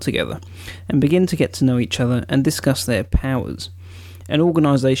worked well together, and begin to get to know each other and discuss their powers. An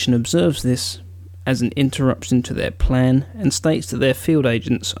organisation observes this as an interruption to their plan, and states that their field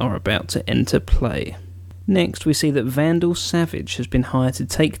agents are about to enter play. Next, we see that Vandal Savage has been hired to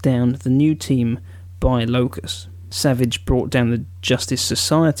take down the new team by Locus. Savage brought down the Justice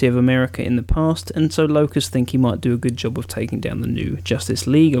Society of America in the past, and so Locus think he might do a good job of taking down the new Justice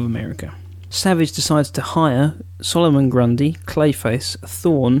League of America. Savage decides to hire Solomon Grundy, Clayface,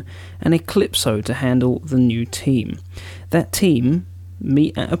 Thorn, and Eclipso to handle the new team. That team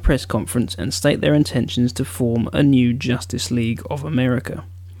meet at a press conference and state their intentions to form a new Justice League of America.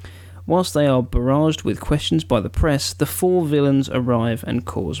 Whilst they are barraged with questions by the press, the 4 villains arrive and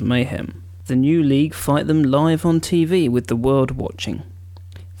cause mayhem. The new League fight them live on TV with the world watching.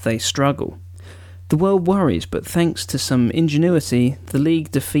 They struggle. The world worries, but thanks to some ingenuity, the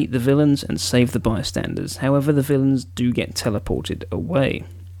League defeat the villains and save the bystanders. However, the villains do get teleported away.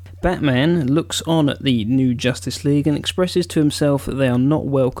 Batman looks on at the new Justice League and expresses to himself that they are not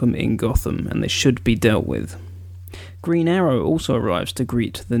welcome in Gotham and they should be dealt with. Green Arrow also arrives to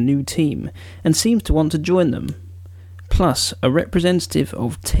greet the new team and seems to want to join them. Plus, a representative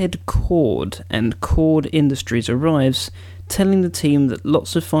of Ted Kord and Kord Industries arrives, telling the team that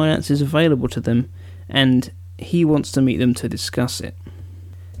lots of finance is available to them and he wants to meet them to discuss it.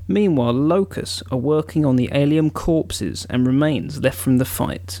 Meanwhile, Locus are working on the alien corpses and remains left from the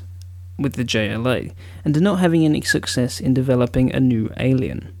fight with the JLA, and are not having any success in developing a new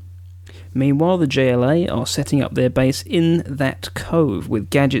alien. Meanwhile, the JLA are setting up their base in that cove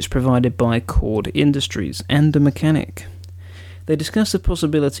with gadgets provided by Kord Industries and a mechanic. They discuss the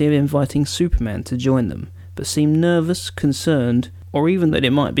possibility of inviting Superman to join them, but seem nervous, concerned, or even that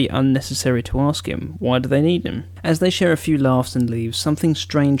it might be unnecessary to ask him, why do they need him? As they share a few laughs and leave, something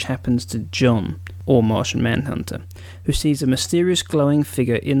strange happens to John, or Martian Manhunter, who sees a mysterious glowing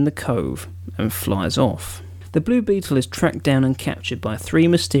figure in the cove and flies off. The Blue Beetle is tracked down and captured by 3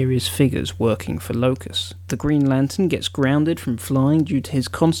 mysterious figures working for Locus. The Green Lantern gets grounded from flying due to his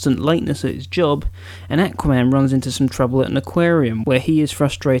constant lateness at his job, and Aquaman runs into some trouble at an aquarium where he is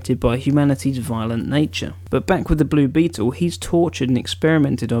frustrated by humanity's violent nature. But back with the Blue Beetle, he's tortured and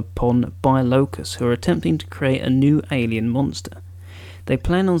experimented upon by Locus, who are attempting to create a new alien monster. They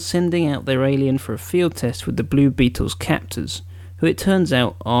plan on sending out their alien for a field test with the Blue Beetle's captors, who it turns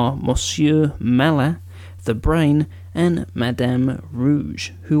out are Monsieur Malin, the Brain, and Madame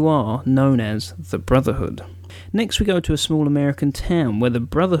Rouge, who are known as the Brotherhood. Next we go to a small American town where the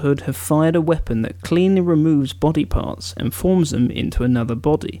Brotherhood have fired a weapon that cleanly removes body parts and forms them into another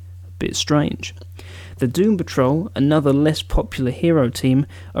body. A bit strange. The Doom Patrol, another less popular hero team,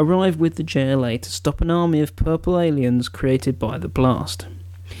 arrive with the JLA to stop an army of purple aliens created by the blast.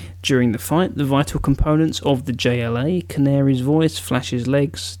 During the fight, the vital components of the JLA, Canary's voice, Flash's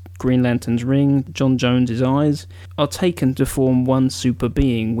legs, Green Lantern's ring, John Jones's eyes, are taken to form one super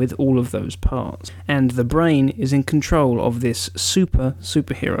being with all of those parts, and the Brain is in control of this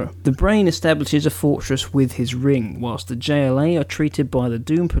superhero. The Brain establishes a fortress with his ring, whilst the JLA are treated by the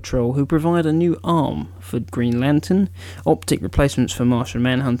Doom Patrol, who provide a new arm for Green Lantern, optic replacements for Martian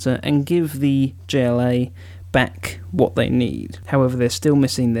Manhunter, and give the JLA back what they need. However, they're still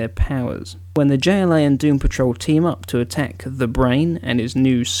missing their powers. When the JLA and Doom Patrol team up to attack the Brain and his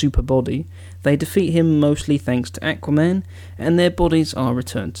new super body, they defeat him mostly thanks to Aquaman, and their bodies are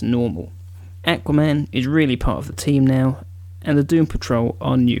returned to normal. Aquaman is really part of the team now, and the Doom Patrol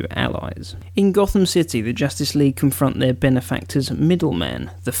are new allies. In Gotham City, the Justice League confront their benefactor's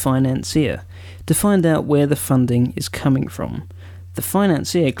middleman, the Financier, to find out where the funding is coming from. The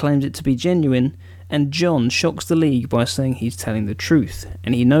Financier claims it to be genuine, and John shocks the League by saying he's telling the truth,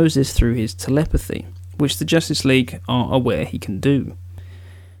 and he knows this through his telepathy, which the Justice League are aware he can do.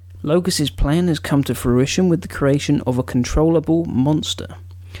 Locus's plan has come to fruition with the creation of a controllable monster.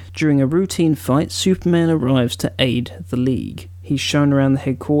 During a routine fight, Superman arrives to aid the League. He's shown around the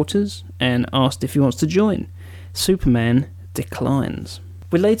headquarters and asked if he wants to join. Superman declines.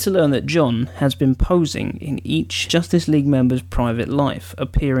 We later learn that John has been posing in each Justice League member's private life,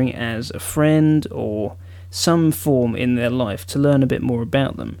 appearing as a friend or some form in their life to learn a bit more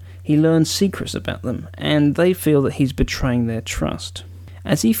about them. He learns secrets about them, and they feel that he's betraying their trust.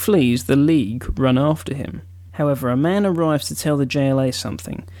 As he flees, the League run after him. However, a man arrives to tell the JLA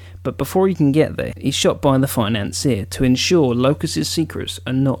something, but before he can get there, he's shot by the Financier to ensure Locus's secrets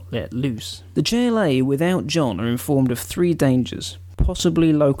are not let loose. The JLA, without John, are informed of 3 dangers,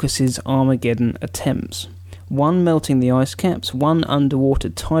 possibly Locus's Armageddon attempts. 1 melting the ice caps, 1 underwater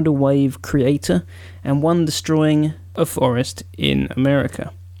tidal wave creator, and 1 destroying a forest in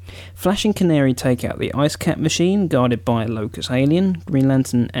America. Flash and Canary take out the ice cap machine, guarded by Locus Alien. Green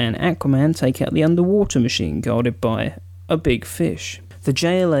Lantern and Aquaman take out the underwater machine, guarded by a big fish. The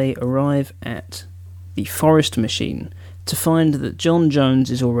JLA arrive at the forest machine to find that John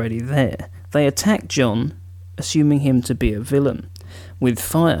Jones is already there. They attack John, assuming him to be a villain, with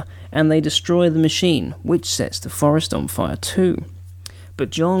fire, and they destroy the machine, which sets the forest on fire too.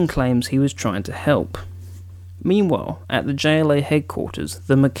 But John claims he was trying to help. Meanwhile, at the JLA headquarters,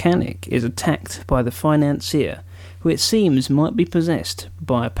 the mechanic is attacked by the Financier, who it seems might be possessed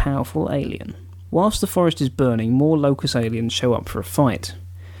by a powerful alien. Whilst the forest is burning, more Locus aliens show up for a fight.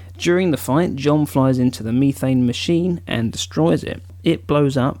 During the fight, John flies into the methane machine and destroys it. It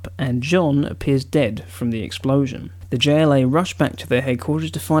blows up, and John appears dead from the explosion. The JLA rush back to their headquarters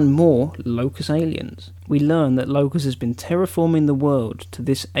to find more Locus aliens. We learn that Locus has been terraforming the world to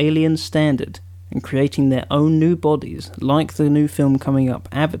this alien standard and creating their own new bodies, like the new film coming up,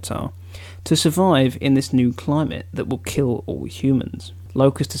 Avatar, to survive in this new climate that will kill all humans.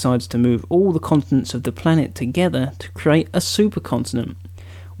 Locus decides to move all the continents of the planet together to create a supercontinent,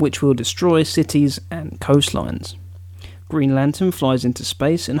 which will destroy cities and coastlines. Green Lantern flies into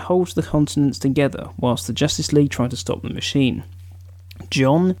space and holds the continents together, whilst the Justice League try to stop the machine.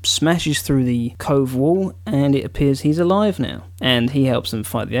 John smashes through the cove wall, and it appears he's alive now, and he helps them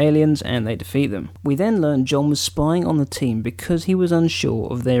fight the aliens, and they defeat them. We then learn John was spying on the team because he was unsure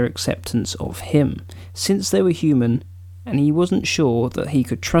of their acceptance of him, since they were human, and he wasn't sure that he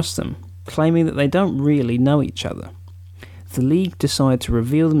could trust them, claiming that they don't really know each other. The League decide to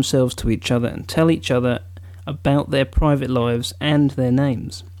reveal themselves to each other and tell each other about their private lives and their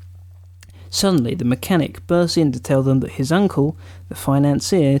names. Suddenly, the mechanic bursts in to tell them that his uncle, the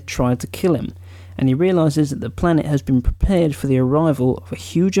financier, tried to kill him, and he realises that the planet has been prepared for the arrival of a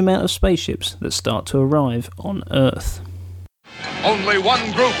huge amount of spaceships that start to arrive on Earth. Only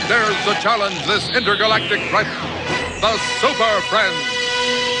one group dares to challenge this intergalactic threat, the Super Friends.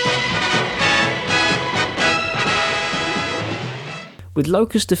 With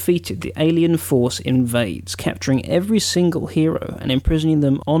Locus defeated, the alien force invades, capturing every single hero and imprisoning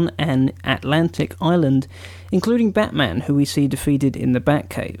them on an Atlantic island, including Batman, who we see defeated in the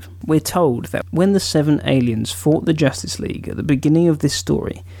Batcave. We're told that when the 7 aliens fought the Justice League at the beginning of this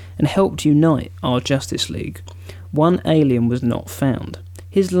story and helped unite our Justice League, one alien was not found.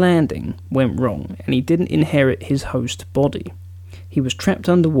 His landing went wrong and he didn't inherit his host body. He was trapped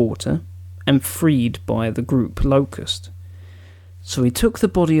underwater and freed by the group Locust. So he took the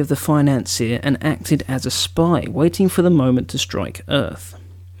body of the financier and acted as a spy, waiting for the moment to strike Earth.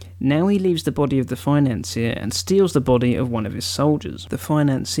 Now he leaves the body of the financier and steals the body of one of his soldiers. The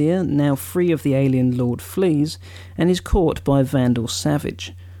financier, now free of the alien lord, flees and is caught by Vandal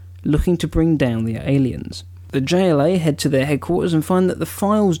Savage, looking to bring down the aliens. The JLA head to their headquarters and find that the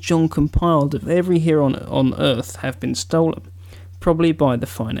files John compiled of every hero on Earth have been stolen. Probably by the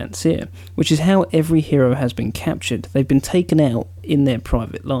financier, which is how every hero has been captured. They've been taken out in their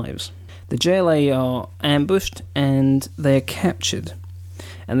private lives. The JLA are ambushed and they are captured,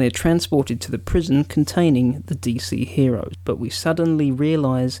 and they are transported to the prison containing the DC heroes. But we suddenly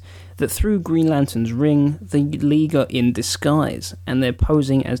realise that through Green Lantern's ring, the League are in disguise, and they're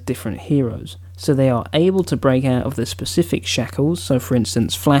posing as different heroes. So they are able to break out of the specific shackles. So for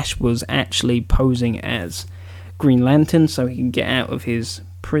instance, Flash was actually posing as Green Lantern so he can get out of his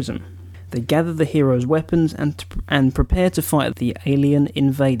prison. They gather the heroes' weapons and prepare to fight the alien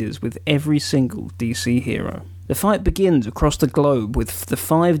invaders with every single DC hero. The fight begins across the globe with the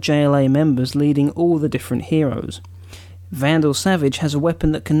 5 JLA members leading all the different heroes. Vandal Savage has a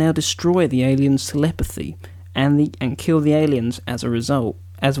weapon that can now destroy the aliens' telepathy and kill the aliens as a result,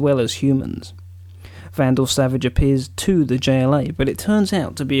 as well as humans. Vandal Savage appears to the JLA, but it turns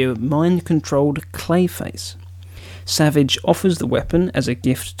out to be a mind-controlled Clayface. Savage offers the weapon as a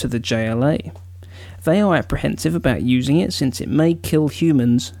gift to the JLA. They are apprehensive about using it since it may kill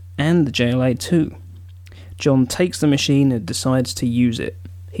humans and the JLA too. John takes the machine and decides to use it.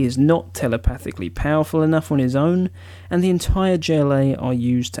 He is not telepathically powerful enough on his own, and the entire JLA are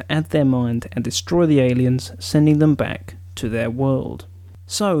used to add their mind and destroy the aliens, sending them back to their world.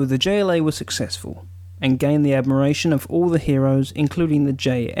 So the JLA was successful, and gained the admiration of all the heroes, including the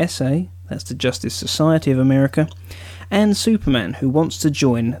JSA, that's the Justice Society of America, and Superman, who wants to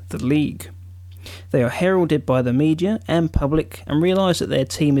join the League. They are heralded by the media and public, and realise that their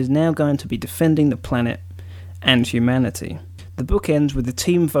team is now going to be defending the planet and humanity. The book ends with the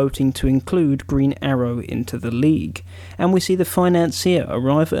team voting to include Green Arrow into the League, and we see the financier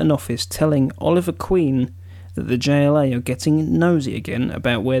arrive at an office telling Oliver Queen that the JLA are getting nosy again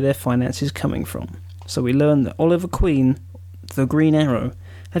about where their finance is coming from. So we learn that Oliver Queen, the Green Arrow,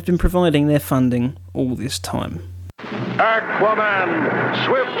 has been providing their funding all this time. Aquaman,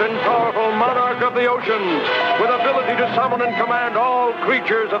 swift and powerful monarch of the oceans, with ability to summon and command all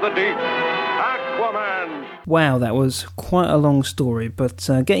creatures of the deep. Aquaman! Wow, that was quite a long story, but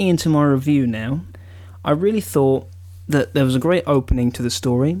getting into my review now, I really thought that there was a great opening to the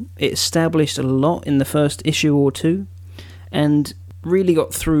story. It established a lot in the first issue or two, and really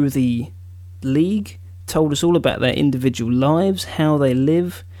got through the League, told us all about their individual lives, how they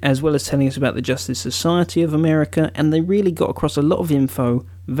live, as well as telling us about the Justice Society of America, and they really got across a lot of info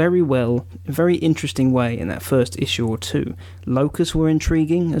very well, a very interesting way in that first issue or two. Locus were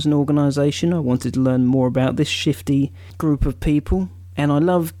intriguing as an organisation. I wanted to learn more about this shifty group of people. And I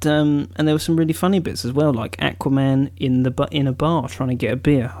loved, and there were some really funny bits as well, like Aquaman in a bar trying to get a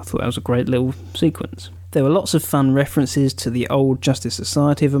beer. I thought that was a great little sequence. There were lots of fun references to the old Justice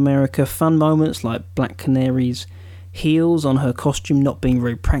Society of America, fun moments like Black Canary's heels on her costume not being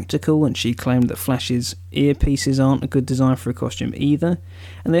very practical, and she claimed that Flash's earpieces aren't a good design for a costume either.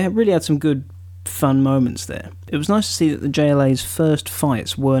 And they really had some good fun moments there. It was nice to see that the JLA's first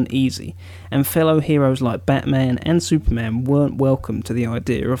fights weren't easy, and fellow heroes like Batman and Superman weren't welcome to the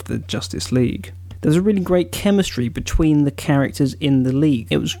idea of the Justice League. There was a really great chemistry between the characters in the League.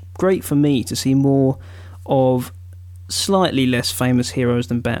 It was great for me to see more of slightly less famous heroes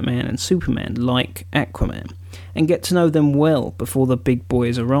than Batman and Superman, like Aquaman, and get to know them well before the big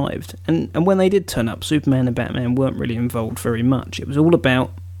boys arrived. And when they did turn up, Superman and Batman weren't really involved very much. It was all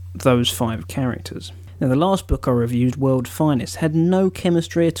about those 5 characters. Now, the last book I reviewed, World's Finest, had no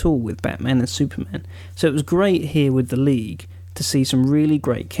chemistry at all with Batman and Superman, so it was great here with the League to see some really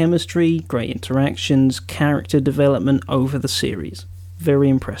great chemistry, great interactions, character development over the series. Very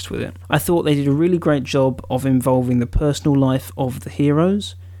impressed with it. I thought they did a really great job of involving the personal life of the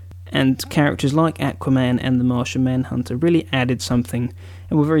heroes, and characters like Aquaman and the Martian Manhunter really added something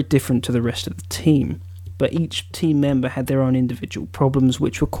and were very different to the rest of the team. But each team member had their own individual problems,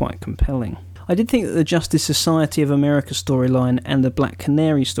 which were quite compelling. I did think that the Justice Society of America storyline and the Black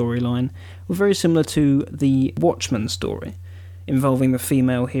Canary storyline were very similar to the Watchmen story, involving the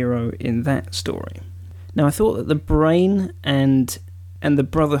female hero in that story. Now, I thought that the Brain and the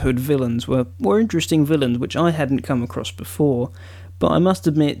Brotherhood villains were interesting villains, which I hadn't come across before, but I must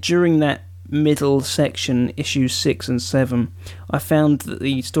admit, during that middle section, issues 6 and 7, I found that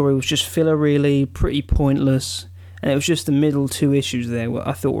the story was just filler really, pretty pointless, and it was just the middle 2 issues there where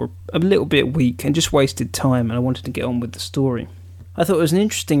I thought were a little bit weak and just wasted time, and I wanted to get on with the story. I thought it was an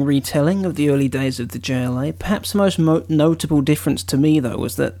interesting retelling of the early days of the JLA. Perhaps the most notable difference to me, though,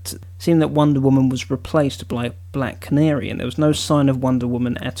 was that it seemed that Wonder Woman was replaced by Black Canary, and there was no sign of Wonder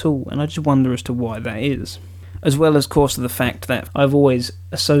Woman at all, and I just wonder as to why that is. As well as, of course, the fact that I've always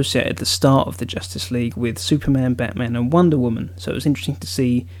associated the start of the Justice League with Superman, Batman, and Wonder Woman, so it was interesting to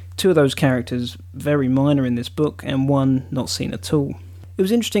see 2 of those characters very minor in this book, and one not seen at all. It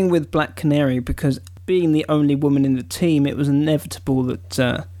was interesting with Black Canary because, being the only woman in the team, it was inevitable that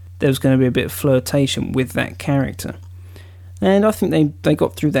there was going to be a bit of flirtation with that character. And I think they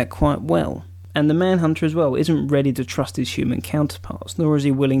got through that quite well. And the Manhunter as well isn't ready to trust his human counterparts, nor is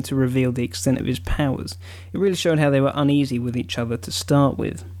he willing to reveal the extent of his powers. It really showed how they were uneasy with each other to start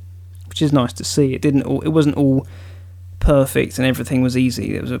with, which is nice to see. It wasn't all perfect and everything was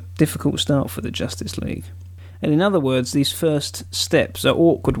easy. It was a difficult start for the Justice League. And in other words, these first steps are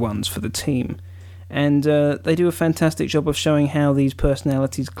awkward ones for the team. And they do a fantastic job of showing how these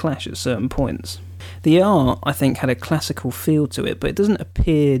personalities clash at certain points. The art, I think, had a classical feel to it, but it doesn't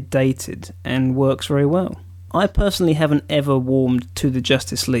appear dated and works very well. I personally haven't ever warmed to the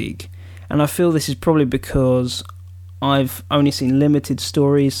Justice League, and I feel this is probably because I've only seen limited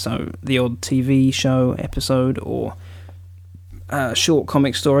stories, so the odd TV show episode or short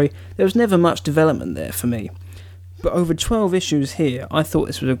comic story. There was never much development there for me. But over 12 issues here, I thought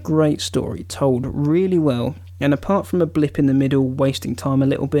this was a great story, told really well, and apart from a blip in the middle, wasting time a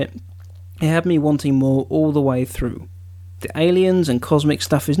little bit, it had me wanting more all the way through. The aliens and cosmic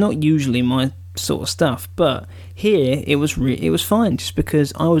stuff is not usually my sort of stuff, but here it was fine, just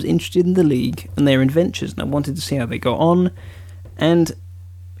because I was interested in the League and their adventures, and I wanted to see how they got on, and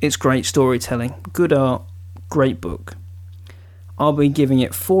it's great storytelling, good art, great book. I'll be giving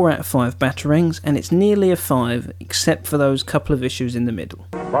it 4 out of 5 batarangs, and it's nearly a 5, except for those couple of issues in the middle.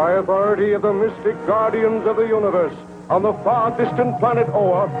 By authority of the mystic guardians of the universe, on the far distant planet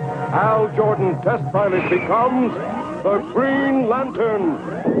Oa, Hal Jordan, test pilot, becomes the Green Lantern,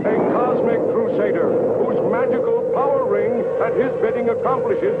 a cosmic crusader whose magical power ring at his bidding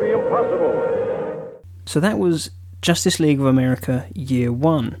accomplishes the impossible. So that was Justice League of America Year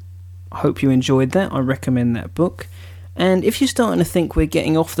 1. I hope you enjoyed that. I recommend that book. And if you're starting to think we're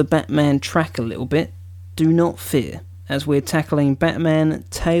getting off the Batman track a little bit, do not fear, as we're tackling Batman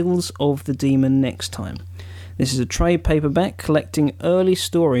Tales of the Demon next time. This is a trade paperback collecting early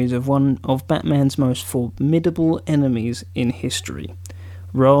stories of one of Batman's most formidable enemies in history,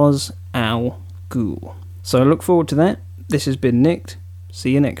 Ra's al Ghul. So I look forward to that. This has been Nicked.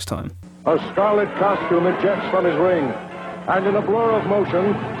 See you next time. A scarlet costume ejects from his ring, and in a blur of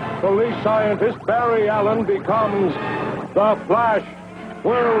motion, police scientist Barry Allen becomes the Flash,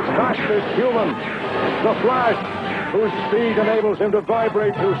 world's fastest human. The Flash, whose speed enables him to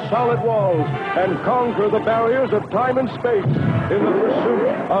vibrate through solid walls and conquer the barriers of time and space in the pursuit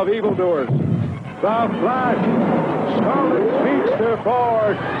of evildoers. The Flash, Scarlet Speedster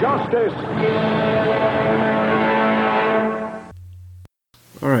for Justice.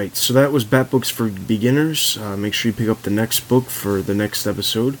 Alright, so that was Bat Books for Beginners. Make sure you pick up the next book for the next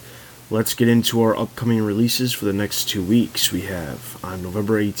episode. Let's get into our upcoming releases for the next 2 weeks. We have, on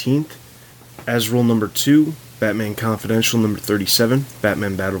November 18th, Azrael number 2, Batman Confidential number 37,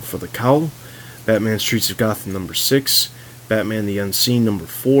 Batman Battle for the Cowl, Batman Streets of Gotham number 6, Batman the Unseen number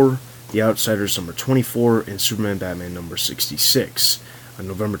 4, The Outsiders number 24, and Superman Batman number 66. On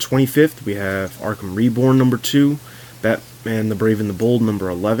November 25th, we have Arkham Reborn number 2, Batman the Brave and the Bold number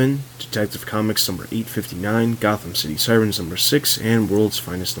 11, Detective Comics number 859, Gotham City Sirens number 6, and World's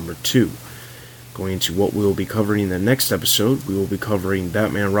Finest number 2. Going into what we will be covering in the next episode, we will be covering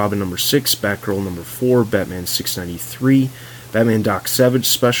Batman Robin number 6, Batgirl number 4, Batman 693, Batman Doc Savage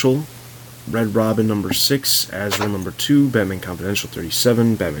Special, Red Robin number 6, Azrael number 2, Batman Confidential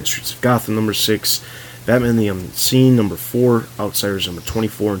 37, Batman Streets of Gotham number 6, Batman the Unseen number 4, Outsiders number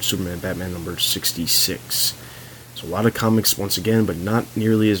 24, and Superman Batman number 66. So a lot of comics once again, but not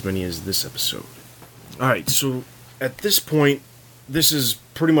nearly as many as this episode. Alright, so at this point, this is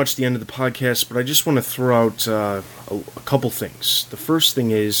pretty much the end of the podcast, but I just want to throw out a couple things. The first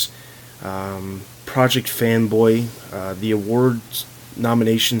thing is Project Fanboy. The awards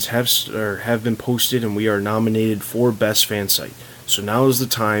nominations have been posted, and we are nominated for Best Fan Site. So now is the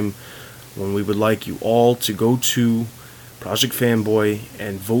time when we would like you all to go to Project Fanboy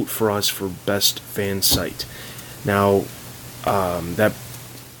and vote for us for Best Fan Site. Now,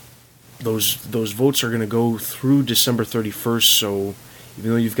 those votes are going to go through December 31st, so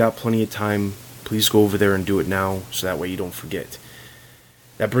even though you've got plenty of time, please go over there and do it now, so that way you don't forget.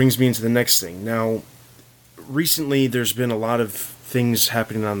 That brings me into the next thing. Now, recently there's been a lot of things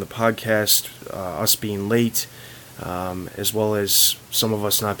happening on the podcast, us being late, as well as some of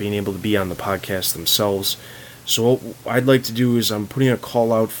us not being able to be on the podcast themselves. So what I'd like to do is I'm putting a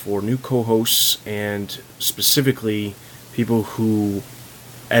call out for new co-hosts, and specifically people who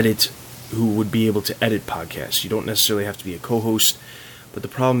would be able to edit podcasts. You don't necessarily have to be a co-host, but the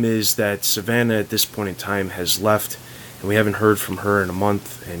problem is that Savannah at this point in time has left, and we haven't heard from her in a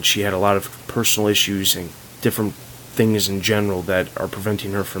month, and she had a lot of personal issues and different things in general that are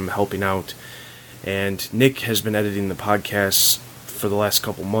preventing her from helping out. And Nick has been editing the podcasts for the last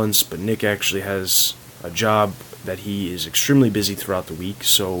couple months, but Nick actually has a job that he is extremely busy throughout the week.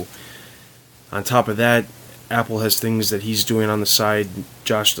 So on top of that, Apple has things that he's doing on the side.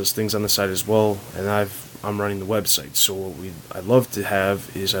 Josh does things on the side as well, and I'm running the website. So what I'd love to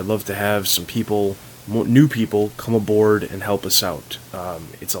have some people, new people, come aboard and help us out.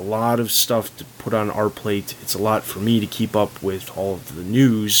 It's a lot of stuff to put on our plate. It's a lot for me to keep up with all of the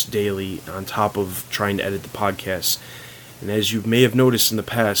news daily, on top of trying to edit the podcast. And as you may have noticed in the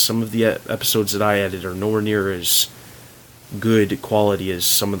past, some of the episodes that I edit are nowhere near as good quality as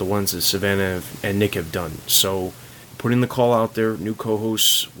some of the ones that Savannah and Nick have done. So putting the call out there, new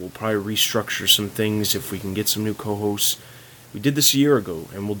co-hosts. We'll probably restructure some things if we can get some new co-hosts. We did this a year ago,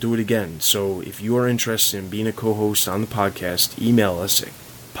 and we'll do it again. So if you are interested in being a co-host on the podcast, email us at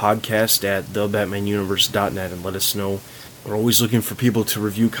podcast@thebatmanuniverse.net and let us know. We're always looking for people to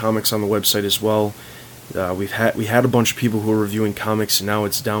review comics on the website as well. We had a bunch of people who were reviewing comics, and now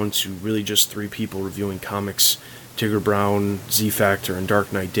it's down to really just 3 people reviewing comics: Tigger Brown, Z-Factor, and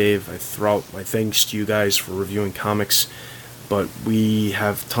Dark Knight Dave. I throw out my thanks to you guys for reviewing comics, but we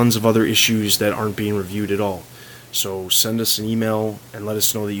have tons of other issues that aren't being reviewed at all. So send us an email and let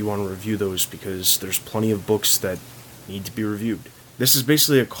us know that you want to review those, because there's plenty of books that need to be reviewed. This is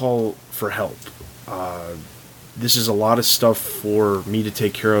basically a call for help. This is a lot of stuff for me to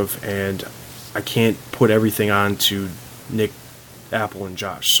take care of, and I can't put everything on to Nick, Apple, and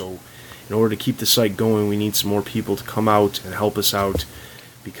Josh. So in order to keep the site going, we need some more people to come out and help us out,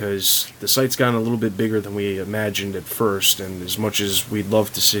 because the site's gotten a little bit bigger than we imagined at first, and as much as we'd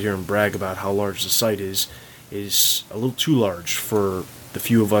love to sit here and brag about how large the site is a little too large for the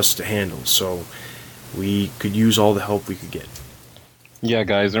few of us to handle. So we could use all the help we could get. Yeah,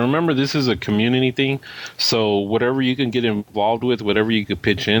 guys, and remember, this is a community thing, so whatever you can get involved with, whatever you could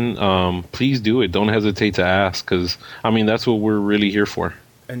pitch in, please do it. Don't hesitate to ask, because, that's what we're really here for.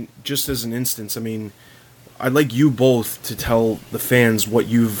 And just as an instance, I'd like you both to tell the fans what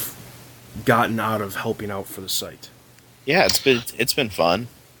you've gotten out of helping out for the site. Yeah, it's been fun.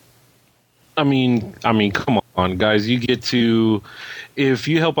 Come on, guys. You get to, if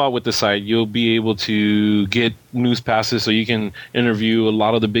you help out with the site, you'll be able to get news passes, so you can interview a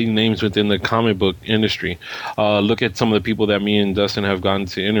lot of the big names within the comic book industry. Look at some of the people that me and Dustin have gotten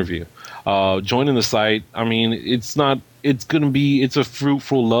to interview. joining the site. I mean, it's a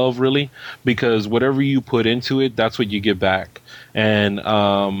fruitful love, really, because whatever you put into it, that's what you get back. And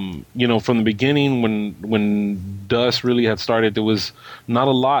from the beginning, when Dust really had started, there was not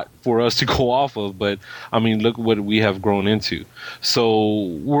a lot for us to go off of, but I mean, look what we have grown into. So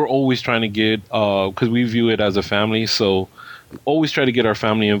we're always trying to get, because we view it as a family, so always try to get our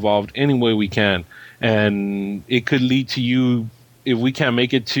family involved any way we can. And it could lead to you, if we can't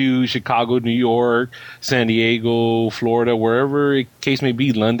make it to Chicago, New York, San Diego, Florida, wherever the case may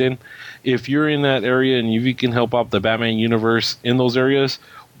be, London, if you're in that area and if you can help out the Batman universe in those areas,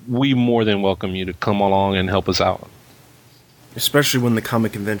 we more than welcome you to come along and help us out. Especially when the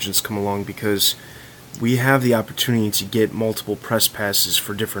comic conventions come along, because we have the opportunity to get multiple press passes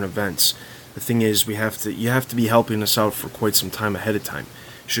for different events. The thing is, you have to be helping us out for quite some time ahead of time.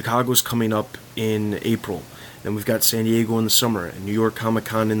 Chicago's coming up in April. Then we've got San Diego in the summer and New York Comic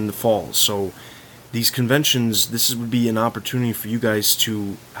Con in the fall. So these conventions, would be an opportunity for you guys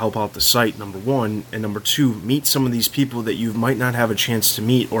to help out the site, number one. And number two, meet some of these people that you might not have a chance to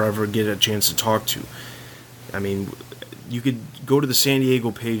meet or ever get a chance to talk to. I mean, you could go to the San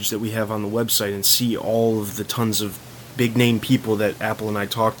Diego page that we have on the website and see all of the tons of big name people that Apple and I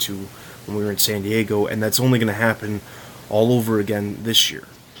talked to when we were in San Diego. And that's only going to happen all over again this year.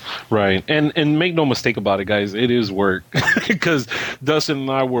 Right. And make no mistake about it, guys, it is work. Because Dustin and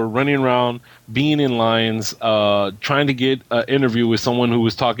I were running around, being in lines, trying to get an interview with someone who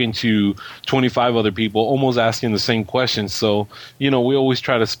was talking to 25 other people, almost asking the same questions. So, we always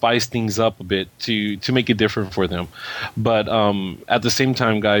try to spice things up a bit to make it different for them. But at the same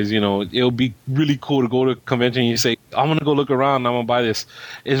time, guys, it'll be really cool to go to a convention and you say, I'm going to go look around, I'm going to buy this.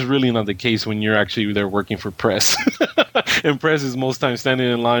 It's really not the case when you're actually there working for press. And press is most times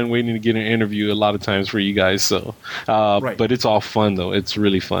standing in line waiting to get an interview a lot of times for you guys. So, right. But it's all fun, though. It's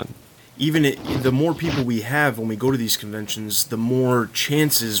really fun. The more people we have when we go to these conventions, the more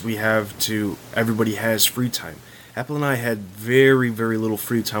chances we have to, everybody has free time. Apple and I had very, very little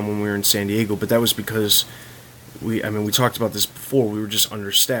free time when we were in San Diego, but that was because we talked about this before, we were just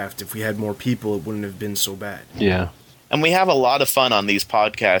understaffed. If we had more people, it wouldn't have been so bad. Yeah. And we have a lot of fun on these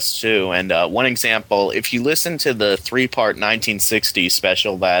podcasts, too. And one example, if you listen to the 3-part 1960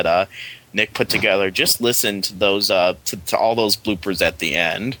 special that Nick put together, just listen to those to all those bloopers at the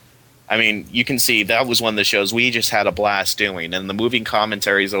end. I mean, you can see that was one of the shows we just had a blast doing. And the moving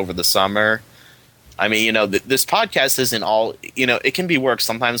commentaries over the summer. I mean, this podcast isn't all, it can be work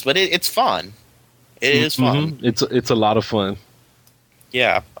sometimes, but it's fun. It is fun. Mm-hmm. It's a lot of fun.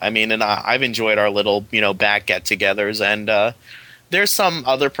 Yeah, I mean, and I've enjoyed our little, back get-togethers, and there's some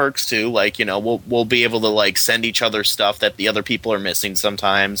other perks too. Like, we'll be able to like send each other stuff that the other people are missing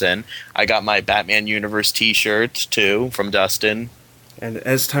sometimes. And I got my Batman Universe T-shirt too from Dustin. And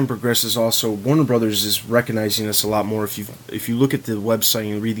as time progresses, also Warner Brothers is recognizing us a lot more. If you look at the website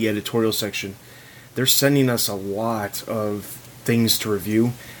and read the editorial section, they're sending us a lot of things to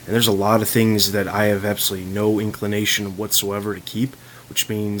review, and there's a lot of things that I have absolutely no inclination whatsoever to keep. Which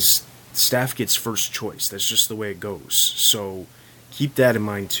means staff gets first choice. That's just the way it goes. So keep that in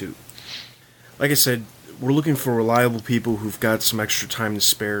mind too. Like I said, we're looking for reliable people who've got some extra time to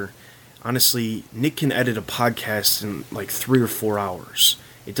spare. Honestly, Nick can edit a podcast in like 3 or 4 hours.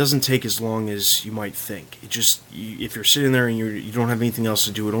 It doesn't take as long as you might think. If you're sitting there and you don't have anything else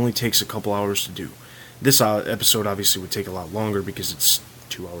to do, it only takes a couple hours to do. This episode obviously would take a lot longer because it's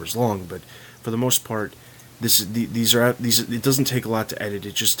 2 hours long, but for the most part, it doesn't take a lot to edit.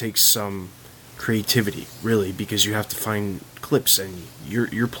 It just takes some creativity, really, because you have to find clips and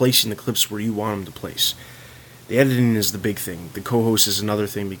you're placing the clips where you want them to place. The editing is the big thing. The co-host is another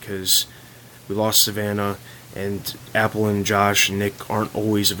thing because we lost Savannah and Apple and Josh and Nick aren't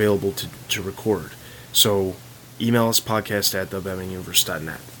always available to record. So email us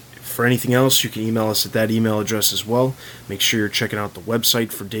podcast@thebatmanuniverse.net. For anything else, you can email us at that email address as well. Make sure you're checking out the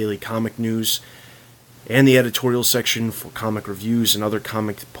website for daily comic news and the editorial section for comic reviews and other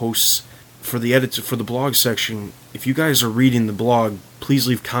comic posts. For the blog section, if you guys are reading the blog, please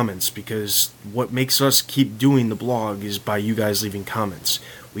leave comments, because what makes us keep doing the blog is by you guys leaving comments.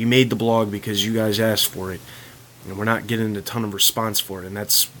 We made the blog because you guys asked for it, and we're not getting a ton of response for it, and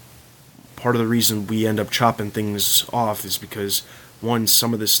that's part of the reason we end up chopping things off, is because, one,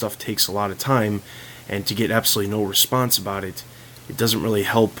 some of this stuff takes a lot of time, and to get absolutely no response about it, it doesn't really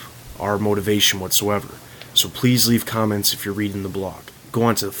help our motivation whatsoever. So please leave comments if you're reading the blog. Go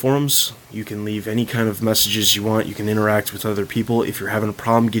onto the forums. You can leave any kind of messages you want. You can interact with other people. If you're having a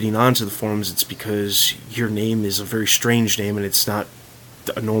problem getting onto the forums, it's because your name is a very strange name and it's not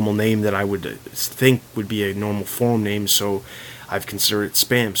a normal name that I would think would be a normal forum name. So I've considered it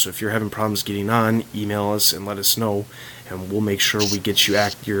spam. So if you're having problems getting on, email us and let us know, and we'll make sure we get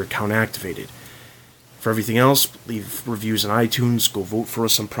your account activated. For everything else, leave reviews on iTunes, go vote for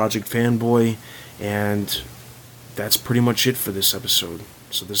us on Project Fanboy, and that's pretty much it for this episode.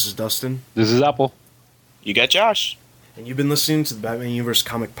 So this is Dustin. This is Apple. You got Josh. And you've been listening to the Batman Universe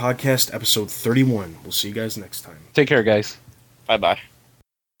Comic Podcast, episode 31. We'll see you guys next time. Take care, guys. Bye-bye.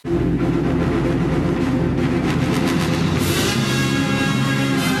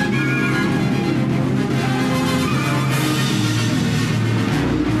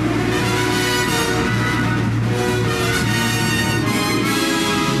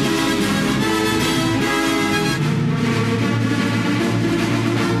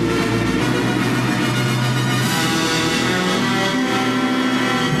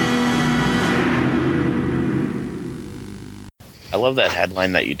 I love that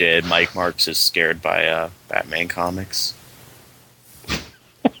headline that you did. Mike Marks is scared by Batman comics.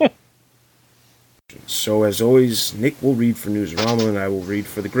 So, as always, Nick will read for Newsarama, and I will read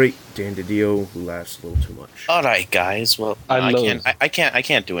for the great Dan DiDio, who laughs a little too much. All right, guys. Well, I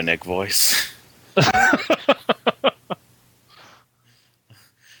can't do a Nick voice.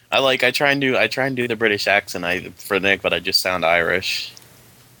 I try and do the British accent for Nick, but I just sound Irish.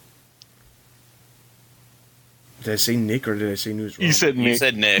 Did I say Nick or did I say Newsarama? You said Nick. You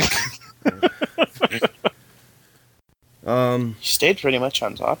said Nick. You stayed pretty much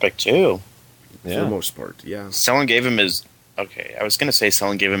on topic too. For the most part, yeah. Someone gave him his. Okay, I was gonna say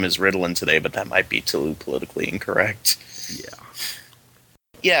someone gave him his Ritalin today, but that might be too politically incorrect. Yeah.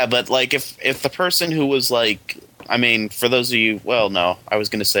 Yeah, but like if the person who was like, I mean, for those of you, well, no, I was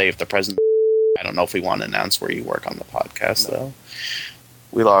gonna say if the president. I don't know if we want to announce where you work on the podcast though.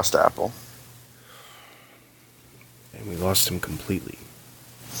 We lost Apple. And we lost him completely.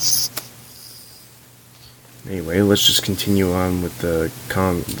 Anyway, let's just continue on with the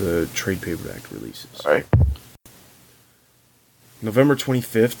trade paperback releases. All right. November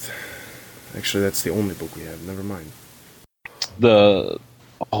 25th. Actually, that's the only book we have. Never mind.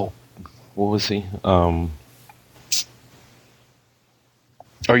 What was he? Are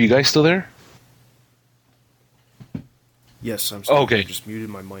you guys still there? Yes, I'm still Okay. I just muted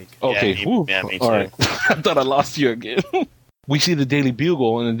my mic. Okay. me Whew. too. All right. I thought I lost you again. We see the Daily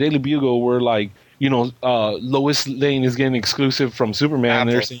Bugle, and the Daily Bugle, we're like, Lois Lane is getting exclusive from Superman.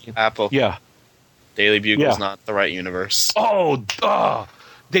 They're saying, Apple. yeah. Daily Bugle's Yeah. not the right universe. Oh,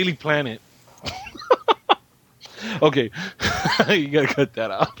 Daily Planet. Okay. You gotta cut that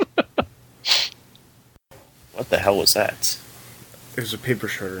out. What the hell was that? There's a paper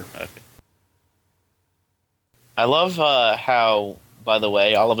shredder. Okay. I love how, by the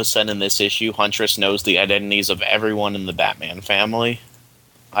way, all of a sudden in this issue, Huntress knows the identities of everyone in the Batman family.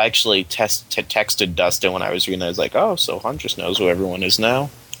 I actually texted Dustin when I was reading it. I was like, oh, so Huntress knows who everyone is now?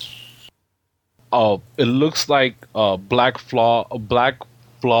 Oh, it looks like Black Flaw.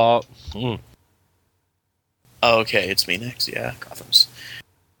 Oh, okay, it's me next. Yeah, Gotham's.